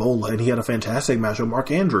showed up at Bola and he had a fantastic match with Mark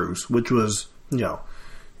Andrews, which was,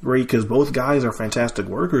 great because both guys are fantastic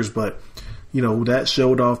workers, but, that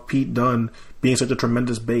showed off Pete Dunne being such a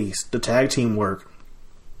tremendous base, the tag team work.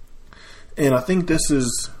 And I think this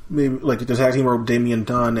is maybe like the tag team work with Damian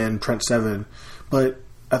Dunn and Trent Seven, but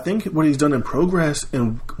I think what he's done in Progress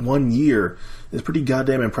in 1 year is pretty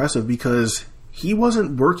goddamn impressive because he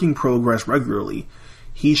wasn't working Progress regularly.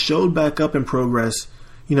 He showed back up in Progress,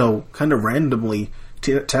 kind of randomly,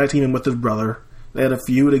 tag teaming with his brother. They had a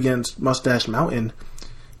feud against Mustache Mountain.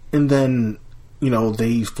 And then,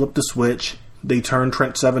 they flipped the switch. They turned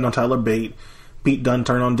Trent Seven on Tyler Bate. Pete Dunne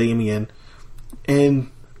turned on Damian. And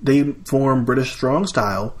they formed British Strong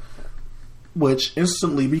Style, which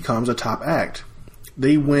instantly becomes a top act.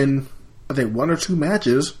 They win, I think, 1 or 2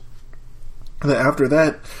 matches. And then after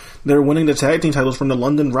that, they're winning the tag team titles from the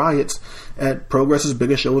London Riots at Progress's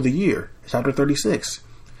biggest show of the year, Chapter 36.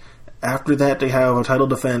 After that, they have a title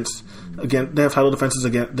defense. Again, they have title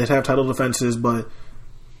defenses, but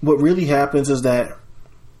what really happens is that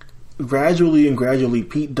gradually,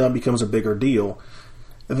 Pete Dunne becomes a bigger deal.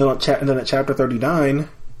 And then at Chapter 39,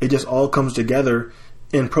 it just all comes together,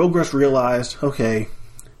 and Progress realized, okay,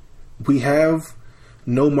 we have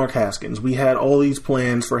no Mark Haskins. We had all these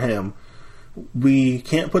plans for him. We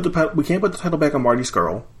can't put the title back on Marty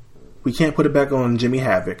Scurll. We can't put it back on Jimmy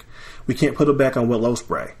Havoc. We can't put it back on Will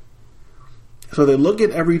Ospreay. So they look at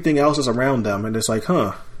everything else that's around them, and it's like,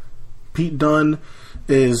 Pete Dunne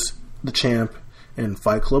is the champ in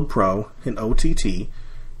Fight Club Pro and OTT.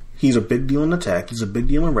 He's a big deal in Attack. He's a big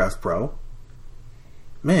deal in Rev Pro.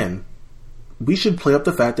 man, we should play up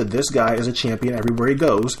the fact that this guy is a champion everywhere he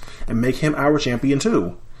goes and make him our champion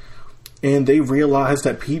too. And they realized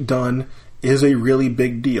that Pete Dunne is a really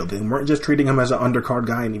big deal. They weren't just treating him as an undercard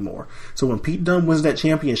guy anymore. So when Pete Dunne wins that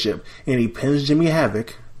championship and he pins Jimmy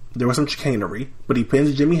Havoc, there was some chicanery, but he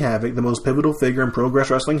pins Jimmy Havoc, the most pivotal figure in Progress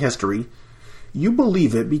Wrestling history. You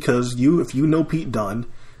believe it because if you know Pete Dunne,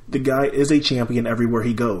 the guy is a champion everywhere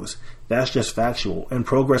he goes. That's just factual. And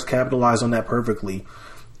Progress capitalized on that perfectly.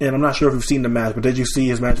 And I'm not sure if you've seen the match, but did you see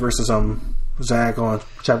his match versus Zach on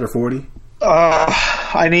Chapter 40?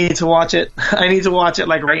 I need to watch it. I need to watch it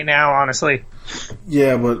like right now, honestly.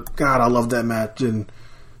 Yeah, but God, I love that match. And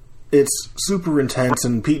it's super intense,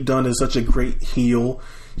 and Pete Dunne is such a great heel.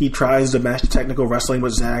 He tries to match the technical wrestling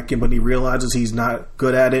with Zach, and when he realizes he's not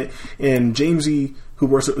good at it, and Jamesy, who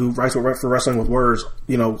writes for Wrestling with Words,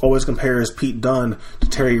 always compares Pete Dunne to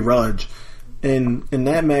Terry Rudge. And in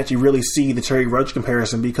that match, you really see the Terry Rudge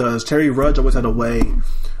comparison, because Terry Rudge always had a way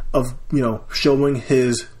of, showing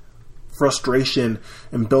his frustration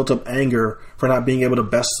and built up anger for not being able to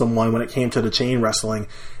best someone when it came to the chain wrestling.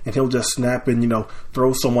 And he'll just snap and,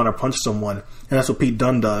 throw someone or punch someone. And that's what Pete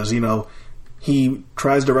Dunne does, He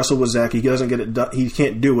tries to wrestle with Zach. He doesn't get it done. He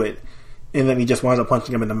can't do it. And then he just winds up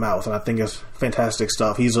punching him in the mouth. And I think it's fantastic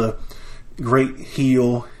stuff. He's a great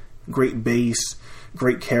heel, great base,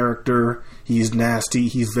 great character. He's nasty,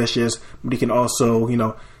 he's vicious, but he can also,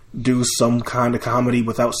 do some kind of comedy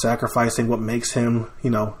without sacrificing what makes him,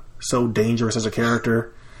 so dangerous as a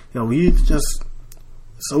character. He's just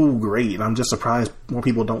so great, and I'm just surprised more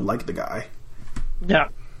people don't like the guy. Yeah.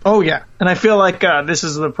 Oh, yeah. And I feel like this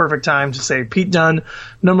is the perfect time to say, Pete Dunne,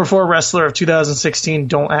 number 4 wrestler of 2016,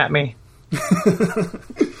 don't at me.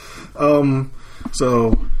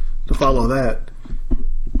 So, to follow that,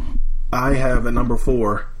 I have at number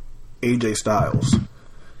 4, AJ Styles.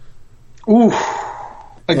 Ooh.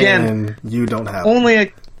 Again, and you don't have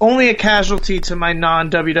only a casualty to my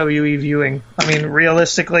non-WWE viewing. I mean,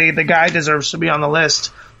 realistically, the guy deserves to be on the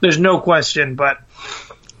list. There's no question, but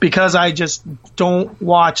because I just don't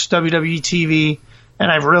watch WWE TV,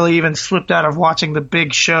 and I've really even slipped out of watching the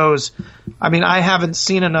big shows, I mean, I haven't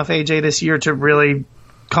seen enough AJ this year to really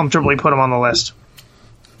comfortably put him on the list.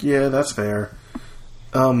 Yeah, that's fair.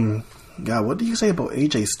 God, what do you say about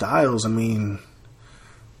AJ Styles? I mean,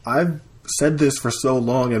 I've said this for so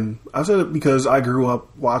long, and I've said it because I grew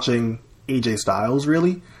up watching AJ Styles,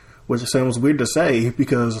 really, which sounds weird to say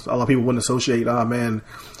because a lot of people wouldn't associate, AJ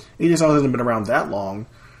Styles hasn't been around that long.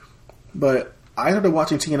 But I started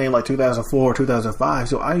watching TNA in like 2004, 2005,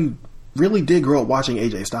 so I really did grow up watching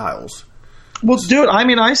AJ Styles. Well, dude, I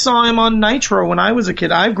mean, I saw him on Nitro when I was a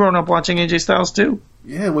kid. I've grown up watching AJ Styles, too.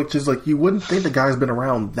 Yeah, which is like, you wouldn't think the guy's been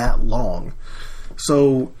around that long.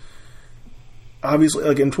 So, obviously,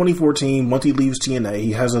 like in 2014, once he leaves TNA,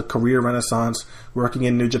 he has a career renaissance, working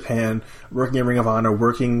in New Japan, working in Ring of Honor,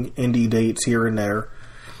 working indie dates here and there.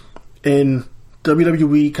 And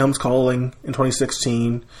WWE comes calling in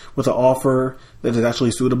 2016 with an offer that is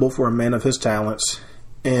actually suitable for a man of his talents.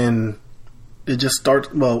 And it just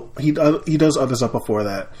starts, well, he does other stuff before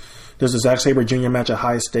that. There's the Zack Sabre Jr. match at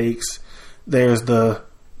High Stakes. There's the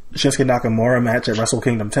Shinsuke Nakamura match at Wrestle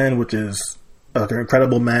Kingdom 10, which is an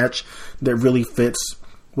incredible match that really fits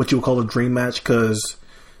what you would call a dream match, because,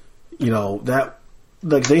 that,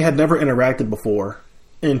 like, they had never interacted before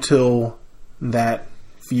until that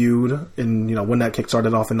feud, and, when that kick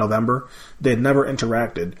started off in November. They had never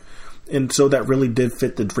interacted. And so that really did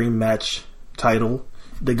fit the dream match title.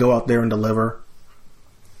 They go out there and deliver.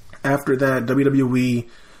 After that, WWE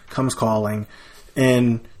comes calling,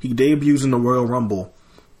 and he debuts in the Royal Rumble.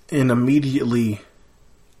 And immediately,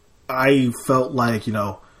 I felt like,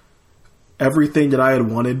 everything that I had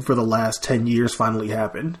wanted for the last 10 years finally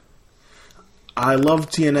happened. I love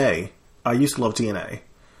TNA. I used to love TNA.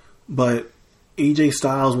 But AJ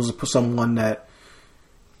Styles was someone that,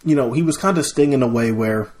 he was kind of Sting in a way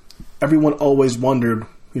where everyone always wondered,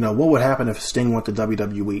 what would happen if Sting went to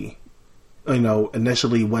WWE?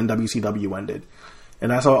 Initially when WCW ended. And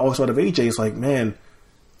that's how I always thought of AJ. It's like, man,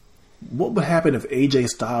 what would happen if AJ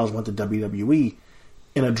Styles went to WWE?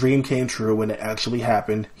 And a dream came true, and it actually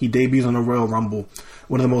happened. He debuts on the Royal Rumble.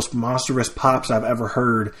 One of the most monstrous pops I've ever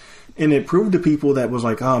heard. And it proved to people that was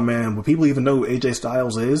like, oh man, would people even know who AJ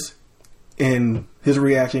Styles is? And his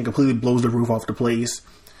reaction completely blows the roof off the place.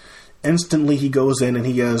 Instantly, he goes in and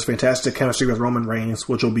he has fantastic chemistry with Roman Reigns,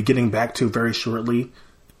 which we'll be getting back to very shortly.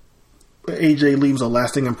 AJ leaves a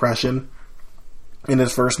lasting impression in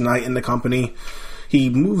his first night in the company. He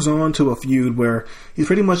moves on to a feud where he's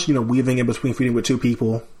pretty much, weaving in between feuding with two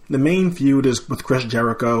people. The main feud is with Chris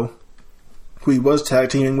Jericho. who he was tag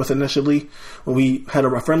teaming with initially. Well, we had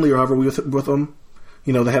a friendly rivalry with them.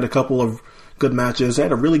 You know, they had a couple of good matches. They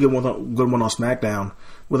had a really good one on SmackDown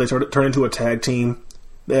where they turned into a tag team.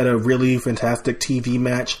 They had a really fantastic TV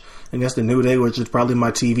match against the New Day, which is probably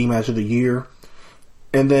my TV match of the year.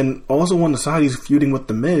 And then also on the side, he's feuding with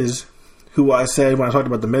The Miz, who I said when I talked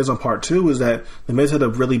about The Miz on part 2 is that The Miz had a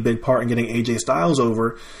really big part in getting AJ Styles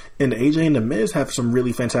over. And AJ and The Miz have some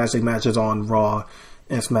really fantastic matches on Raw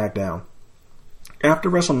and SmackDown.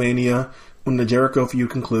 After WrestleMania, when the Jericho feud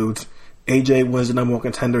concludes, AJ wins the number 1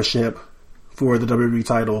 contendership for the WWE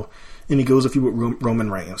title, and he goes a feud with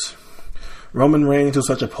Roman Reigns. Roman Reigns was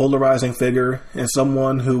such a polarizing figure, and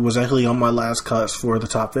someone who was actually on my last cuts for the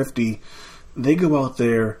top 50. They go out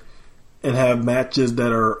there and have matches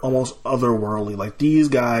that are almost otherworldly. Like, these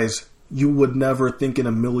guys, you would never think in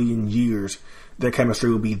a million years their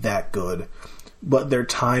chemistry would be that good. But their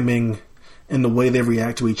timing and the way they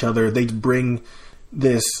react to each other, they bring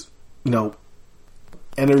this, you know,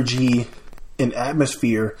 energy and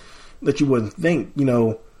atmosphere that you wouldn't think. You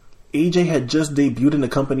know, AJ had just debuted in the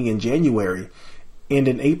company in January, and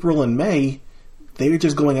in April and May, they were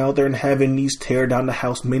just going out there and having these tear down the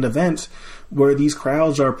house main events where these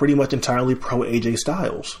crowds are pretty much entirely pro AJ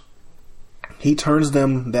Styles. He turns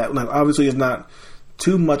them that, like, obviously it's not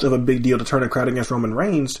too much of a big deal to turn a crowd against Roman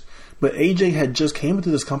Reigns, but AJ had just came into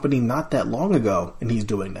this company not that long ago, and he's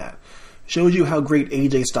doing that. Shows you how great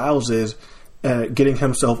AJ Styles is at getting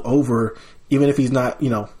himself over, even if he's not, you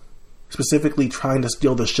know, specifically trying to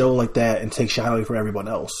steal the show like that and take shine away from everyone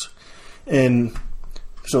else. And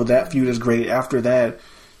so that feud is great. After that,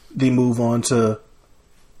 they move on to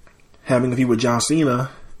having a feud with John Cena,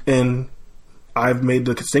 and I've made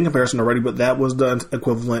the Sting comparison already, but that was the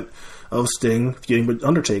equivalent of Sting feuding with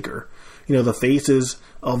Undertaker. You know, the faces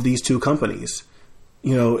of these two companies.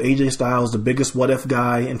 You know, AJ Styles, the biggest what-if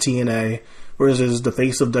guy in TNA, versus the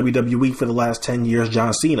face of WWE for the last 10 years,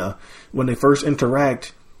 John Cena. When they first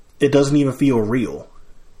interact, it doesn't even feel real.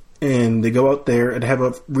 And they go out there and have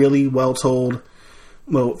a really well-told...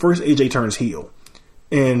 Well, first AJ turns heel.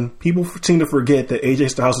 And people seem to forget that AJ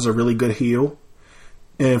Styles is a really good heel,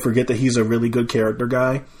 and forget that he's a really good character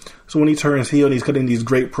guy. So when he turns heel and he's cutting these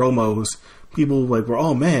great promos, people like were,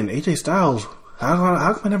 oh man, AJ Styles,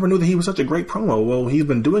 how come I never knew that he was such a great promo? Well, he's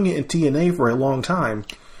been doing it in TNA for a long time.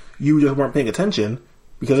 You just weren't paying attention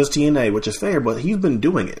because it's TNA, which is fair, but he's been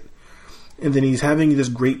doing it. And then he's having this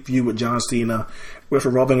great feud with John Cena, with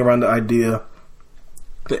revolving around the idea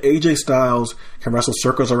that AJ Styles can wrestle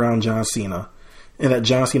circles around John Cena, and that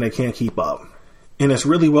John Cena can't keep up. And it's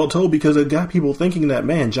really well told because it got people thinking that,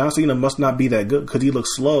 man, John Cena must not be that good because he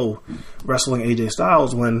looks slow wrestling AJ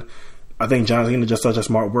Styles, when I think John Cena is just such a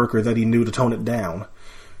smart worker that he knew to tone it down.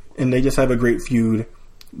 And they just have a great feud.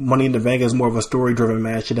 Money in the Bank is more of a story-driven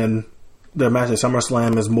match, and then their match at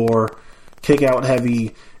SummerSlam is more kick-out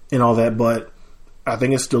heavy and all that, but I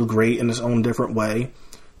think it's still great in its own different way.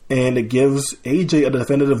 And it gives AJ a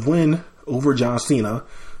definitive win over John Cena,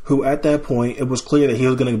 who at that point, it was clear that he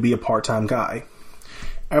was going to be a part-time guy.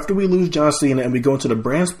 After we lose John Cena and we go into the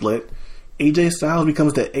brand split, AJ Styles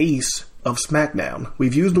becomes the ace of SmackDown.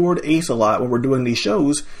 We've used the word ace a lot when we're doing these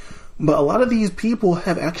shows, but a lot of these people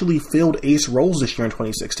have actually filled ace roles this year in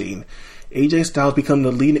 2016. AJ Styles became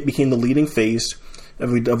the leading face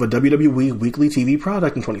of a WWE weekly TV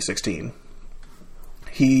product in 2016.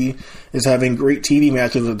 He is having great TV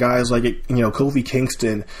matches with guys like, you know, Kofi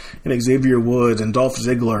Kingston and Xavier Woods and Dolph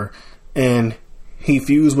Ziggler, and he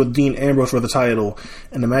fused with Dean Ambrose for the title,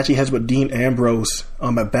 and the match he has with Dean Ambrose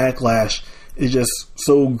at Backlash is just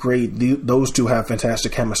so great. Those two have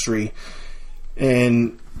fantastic chemistry,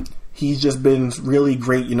 and he's just been really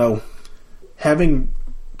great, you know, having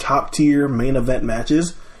top tier main event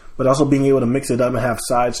matches, but also being able to mix it up and have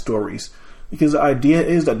side stories. Because the idea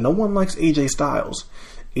is that no one likes AJ Styles.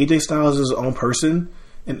 AJ Styles is his own person,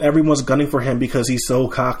 and everyone's gunning for him because he's so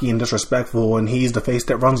cocky and disrespectful, and he's the face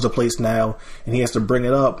that runs the place now, and he has to bring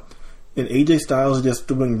it up. And AJ Styles is just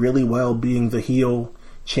doing really well being the heel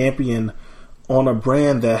champion on a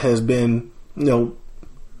brand that has been, you know,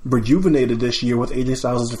 rejuvenated this year with AJ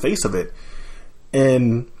Styles as the face of it.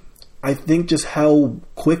 And I think just how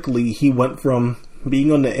quickly he went from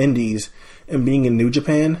being on the indies and being in New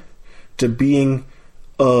Japan to being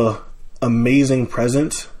a amazing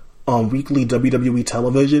presence on weekly WWE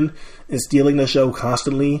television and stealing the show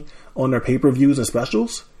constantly on their pay-per-views and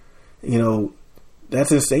specials. You know,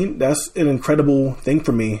 that's insane. That's an incredible thing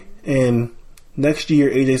for me. And next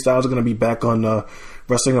year, AJ Styles is going to be back on the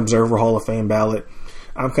Wrestling Observer Hall of Fame ballot.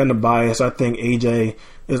 I'm kind of biased. I think AJ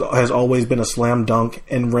has always been a slam dunk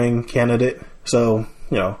in-ring candidate. So,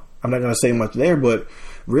 you know, I'm not going to say much there, but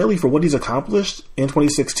really, for what he's accomplished in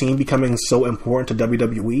 2016, becoming so important to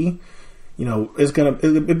WWE,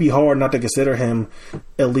 it'd be hard not to consider him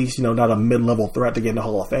at least, not a mid-level threat to get in the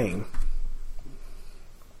Hall of Fame.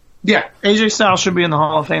 Yeah, AJ Styles should be in the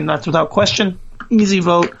Hall of Fame. That's without question. Easy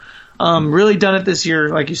vote. Really done it this year,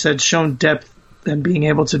 like you said, shown depth and being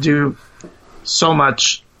able to do so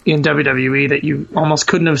much in WWE that you almost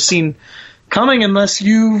couldn't have seen coming unless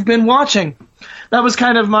you've been watching. That was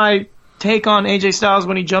kind of my take on AJ Styles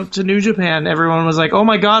when he jumped to New Japan. Everyone was like, oh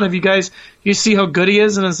my God, you see how good he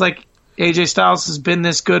is? And it's like, AJ Styles has been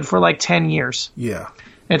this good for like 10 years. Yeah.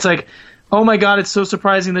 It's like, oh my God, it's so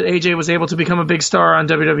surprising that AJ was able to become a big star on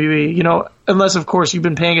WWE. Unless, of course, you've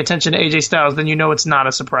been paying attention to AJ Styles, then it's not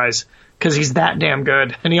a surprise because he's that damn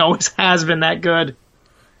good. And he always has been that good.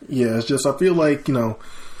 Yeah, it's just, I feel like,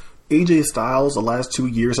 AJ Styles the last 2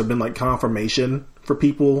 years have been like confirmation for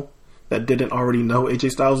people that didn't already know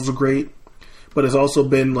AJ Styles was great. But it's also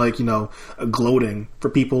been like, a gloating for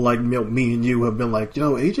people like me and you have been like,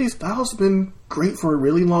 AJ Styles has been great for a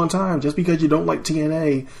really long time. Just because you don't like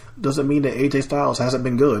TNA doesn't mean that AJ Styles hasn't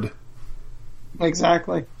been good.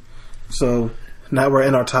 Exactly. So now we're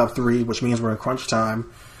in our top 3, which means we're in crunch time.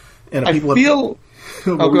 And go ahead.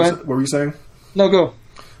 What were you saying? No, go.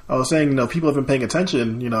 I was saying, people have been paying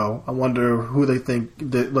attention. I wonder who they think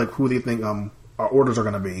our orders are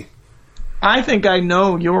going to be. I think I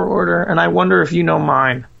know your order, and I wonder if you know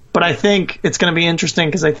mine. But I think it's going to be interesting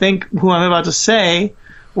because I think who I'm about to say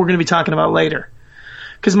we're going to be talking about later.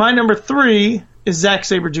 Because my number 3 is Zack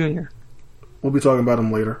Sabre Jr. We'll be talking about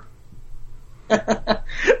him later.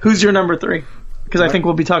 Who's your number 3? Because I think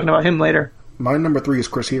we'll be talking about him later. My number 3 is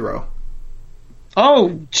Chris Hero.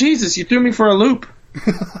 Oh, Jesus, you threw me for a loop.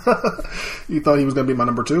 You thought he was going to be my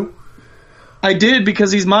number 2? I did,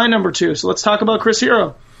 because he's my number 2. So let's talk about Chris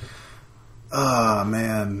Hero.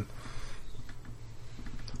 Man.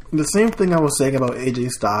 The same thing I was saying about AJ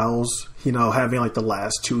Styles, having like the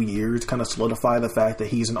last 2 years kind of solidify the fact that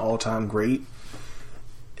he's an all-time great,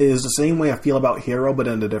 is the same way I feel about Hero, but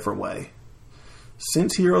in a different way.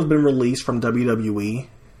 Since Hero's been released from WWE,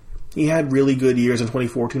 he had really good years in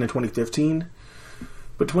 2014 and 2015,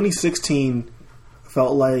 but 2016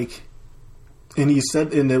 felt like, and he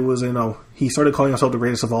said, and it was, he started calling himself the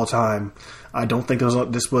greatest of all this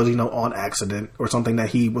was, on accident or something that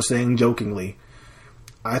he was saying jokingly.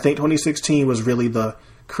 I think 2016 was really the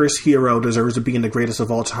Chris Hero deserves to be in the greatest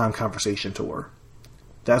of all time conversation tour.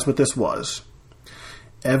 That's what this was.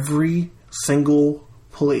 Every single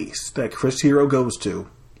place that Chris Hero goes to,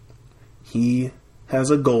 he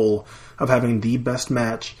has a goal of having the best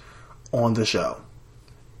match on the show.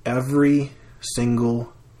 Every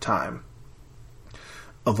single time.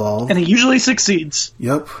 Evolve. And he usually succeeds.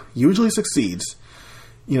 Yep, usually succeeds.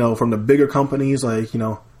 From the bigger companies like,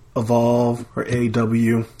 Evolve or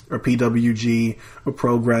AEW or PWG or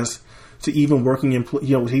Progress to even working in,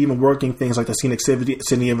 things like the Scenic City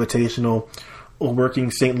Invitational or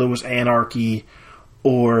working St. Louis Anarchy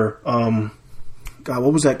or,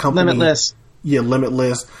 what was that company? Limitless. Yeah,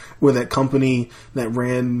 Limitless, where that company that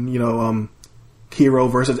ran, Hero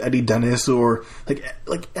versus Eddie Dennis or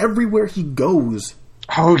like everywhere he goes.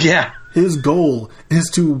 Oh, yeah. His goal is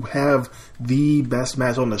to have the best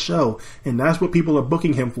match on the show. And that's what people are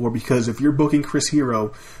booking him for, because if you're booking Chris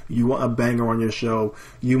Hero, you want a banger on your show.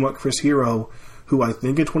 You want Chris Hero, who I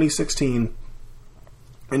think in 2016,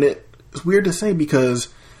 and it's weird to say because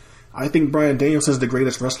I think Bryan Danielson is the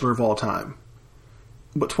greatest wrestler of all time.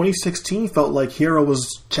 But 2016 felt like Hero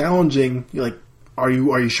was challenging, are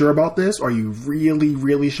you sure about this? Are you really,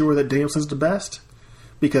 really sure that Danielson's the best?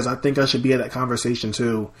 Because I think I should be at that conversation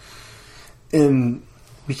too. And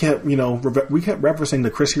we kept referencing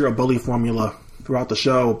the Chris Hero bully formula throughout the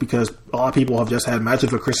show because a lot of people have just had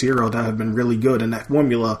matches with Chris Hero that have been really good in that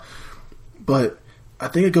formula. But I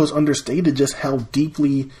think it goes understated just how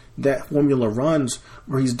deeply that formula runs,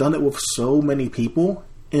 where he's done it with so many people.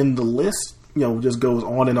 And the list, just goes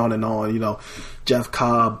on and on and on. Jeff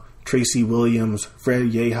Cobb, Tracy Williams,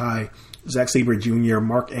 Fred Yehai, Zack Sabre Jr.,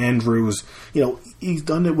 Mark Andrews. He's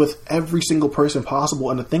done it with every single person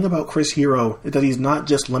possible. And the thing about Chris Hero is that he's not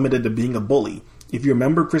just limited to being a bully. If you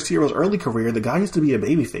remember Chris Hero's early career, the guy used to be a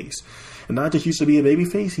babyface. And not just used to be a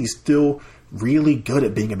babyface, he's still really good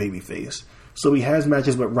at being a babyface. So he has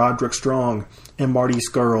matches with Roderick Strong and Marty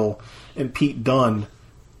Scurll and Pete Dunne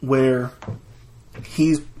where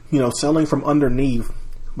he's, selling from underneath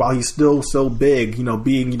while he's still so big,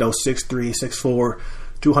 being, 6'3", 6'4",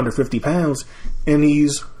 250 pounds, and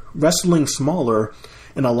he's wrestling smaller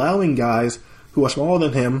and allowing guys who are smaller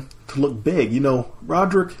than him to look big.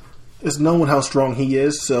 Roderick is known how strong he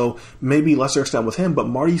is, so maybe lesser extent with him, but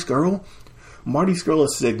Marty Scurll, Marty Scurll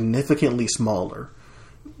is significantly smaller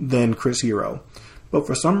than Chris Hero. But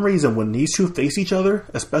for some reason, when these two face each other,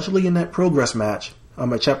 especially in that Progress match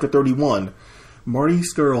at Chapter 31, Marty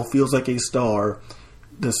Scurll feels like a star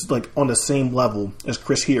that's like on the same level as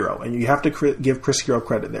Chris Hero. And you have to give Chris Hero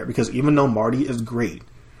credit there, because even though Marty is great,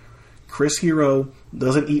 Chris Hero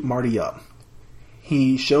doesn't eat Marty up.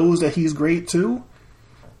 He shows that he's great too,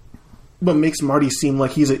 but makes Marty seem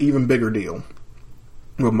like he's an even bigger deal.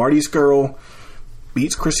 When Marty Scurll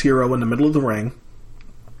beats Chris Hero in the middle of the ring,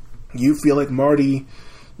 you feel like Marty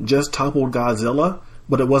just toppled Godzilla,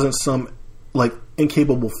 but it wasn't some like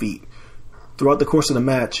incapable feat. Throughout the course of the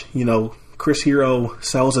match, Chris Hero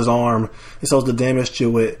sells his arm, and sells the damage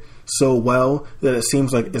to it so well that it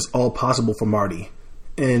seems like it's all possible for Marty.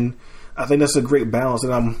 And I think that's a great balance.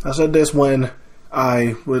 And I said this when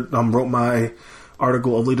I wrote my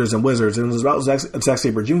article of Leaders and Wizards, and it was about Zack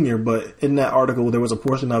Sabre Jr., but in that article there was a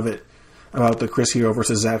portion of it about the Chris Hero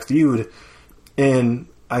versus Zack feud, and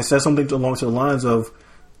I said something along the lines of,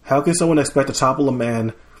 how can someone expect to topple a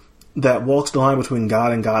man that walks the line between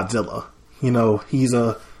God and Godzilla? He's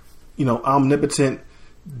a omnipotent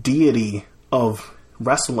deity of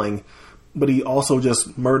wrestling, but he also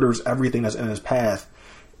just murders everything that's in his path.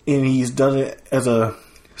 And he's done it as a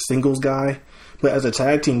singles guy, but as a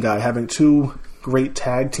tag team guy, having two great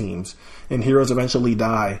tag teams, and Heroes Eventually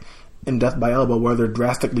Die and Death by Elbow, where they're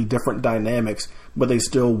drastically different dynamics, but they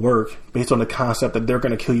still work based on the concept that they're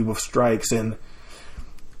going to kill you with strikes. And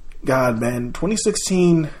God, man,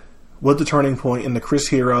 2016 was the turning point in the Chris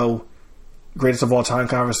Hero greatest of all time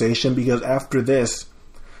conversation, because after this,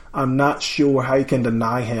 I'm not sure how you can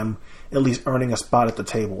deny him at least earning a spot at the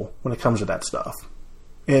table when it comes to that stuff.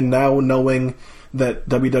 And now knowing that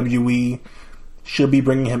WWE should be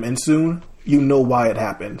bringing him in soon, you know why it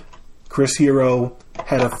happened. Chris Hero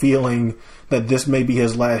had a feeling that this may be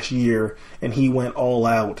his last year, and he went all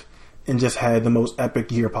out and just had the most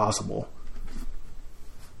epic year possible.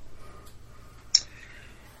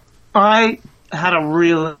 I had a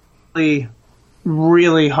really,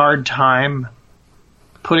 really hard time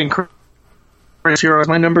putting Chris Hero as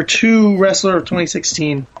my number 2 wrestler of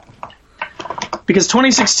 2016, because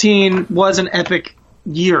 2016 was an epic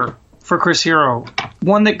year for Chris Hero.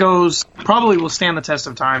 One that probably will stand the test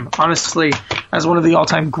of time, honestly, as one of the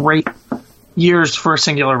all-time great years for a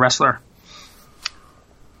singular wrestler.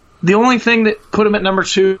 The only thing that put him at number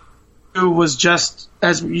 2 was just,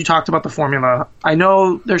 as you talked about, the formula. I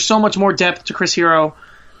know there's so much more depth to Chris Hero,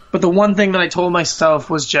 but the one thing that I told myself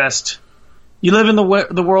was just, you live in the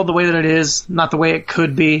world the way that it is, not the way it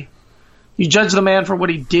could be. You judge the man for what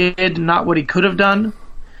he did, not what he could have done.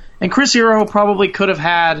 And Chris Hero probably could have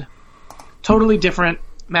had totally different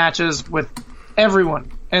matches with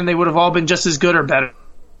everyone, and they would have all been just as good or better.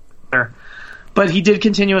 But he did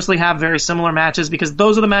continuously have very similar matches, because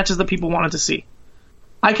those are the matches that people wanted to see.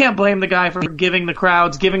 I can't blame the guy for giving the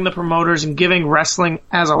crowds, giving the promoters, and giving wrestling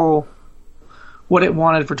as a whole what it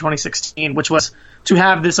wanted for 2016, which was to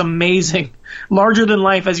have this amazing,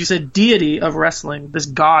 larger-than-life, as you said, deity of wrestling, this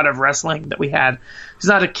god of wrestling that we had. He's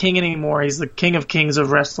not a king anymore. He's the king of kings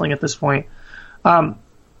of wrestling at this point.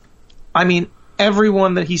 I mean,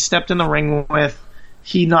 everyone that he stepped in the ring with,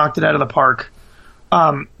 he knocked it out of the park.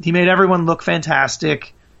 He made everyone look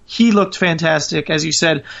fantastic. He looked fantastic. As you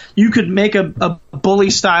said, you could make a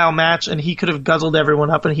bully-style match, and he could have guzzled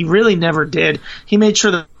everyone up, and he really never did. He made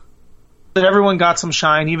sure that everyone got some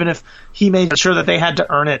shine, even if he made sure that they had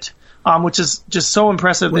to earn it, which is just so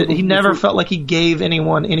impressive that he never felt like he gave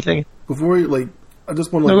anyone anything. Before you, I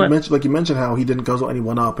just want to you mentioned how he didn't guzzle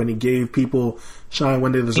anyone up, and he gave people shine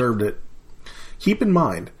when they deserved it. Keep in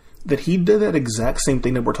mind that he did that exact same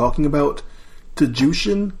thing that we're talking about to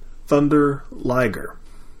Jushin Thunder Liger.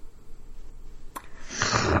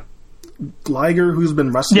 Liger, who's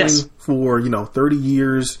been wrestling for 30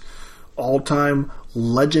 years, all-time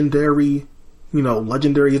legendary.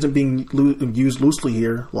 Legendary isn't being used loosely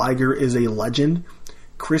here. Liger is a legend.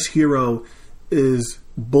 Chris Hero is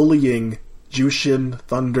bullying Jushin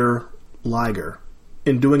Thunder Liger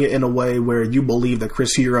and doing it in a way where you believe that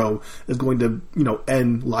Chris Hero is going to,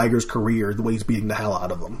 end Liger's career the way he's beating the hell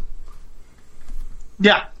out of him.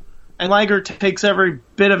 Yeah. And Liger takes every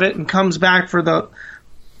bit of it and comes back for the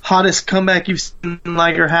hottest comeback you've seen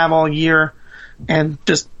Liger have all year, and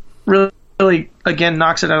just really, again,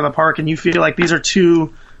 knocks it out of the park, and you feel like these are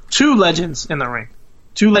two legends in the ring.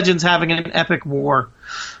 Two legends having an epic war.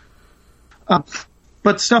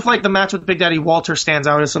 But stuff like the match with Big Daddy Walter stands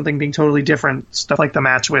out as something being totally different. Stuff like the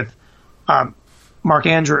match with Mark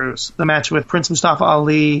Andrews, the match with Prince Mustafa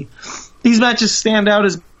Ali. These matches stand out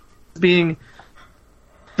as being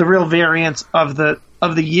the real variants of the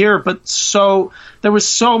of the year, but there was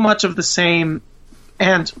so much of the same,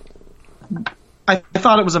 and I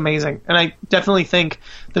thought it was amazing. And I definitely think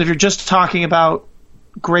that if you're just talking about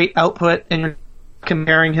great output and you're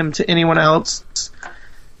comparing him to anyone else,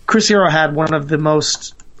 Chris Hero had one of the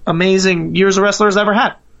most amazing years a wrestler has ever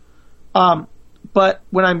had. But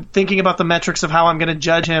when I'm thinking about the metrics of how I'm going to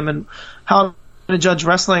judge him and how I'm going to judge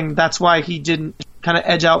wrestling, that's why he didn't kind of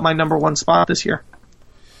edge out my number one spot this year.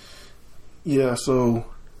 Yeah, so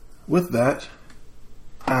with that,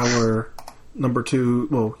 our number two,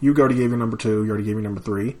 well, you already gave your number two, you already gave your number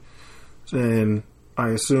three, and I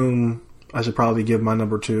assume I should probably give my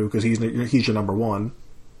number two because he's your number one.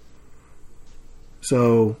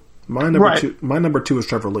 So my number two is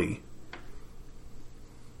Trevor Lee.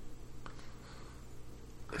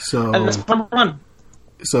 So and that's number one.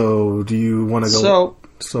 So do you want to go?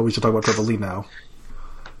 So we should talk about Trevor Lee now.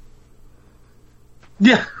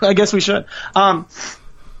 Yeah, I guess we should.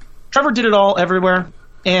 Trevor did it all everywhere,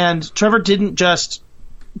 and Trevor didn't just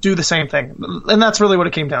do the same thing. And that's really what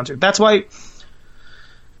it came down to. That's why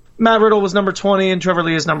Matt Riddle was number 20 and Trevor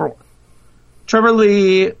Lee is number 1. Trevor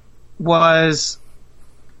Lee was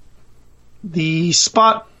the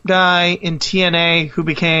spot guy in TNA who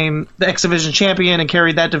became the X Division champion and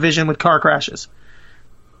carried that division with car crashes.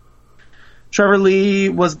 Trevor Lee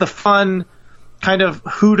was the fun kind of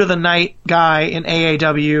hoot of the night guy in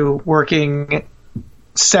AAW, working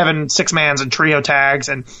 6-mans and trio tags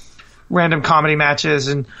and random comedy matches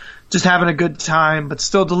and just having a good time, but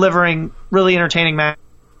still delivering really entertaining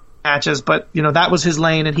matches. But, you know, that was his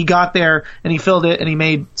lane, and he got there and he filled it and he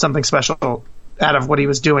made something special out of what he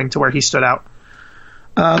was doing to where he stood out.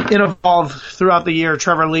 In Evolve throughout the year,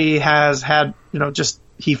 Trevor Lee has had,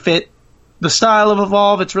 he fit the style of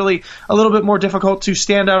Evolve. It's really a little bit more difficult to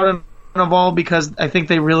stand out in Evolve because I think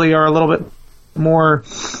they really are a little bit more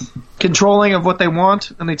controlling of what they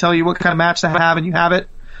want, and they tell you what kind of match to have, and you have it.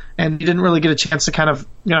 And he didn't really get a chance to kind of,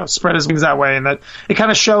 spread his wings that way, and that it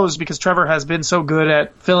kind of shows because Trevor has been so good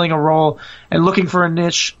at filling a role and looking for a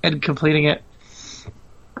niche and completing it.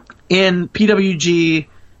 In PWG,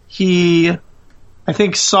 he, I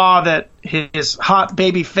think, saw that his hot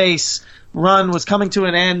baby face run was coming to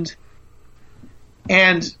an end,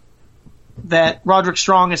 and that Roderick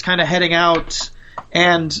Strong is kind of heading out,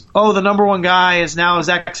 and the number one guy is now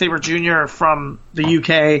Zack Sabre Jr. from the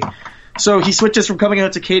UK. So he switches from coming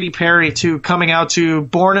out to Katy Perry to coming out to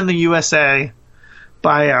Born in the USA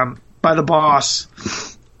by the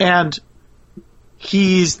Boss, and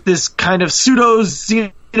he's this kind of pseudo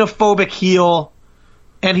xenophobic heel,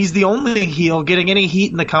 and he's the only heel getting any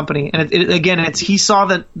heat in the company. And he saw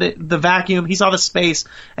the vacuum, he saw the space,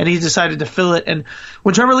 and he decided to fill it. And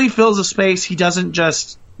when Trevor Lee fills a space, he doesn't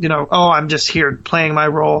just, I'm just here playing my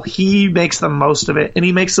role. He makes the most of it, and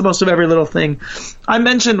he makes the most of every little thing. I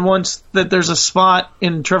mentioned once that there's a spot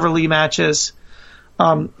in Trevor Lee matches.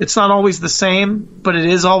 It's not always the same, but it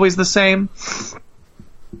is always the same.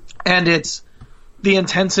 And it's the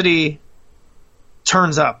intensity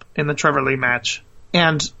turns up in the Trevor Lee match.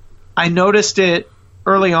 And I noticed it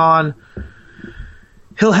early on.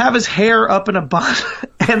 He'll have his hair up in a bun,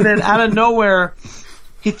 and then out of nowhere,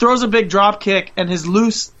 he throws a big drop kick, and his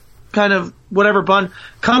loose kind of whatever bun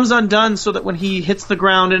comes undone so that when he hits the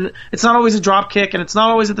ground, and it's not always a drop kick, and it's not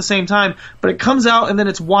always at the same time, but it comes out, and then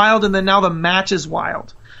it's wild, and then now the match is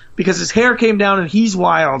wild. Because his hair came down, and he's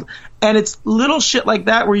wild. And it's little shit like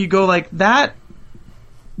that where you go like, that's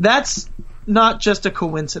not just a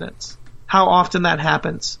coincidence. How often that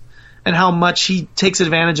happens, and how much he takes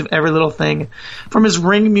advantage of every little thing, from his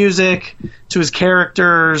ring music to his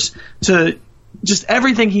characters to just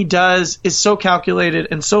everything he does is so calculated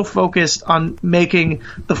and so focused on making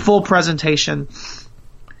the full presentation.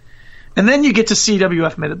 And then you get to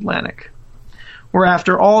CWF Mid-Atlantic, where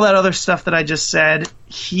after all that other stuff that I just said,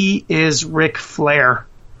 he is Ric Flair.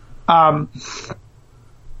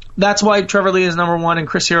 That's why Trevor Lee is number 1 and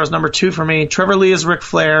Chris Hero is number 2 for me. Trevor Lee is Ric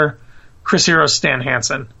Flair. Chris Hero is Stan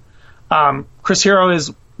Hansen. Chris Hero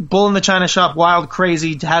is bull in the china shop, wild,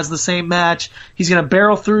 crazy, has the same match. He's going to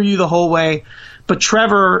barrel through you the whole way. But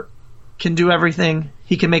Trevor can do everything.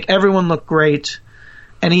 He can make everyone look great.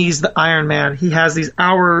 And he's the Iron Man. He has these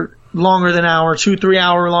longer than hour, 2-3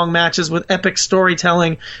 hour long matches with epic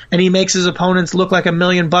storytelling. And he makes his opponents look like $1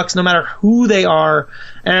 million no matter who they are.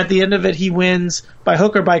 And at the end of it, he wins by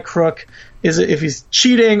hook or by crook. If he's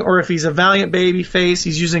cheating or if he's a valiant baby face,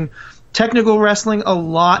 he's using technical wrestling a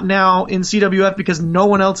lot now in CWF because no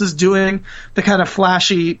one else is doing the kind of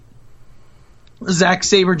flashy Zack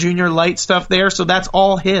Sabre Jr. light stuff there, so that's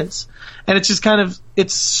all his. And it's just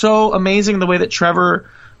it's so amazing the way that Trevor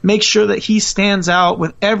makes sure that he stands out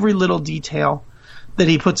with every little detail, that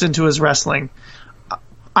he puts into his wrestling.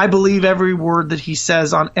 I believe every word that he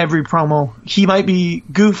says on every promo. He might be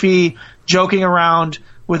goofy, joking around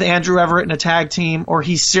with Andrew Everett in a tag team, or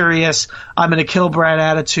he's serious, I'm going to kill Brad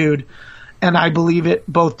attitude. And I believe it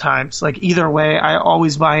both times. Like, either way, I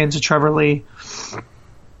always buy into Trevor Lee.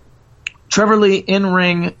 Trevor Lee in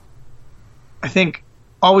ring, I think,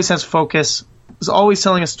 always has focus, is always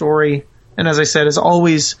telling a story, and as I said, is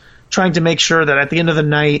always trying to make sure that at the end of the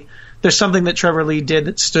night, there's something that Trevor Lee did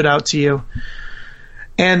that stood out to you.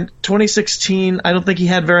 And 2016, I don't think he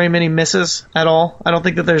had very many misses at all. I don't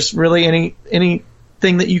think that there's really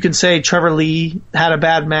anything that you can say Trevor Lee had a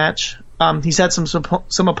bad match. He's had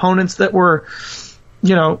some opponents that were,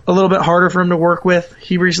 you know, a little bit harder for him to work with.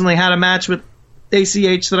 He recently had a match with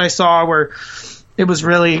ACH that I saw where it was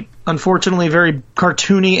really, unfortunately, very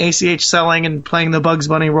cartoony ACH selling and playing the Bugs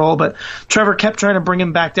Bunny role, but Trevor kept trying to bring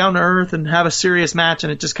him back down to earth and have a serious match,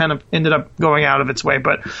 and it just kind of ended up going out of its way.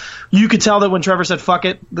 But you could tell that when Trevor said, fuck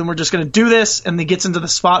it, then we're just going to do this, and he gets into the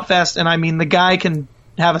spot fest, and I mean, the guy can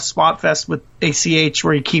have a spot fest with ACH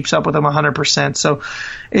where he keeps up with him 100%. So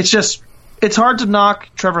it's hard to knock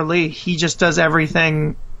Trevor Lee. He just does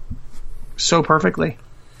everything so perfectly.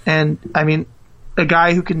 And, I mean, a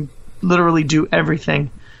guy who can literally do everything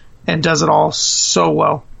and does it all so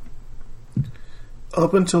well.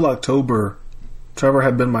 Up until October, Trevor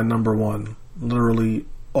had been my number one literally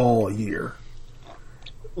all year.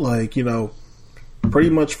 Like, you know, pretty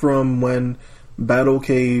much from when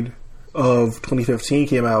Battlecade of 2015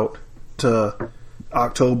 came out to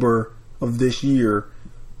October of this year,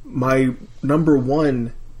 my number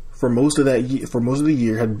one for most of the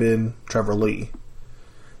year had been Trevor Lee.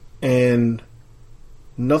 And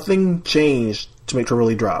nothing changed to make Trevor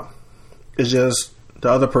Lee drop. It's just the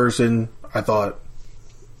other person, I thought,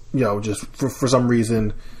 you know, just for some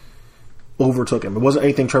reason overtook him. It wasn't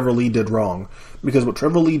anything Trevor Lee did wrong, because what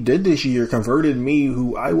Trevor Lee did this year converted me,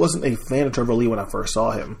 who I wasn't a fan of Trevor Lee when I first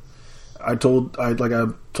saw him. I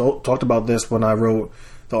talked about this when I wrote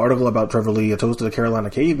the article about Trevor Lee, A Toast to the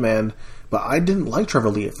Carolina Caveman, but I didn't like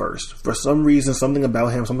Trevor Lee at first. For some reason, something about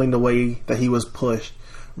him, something the way that he was pushed,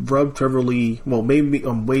 made Trevor Lee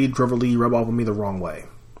rub off on me the wrong way.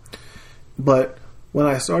 But when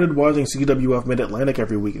I started watching CWF Mid-Atlantic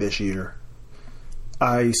every week this year,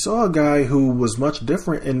 I saw a guy who was much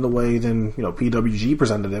different in the way than, you know, PWG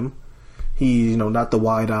presented him. He, you know, not the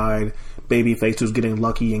wide-eyed babyface who's getting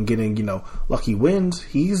lucky and getting, you know, lucky wins.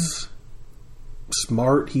 He's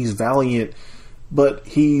smart, he's valiant, but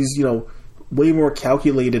he's, you know, way more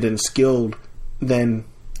calculated and skilled than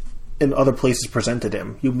in other places presented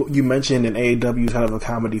him. You mentioned in AEW he's kind of a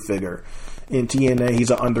comedy figure. In TNA he's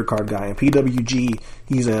an undercard guy. In PWG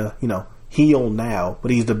he's a, you know, heel now, but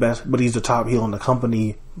he's the top heel in the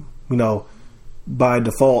company, you know, by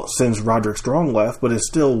default since Roderick Strong left, but it's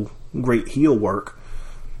still great heel work.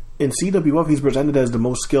 In CWF he's presented as the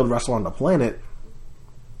most skilled wrestler on the planet,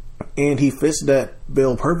 and he fits that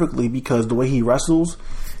bill perfectly because the way he wrestles,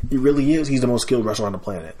 he really is, he's the most skilled wrestler on the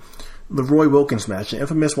planet. The Roy Wilkins match, the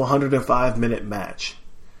infamous 105-minute match.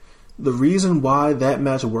 The reason why that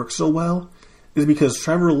match works so well is because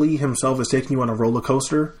Trevor Lee himself is taking you on a roller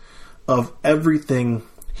coaster of everything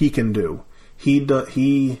he can do.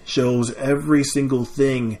 He shows every single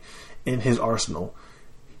thing in his arsenal.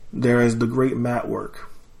 There is the great mat work,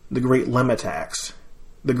 the great limb attacks,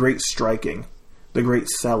 the great striking, the great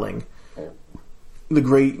selling, the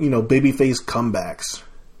great, you know, babyface comebacks,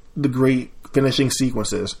 the great finishing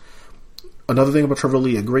sequences. Another thing about Trevor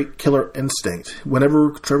Lee, a great killer instinct.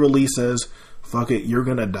 Whenever Trevor Lee says, fuck it, you're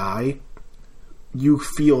gonna die, you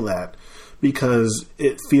feel that, because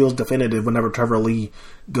it feels definitive whenever Trevor Lee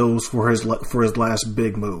goes for his last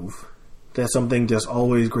big move. That's something just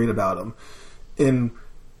always great about him. And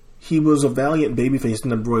he was a valiant babyface in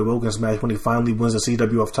the Roy Wilkins match when he finally wins the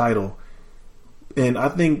CWF title. And I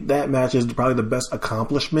think that match is probably the best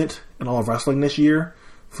accomplishment in all of wrestling this year,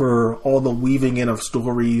 for all the weaving in of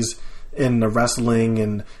stories and the wrestling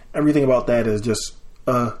and everything about that is just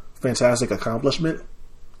a fantastic accomplishment.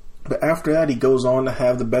 But after that, he goes on to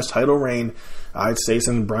have the best title reign, I'd say,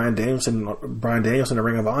 since Bryan Danielson in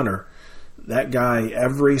Ring of Honor. That guy,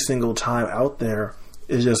 every single time out there,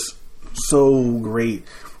 is just so great.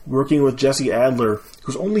 Working with Jesse Adler,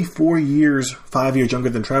 who's only 5 years younger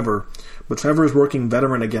than Trevor, but Trevor is working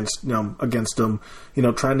veteran against him, you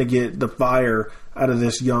know, trying to get the fire out of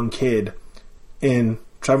this young kid. And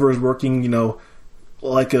Trevor is working, you know,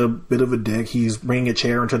 like a bit of a dick. He's bringing a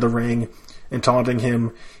chair into the ring and taunting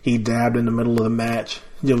him. He dabbed in the middle of the match,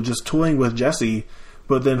 you know, just toying with Jesse.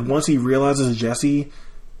 But then once he realizes Jesse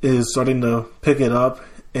is starting to pick it up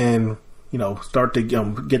and, you know, start to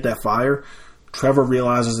get that fire, Trevor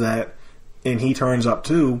realizes that, and he turns up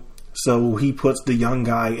too, so he puts the young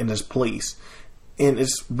guy in his place. And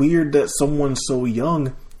it's weird that someone so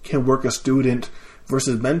young can work a student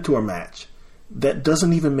versus mentor match. That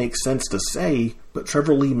doesn't even make sense to say, but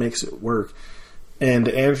Trevor Lee makes it work. And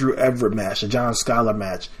the Andrew Everett match, the John Scholar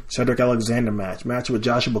match, Cedric Alexander match with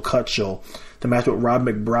Joshua Cutshall, the match with Rob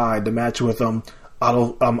McBride, the match with Otto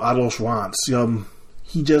Schwantz.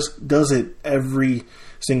 He just does it every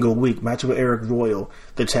single week. Match with Eric Royal,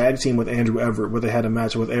 the tag team with Andrew Everett, where they had a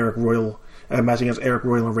match with Eric Royal, a match against Eric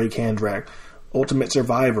Royal and Ray Kandrak. Ultimate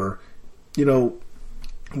Survivor,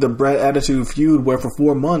 the Bret Attitude feud, where for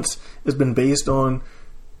 4 months it's been based on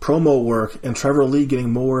promo work, and Trevor Lee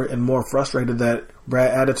getting more and more frustrated that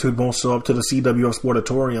Bret Attitude won't show up to the CWF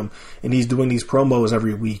Sportatorium, and he's doing these promos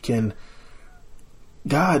every week. And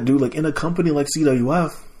God, dude, like in a company like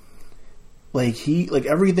CWF,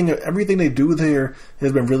 everything they do there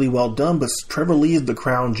has been really well done, but Trevor Lee is the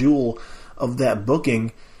crown jewel of that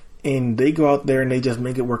booking, and they go out there and they just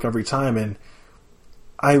make it work every time. And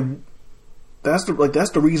that's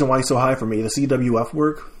the reason why he's so high for me, the CWF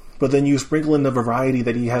work. But then you sprinkle in the variety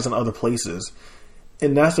that he has in other places,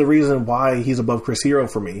 and that's the reason why he's above Chris Hero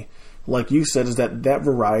for me. Like you said, is that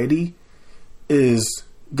variety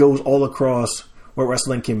goes all across what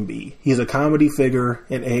wrestling can be. He's a comedy figure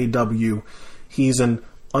in AEW. He's an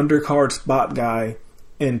undercard spot guy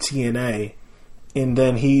in TNA, and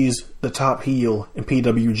then he's the top heel in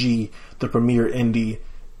PWG, the premier indie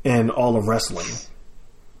in all of wrestling.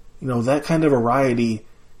 That kind of variety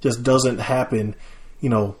just doesn't happen,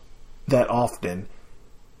 that often,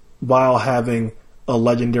 while having a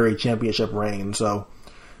legendary championship reign. So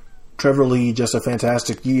Trevor Lee, just a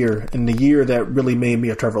fantastic year, and the year that really made me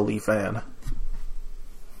a Trevor Lee fan.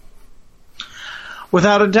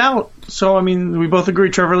 Without a doubt. So, we both agree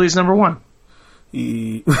Trevor Lee's number one.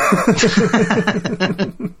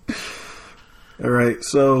 All right,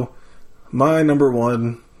 so my number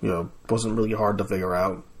one, wasn't really hard to figure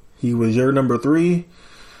out. He was your number three.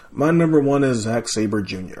 My number one is Zack Sabre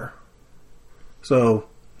Jr. So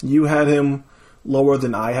you had him lower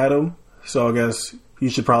than I had him, so I guess you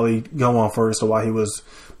should probably go on first to why he was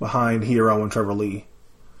behind Hero and Trevor Lee.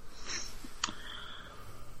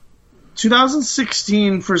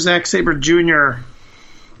 2016 for Zack Sabre Jr.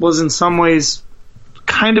 was in some ways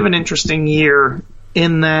kind of an interesting year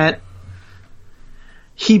in that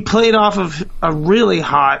he played off of a really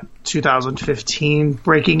hot 2015,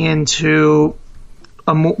 breaking into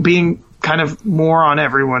being kind of more on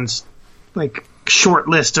everyone's short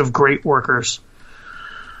list of great workers.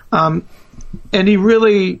 And he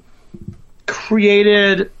really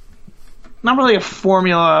created not really a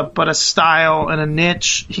formula, but a style and a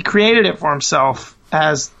niche. He created it for himself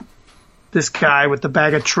as this guy with the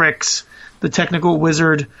bag of tricks, the technical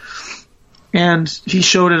wizard, and he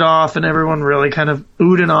showed it off, and everyone really kind of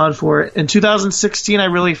oohed and awed for it. In 2016, I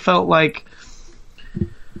really felt like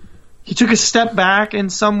he took a step back in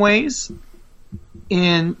some ways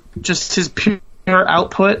in just his pure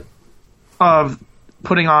output of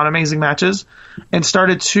putting on amazing matches, and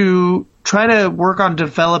started to try to work on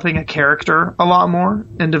developing a character a lot more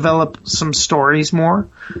and develop some stories more,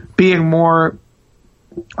 being more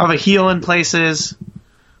of a heel in places,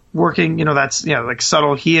 working, like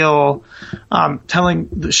subtle heel,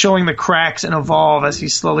 showing the cracks and evolve as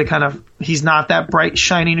he's slowly he's not that bright,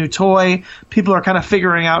 shiny new toy. People are kind of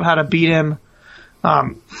figuring out how to beat him.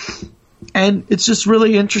 And it's just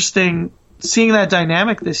really interesting seeing that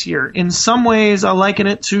dynamic this year. In some ways, I liken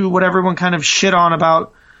it to what everyone kind of shit on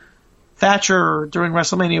about Thatcher during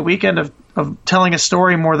WrestleMania weekend of telling a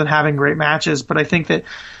story more than having great matches. But I think that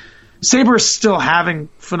Sabre is still having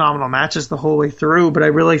phenomenal matches the whole way through, but I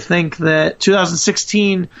really think that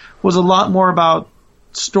 2016 was a lot more about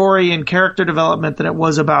story and character development than it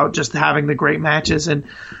was about just having the great matches. And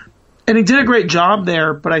he did a great job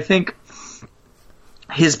there, but I think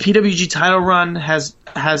his PWG title run has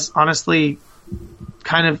honestly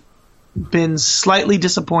kind of been slightly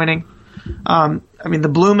disappointing. The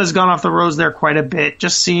bloom has gone off the rose there quite a bit.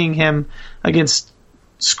 Just seeing him against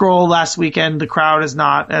Skrull last weekend, the crowd is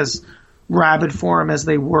not as rabid for him as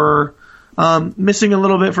they were. Missing a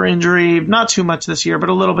little bit for injury, not too much this year, but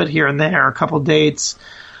a little bit here and there, a couple dates.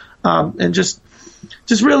 And just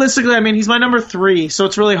realistically, he's my number three, so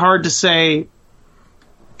it's really hard to say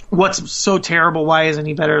what's so terrible. Why isn't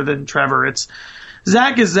he better than Trevor?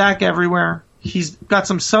 Zach is Zach everywhere. He's got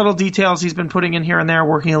some subtle details he's been putting in here and there,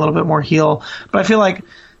 working a little bit more heel. But I feel like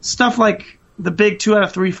stuff like the big 2 out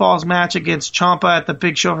of 3 falls match against Ciampa at the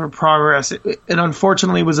Big Show for Progress, it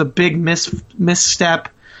unfortunately was a big misstep.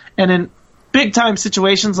 And in big time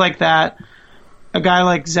situations like that, a guy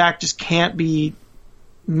like Zach just can't be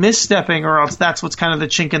misstepping, or else that's what's kind of the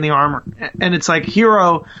chink in the armor. And it's like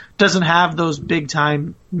Hero doesn't have those big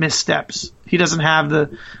time missteps. He doesn't have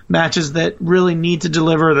the matches that really need to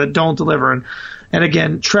deliver that don't deliver. And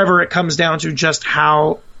again, Trevor, it comes down to just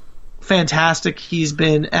how fantastic he's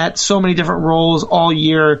been at so many different roles all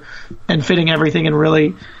year and fitting everything and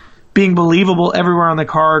really being believable everywhere on the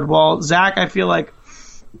card. While Zach, I feel like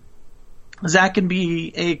Zach can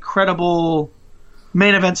be a credible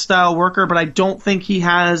main event style worker, but I don't think he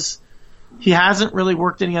hasn't really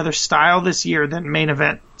worked any other style this year than main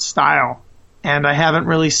event style. And I haven't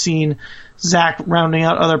really seen Zach rounding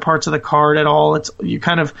out other parts of the card at all. You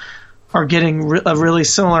kind of are getting a really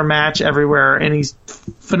similar match everywhere, and he's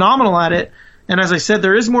phenomenal at it. And as I said,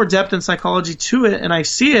 there is more depth and psychology to it, and I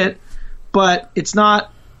see it, but it's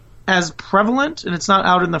not as prevalent, and it's not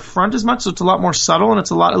out in the front as much, so it's a lot more subtle, and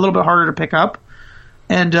it's a little bit harder to pick up.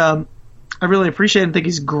 And I really appreciate and think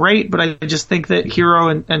he's great, but I just think that Hero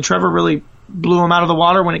and Trevor really blew him out of the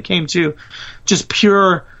water when it came to just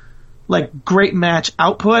pure, like, great match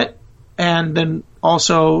output, and then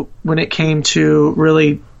also when it came to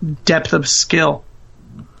really depth of skill.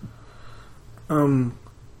 Other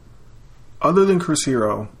than Chris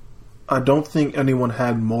Hero, I don't think anyone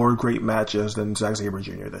had more great matches than Zack Sabre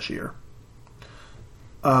Jr. this year.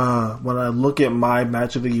 When I look at my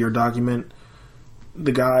match of the year document,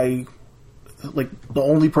 the guy, like, the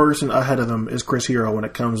only person ahead of him is Chris Hero when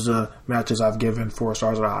it comes to matches I've given 4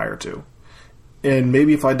 stars or higher to. And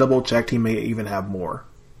maybe if I double checked, he may even have more.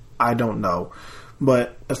 I don't know.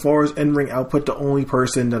 But as far as in-ring output, the only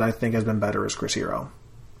person that I think has been better is Chris Hero.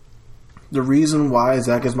 The reason why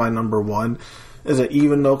Zach is my number one is that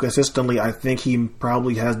even though consistently I think he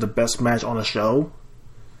probably has the best match on the show,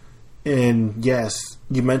 and yes,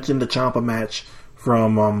 you mentioned the Ciampa match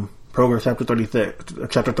from Progress Chapter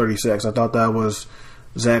 36. I thought that was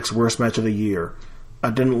Zach's worst match of the year.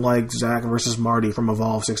 I didn't like Zach versus Marty from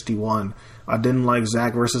Evolve 61. I didn't like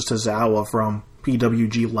Zach versus Tozawa from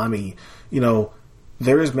PWG Lemmy. You know,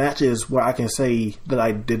 there is matches where I can say that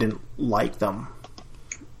I didn't like them.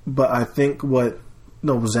 But I think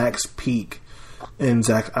Zach's peak and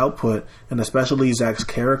Zach's output, and especially Zach's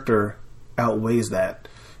character, outweighs that.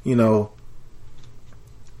 You know,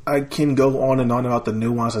 I can go on and on about the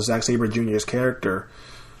nuance of Zack Sabre Jr.'s character,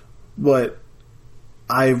 but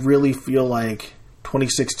I really feel like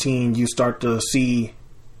 2016 you start to see,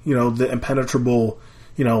 you know, the impenetrable,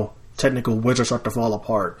 you know, technical wizard start to fall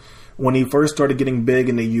apart. When he first started getting big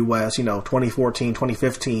in the US, you know, 2014,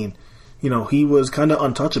 2015, you know, he was kind of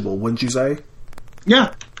untouchable, wouldn't you say?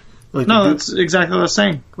 Yeah. Like that's exactly what I was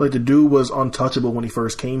saying. Like, the dude was untouchable when he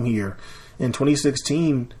first came here. In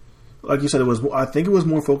 2016, like you said, I think it was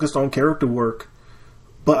more focused on character work,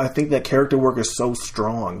 but I think that character work is so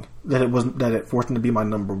strong that it forced him to be my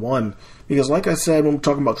number one. Because like I said when we're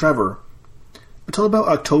talking about Trevor, until about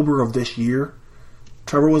October of this year,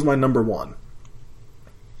 Trevor was my number one.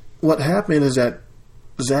 What happened is that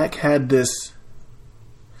Zach had this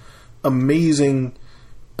amazing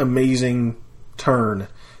turn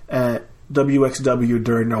at WXW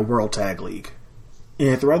during our World Tag League.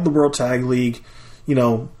 And throughout the World Tag League, you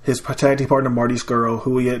know, his tag team partner Marty Scurll,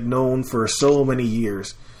 who he had known for so many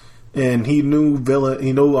years, and he knew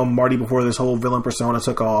Marty before this whole villain persona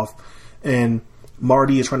took off, and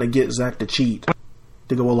Marty is trying to get Zach to cheat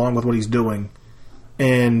to go along with what he's doing,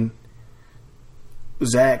 and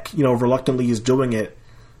Zach, you know, reluctantly is doing it.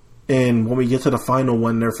 And when we get to the final,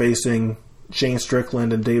 when they're facing Shane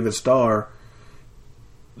Strickland and David Starr,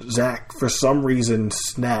 Zach, for some reason,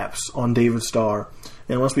 snaps on David Starr.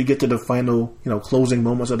 And once we get to the final, you know, closing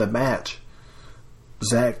moments of the match,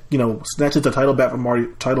 Zach, you know, snatches the title belt from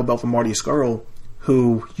Marty Scurll,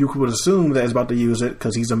 who you would assume that is about to use it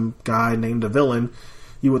because he's a guy named the Villain.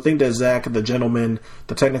 You would think that Zach, the gentleman,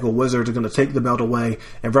 the technical wizard, is going to take the belt away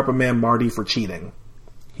and reprimand Marty for cheating.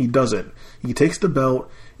 He doesn't. He takes the belt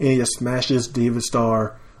and he just smashes David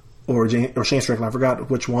Starr or Shane Strickland, I forgot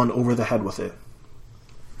which one, over the head with it.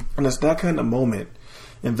 And it's that kind of moment,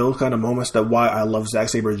 and those kind of moments, that why I love Zack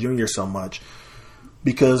Sabre Jr. so much.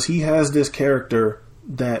 Because he has this character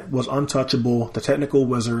that was untouchable, the technical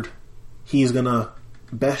wizard. He's going to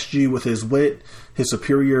best you with his wit, his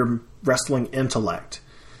superior wrestling intellect.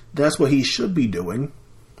 That's what he should be doing,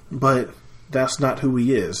 but that's not who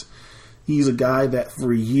he is. He's a guy that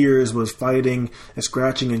for years was fighting and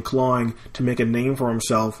scratching and clawing to make a name for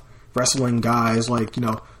himself, wrestling guys like, you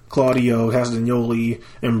know, Claudio Castagnoli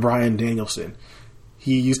and Bryan Danielson.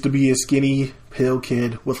 He used to be a skinny, pale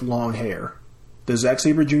kid with long hair. The Zack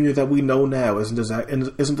Sabre Jr. that we know now isn't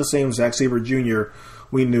the same Zack Sabre Jr.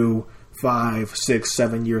 we knew 5, 6,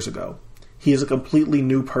 7 years ago. He is a completely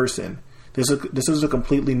new person. This is a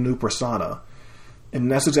completely new persona.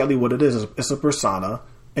 And that's exactly what it is. It's a persona.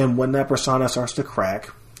 And when that persona starts to crack,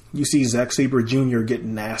 you see Zack Sabre Jr. get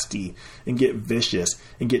nasty and get vicious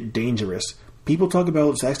and get dangerous. People talk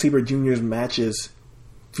about Zack Sabre Jr.'s matches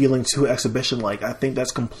feeling too exhibition-like. I think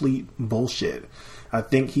that's complete bullshit. I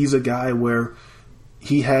think he's a guy where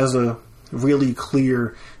he has a really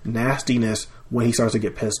clear nastiness when he starts to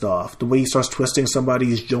get pissed off. The way he starts twisting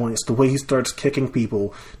somebody's joints, the way he starts kicking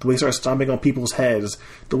people, the way he starts stomping on people's heads,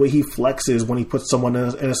 the way he flexes when he puts someone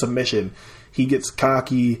in a submission. He gets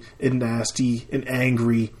cocky and nasty and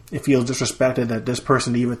angry and feels disrespected that this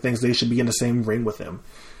person even thinks they should be in the same ring with him.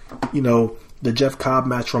 You know, the Jeff Cobb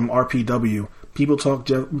match from RPW, people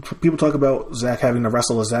talk about Zack having to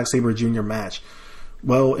wrestle a Zack Sabre Jr. match.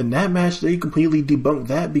 Well, in that match, they completely debunked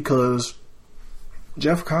that because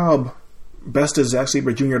Jeff Cobb bested Zack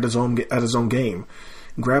Sabre Jr. at his own game,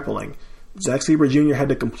 grappling. Zack Sabre Jr. had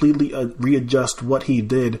to completely readjust what he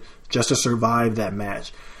did just to survive that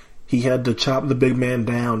match. He had to chop the big man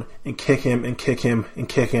down and kick him and kick him and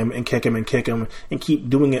kick him and kick him and kick him and keep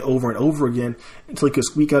doing it over and over again until he could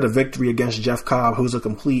squeak out a victory against Jeff Cobb, who's a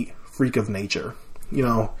complete freak of nature. You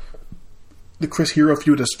know, the Chris Hero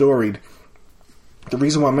feud is storied. The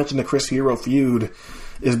reason why I mentioned the Chris Hero feud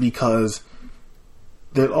is because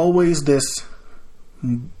there's always this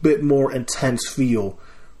bit more intense feel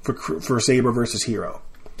for Sabre versus Hero.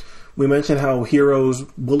 We mentioned how Hero's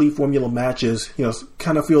bully formula matches,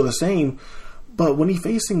 kind of feel the same, but when he's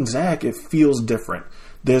facing Zack, it feels different.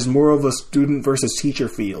 There's more of a student versus teacher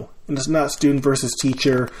feel, and it's not student versus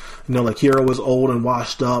teacher. Like Hero is old and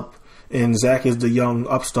washed up, and Zack is the young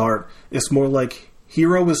upstart. It's more like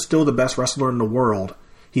Hero is still the best wrestler in the world.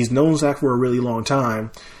 He's known Zack for a really long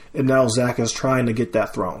time, and now Zack is trying to get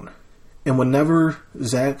that throne. And whenever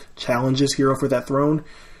Zack challenges Hero for that throne,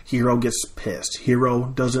 Hero gets pissed. Hero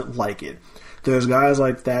doesn't like it. There's guys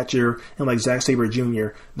like Thatcher and like Zack Sabre Jr.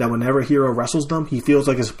 that whenever Hero wrestles them, he feels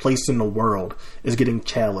like his place in the world is getting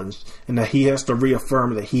challenged and that he has to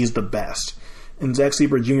reaffirm that he's the best. And Zack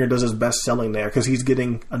Sabre Jr. does his best selling there because he's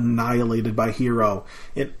getting annihilated by Hero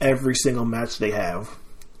in every single match they have.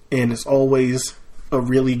 And it's always a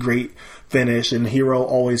really great finish, and Hero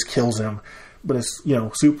always kills him. But it's,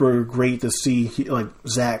 super great to see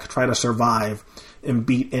Zack try to survive and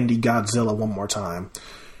beat Indie Godzilla one more time.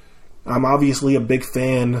 I'm obviously a big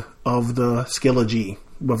fan of the Skillogy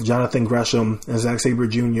with Jonathan Gresham and Zack Sabre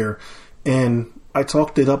Jr. And I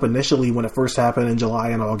talked it up initially when it first happened in July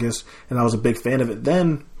and August, and I was a big fan of it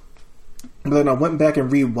then. But then I went back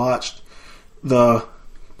and rewatched the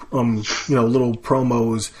little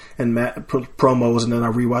promos and promos, and then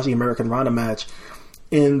I rewatched the American Rana match.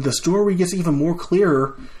 And the story gets even more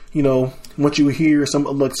clearer, once you hear some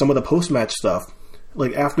of the post-match stuff.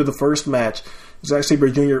 Like, after the first match, Zack Sabre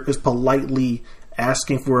Jr. is politely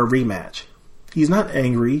asking for a rematch. He's not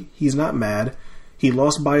angry. He's not mad. He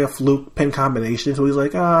lost by a fluke pin combination, so he's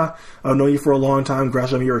like, I've known you for a long time,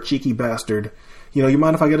 Gresham, you're a cheeky bastard. You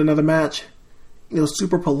mind if I get another match?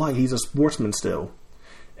 Super polite. He's a sportsman still.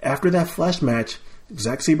 After that flash match,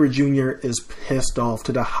 Zack Sabre Jr. is pissed off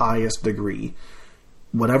to the highest degree.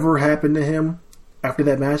 Whatever happened to him after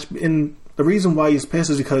that match, and the reason why he's pissed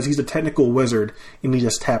is because he's a technical wizard and he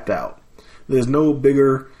just tapped out. There's no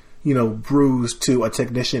bigger, bruise to a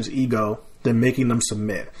technician's ego than making them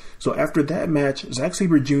submit. So after that match, Zack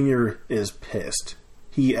Sabre Jr. is pissed.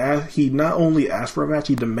 He not only asks for a match,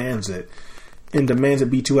 he demands it. And demands it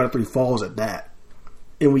be 2 out of 3 falls at that.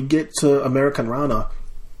 And we get to American Rana,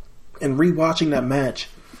 and rewatching that match,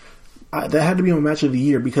 that had to be my match of the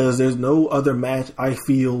year because there's no other match I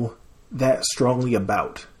feel that strongly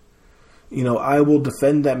about. I will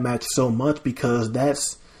defend that match so much because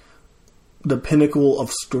that's the pinnacle of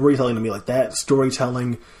storytelling to me. Like, that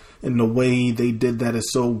storytelling and the way they did that is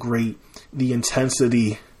so great. The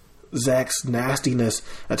intensity, Zack's nastiness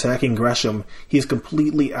attacking Gresham. He's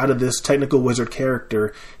completely out of this technical wizard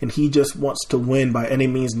character, and he just wants to win by any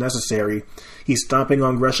means necessary. He's stomping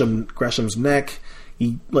on Gresham's neck.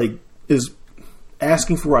 He is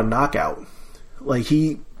asking for a knockout.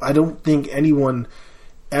 I don't think anyone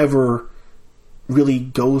ever really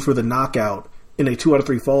goes for the knockout in a 2 out of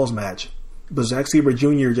 3 falls match. But Zack Sabre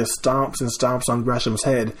Jr. just stomps and stomps on Gresham's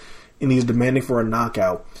head, and he's demanding for a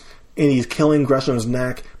knockout. And he's killing Gresham's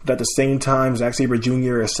neck, but at the same time, Zack Sabre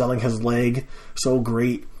Jr. is selling his leg so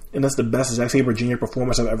great. And that's the best Zack Sabre Jr.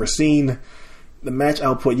 performance I've ever seen. The match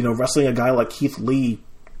output, wrestling a guy like Keith Lee.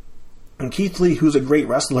 And Keith Lee, who's a great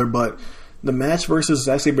wrestler, but the match versus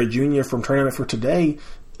Zack Sabre Jr. from Tournament for Today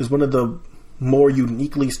is one of the more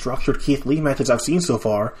uniquely structured Keith Lee matches I've seen so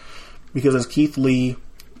far. Because as Keith Lee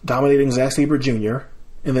dominating Zack Sabre Jr.,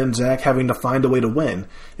 and then Zack having to find a way to win.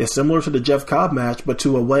 It's similar to the Jeff Cobb match, but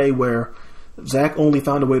to a way where Zack only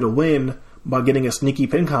found a way to win by getting a sneaky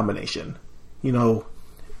pin combination. You know,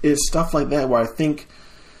 it's stuff like that where I think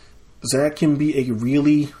Zack can be a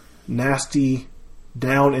really nasty,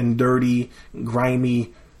 down and dirty,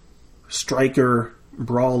 grimy striker,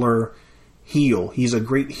 brawler, heel. He's a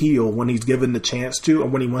great heel when he's given the chance to,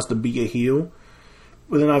 and when he wants to be a heel.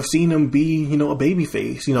 But then I've seen him be, you know, a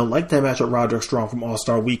babyface. You know, like that match with Roderick Strong from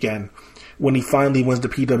All-Star Weekend when he finally wins the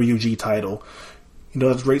PWG title. You know,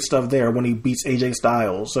 there's great stuff there when he beats AJ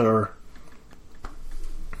Styles. Or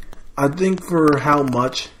I think for how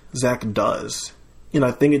much Zack does, you know,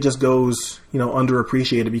 I think it just goes, you know,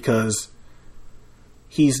 underappreciated because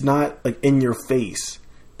he's not like in your face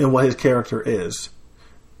in what his character is.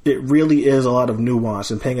 It really is a lot of nuance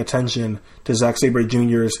and paying attention to Zack Sabre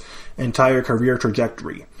Jr.'s entire career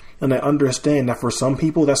trajectory. And I understand that for some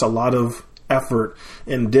people that's a lot of effort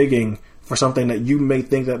and digging for something that you may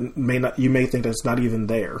think that's not even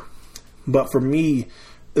there. But for me,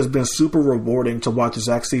 it's been super rewarding to watch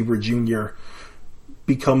Zack Sabre Jr.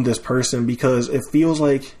 become this person, because it feels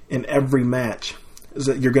like in every match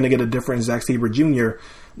that you're going to get a different Zack Sabre Jr.,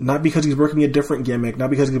 not because he's working a different gimmick, not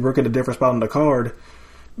because he's working a different spot on the card,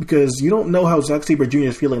 because you don't know how Zack Sabre Jr.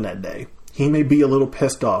 is feeling that day. He may be a little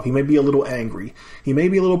pissed off. He may be a little angry. He may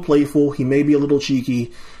be a little playful. He may be a little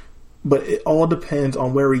cheeky. But it all depends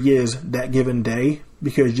on where he is that given day,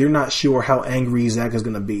 because you're not sure how angry Zack is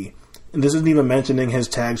going to be. And this isn't even mentioning his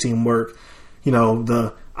tag team work. You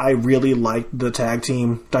know, I really liked the tag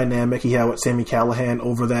team dynamic he had with Sami Callihan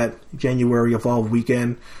over that January Evolve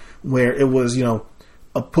weekend, where it was, you know,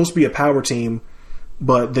 supposed to be a power team,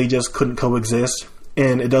 but they just couldn't coexist.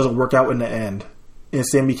 And it doesn't work out in the end. And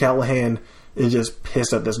Sami Callihan is just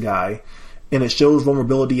pissed at this guy. And it shows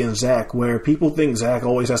vulnerability in Zack, where people think Zack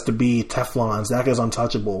always has to be Teflon. Zack is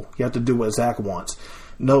untouchable. You have to do what Zack wants.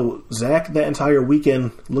 No, Zack that entire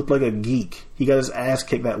weekend looked like a geek. He got his ass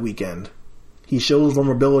kicked that weekend. He shows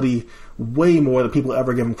vulnerability way more than people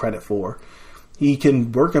ever give him credit for. He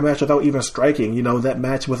can work a match without even striking. You know, that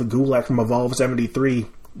match with Gulak from Evolve 73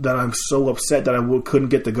 that I'm so upset that I couldn't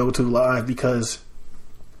get to go to live, because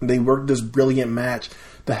they worked this brilliant match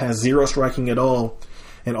that has zero striking at all.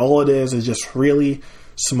 And all it is just really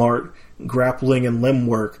smart grappling and limb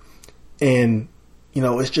work. And, you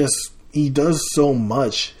know, it's just, he does so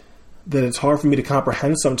much that it's hard for me to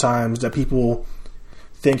comprehend sometimes that people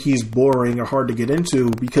think he's boring or hard to get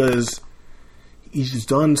into, because he's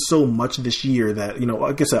done so much this year that, you know,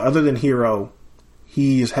 like I said, other than Hero,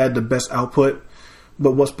 he's had the best output.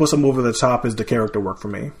 But what puts him over the top is the character work for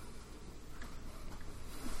me.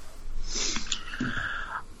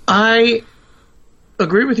 I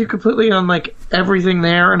agree with you completely on like everything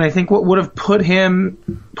there, and I think what would have put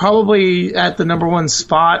him probably at the number one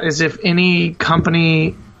spot is if any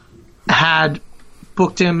company had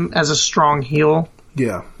booked him as a strong heel.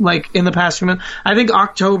 Yeah. Like in the past few months. I think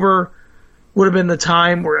October would have been the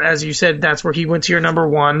time where, as you said, that's where he went to your number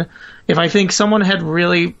one. If I think someone had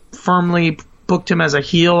really firmly booked him as a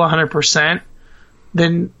heel 100%,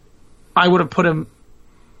 then I would have put him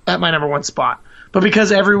at my number one spot. But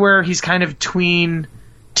because everywhere he's kind of tween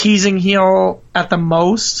teasing heel at the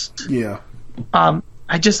most, yeah. I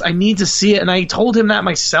need to see it. And I told him that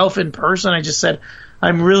myself in person. I just said,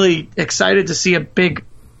 I'm really excited to see a big,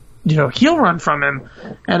 you know, heel run from him.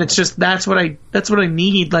 And it's just, that's what I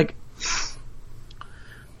need. Like,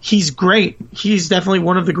 he's great. He's definitely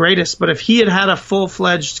one of the greatest. But if he had had a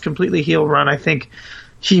full-fledged, completely heel run, I think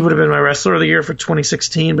he would have been my Wrestler of the Year for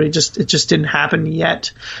 2016, but it just didn't happen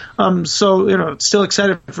yet. So, you know, still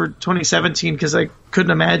excited for 2017 because I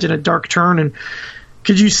couldn't imagine a dark turn. And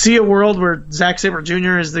could you see a world where Zack Sabre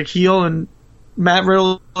Jr. is the heel and Matt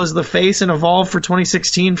Riddle is the face and Evolve for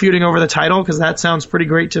 2016 feuding over the title? Because that sounds pretty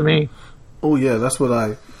great to me. Oh, yeah, that's what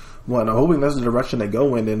I want. I'm hoping that's the direction they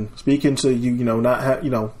go in. And speaking to you, you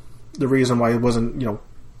know, the reason why it wasn't, you know,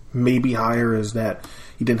 maybe higher is that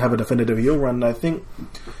he didn't have a definitive heel run. And I think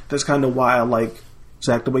that's kind of why I like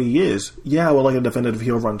Zack the way he is. Yeah, I would like a definitive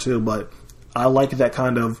heel run too, but I like that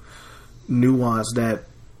kind of nuance that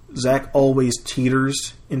Zack always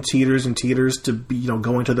teeters and teeters and teeters to be, you know,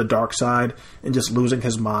 going to the dark side and just losing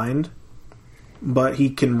his mind. But he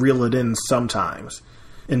can reel it in sometimes.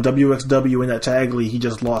 In WXW in that tag league, he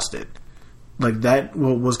just lost it. Like, that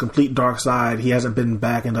was complete dark side. He hasn't been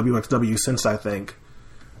back in WXW since, I think.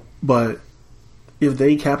 But if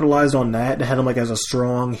they capitalized on that and had him like as a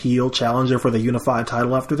strong heel challenger for the unified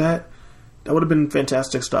title after that, that would have been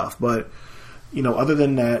fantastic stuff. But, you know, other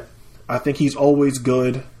than that, I think he's always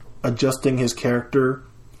good adjusting his character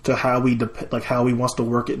to how he how he wants to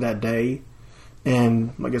work it that day.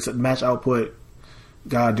 And like I said, match output,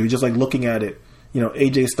 God, dude, just like looking at it,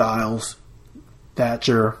 AJ Styles,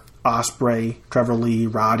 Thatcher, Ospreay, Trevor Lee,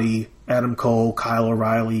 Roddy, Adam Cole, Kyle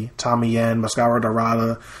O'Reilly, Tommy Yen, Mascara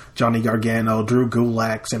Dorada, Johnny Gargano, Drew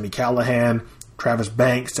Gulak, Sami Callihan, Travis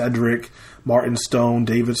Banks, Cedric, Martin Stone,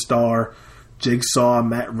 David Starr, Jigsaw,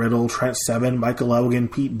 Matt Riddle, Trent Seven, Michael Elgin,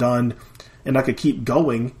 Pete Dunne, and I could keep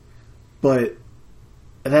going, but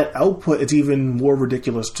that output is even more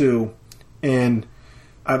ridiculous too. And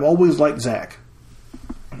I've always liked Zach.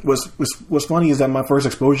 What's funny is that my first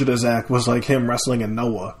exposure to Zach was like him wrestling in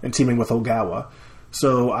Noah and teaming with Ogawa.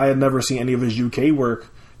 So I had never seen any of his UK work,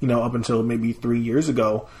 up until maybe 3 years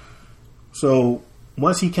ago. So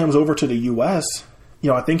once he comes over to the US,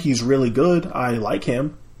 I think he's really good. I like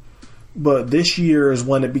him. But this year is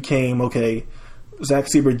when it became, okay, Zack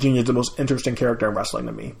Sabre Jr. is the most interesting character in wrestling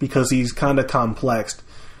to me because he's kind of complex,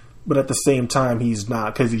 but at the same time he's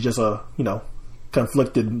not, because he's just a,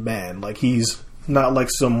 conflicted man. Like, he's not like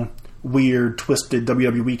some weird, twisted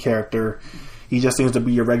WWE character. He just seems to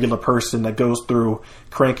be a regular person that goes through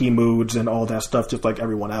cranky moods and all that stuff just like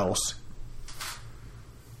everyone else.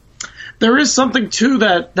 There is something to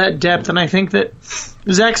that depth, and I think that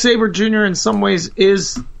Zack Sabre Jr. in some ways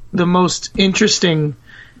is the most interesting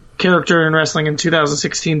character in wrestling in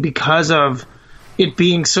 2016 because of it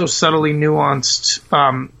being so subtly nuanced,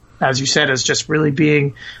 as you said, as just really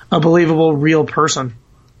being a believable, real person.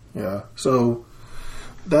 Yeah, so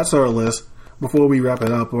that's our list. Before we wrap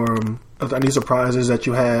it up, any surprises that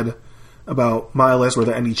you had about my list? Were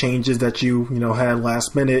there any changes that you had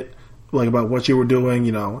last minute, like about what you were doing?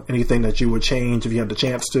 Anything that you would change if you had the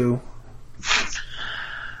chance to?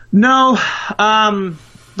 No,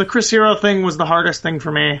 the Chris Hero thing was the hardest thing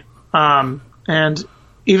for me, and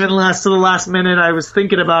even to the last minute, I was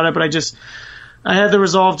thinking about it, but I had the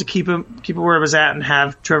resolve to keep it where it was at and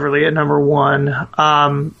have Trevor Lee at number 1.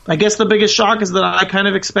 I guess the biggest shock is that I kind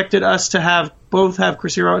of expected us to both have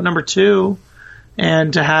Chris Hero at number 2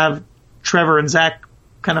 and to have Trevor and Zach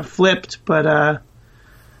kind of flipped, but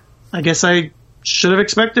I guess I should have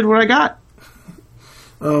expected what I got.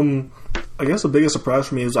 I guess the biggest surprise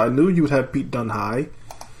for me is I knew you would have Pete Dunne high,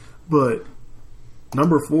 but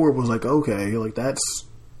number 4 was like, okay, like that's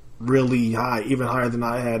really high, even higher than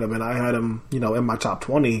I had him, and I had him, in my top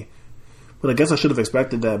 20. But I guess I should have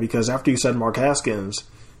expected that, because after you said Mark Haskins,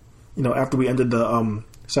 after we ended the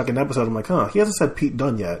second episode, I'm like, he hasn't said Pete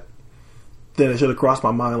Dunne yet. Then it should have crossed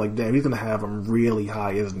my mind, like, damn, he's going to have him really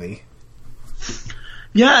high, isn't he?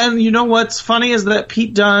 Yeah, and what's funny is that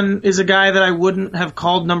Pete Dunne is a guy that I wouldn't have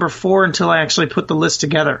called number 4 until I actually put the list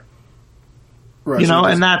together. Right.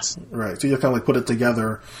 And that's... Right, so you kind of like put it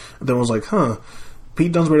together, and then was like,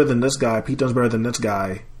 Pete Dunne's better than this guy. Pete Dunne's better than this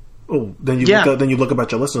guy. Oh, then you look up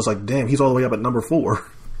at your list and it's like, damn, he's all the way up at number 4.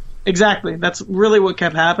 Exactly. That's really what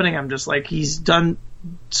kept happening. I'm just like, he's done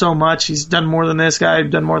so much. He's done more than this guy.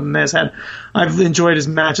 Done more than this. I've enjoyed his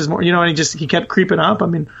matches more. And he kept creeping up. I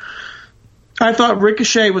mean, I thought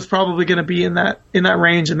Ricochet was probably going to be in that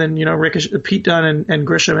range, and then Pete Dunne and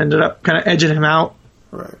Grisham ended up kind of edging him out.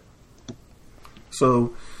 Right.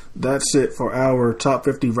 So that's it for our top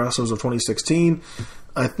 50 wrestlers of 2016.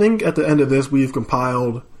 I think at the end of this, we've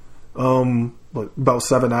compiled about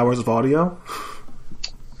 7 hours of audio.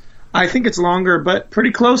 I think it's longer, but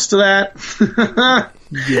pretty close to that.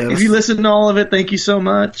 Yes. If you listen to all of it, thank you so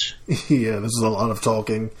much. Yeah, this is a lot of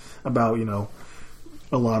talking about,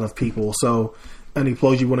 a lot of people. So, any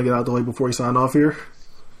plugs you want to get out of the way before you sign off here?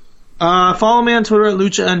 Follow me on Twitter at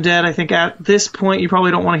Lucha Undead. I think at this point you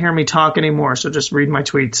probably don't want to hear me talk anymore, so just read my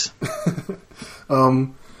tweets.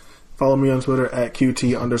 Follow me on Twitter at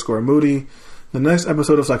QT_Moody. The next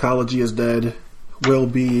episode of Psychology is Dead will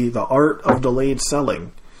be The Art of Delayed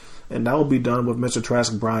Selling, and that will be done with Mr.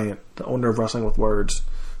 Trask Bryant, the owner of Wrestling with Words.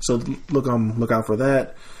 So look out for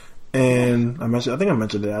that. And I think I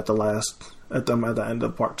mentioned it at the end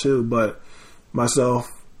of part 2, but myself,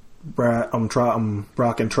 Brock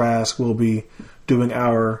and Trask will be doing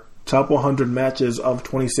our top 100 matches of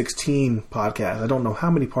 2016 podcast. I don't know how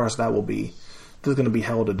many parts that will be. This is going to be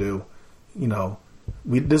hell to do.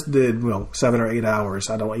 We did 7 or 8 hours.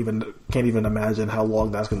 Can't even imagine how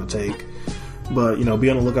long that's going to take. But be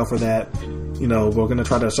on the lookout for that. We're going to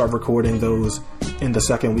try to start recording those in the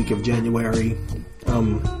second week of January.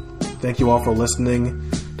 Thank you all for listening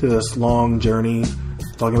to this long journey,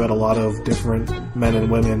 talking about a lot of different men and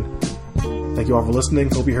women. Thank you all for listening.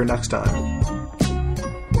 Hope you're here next time.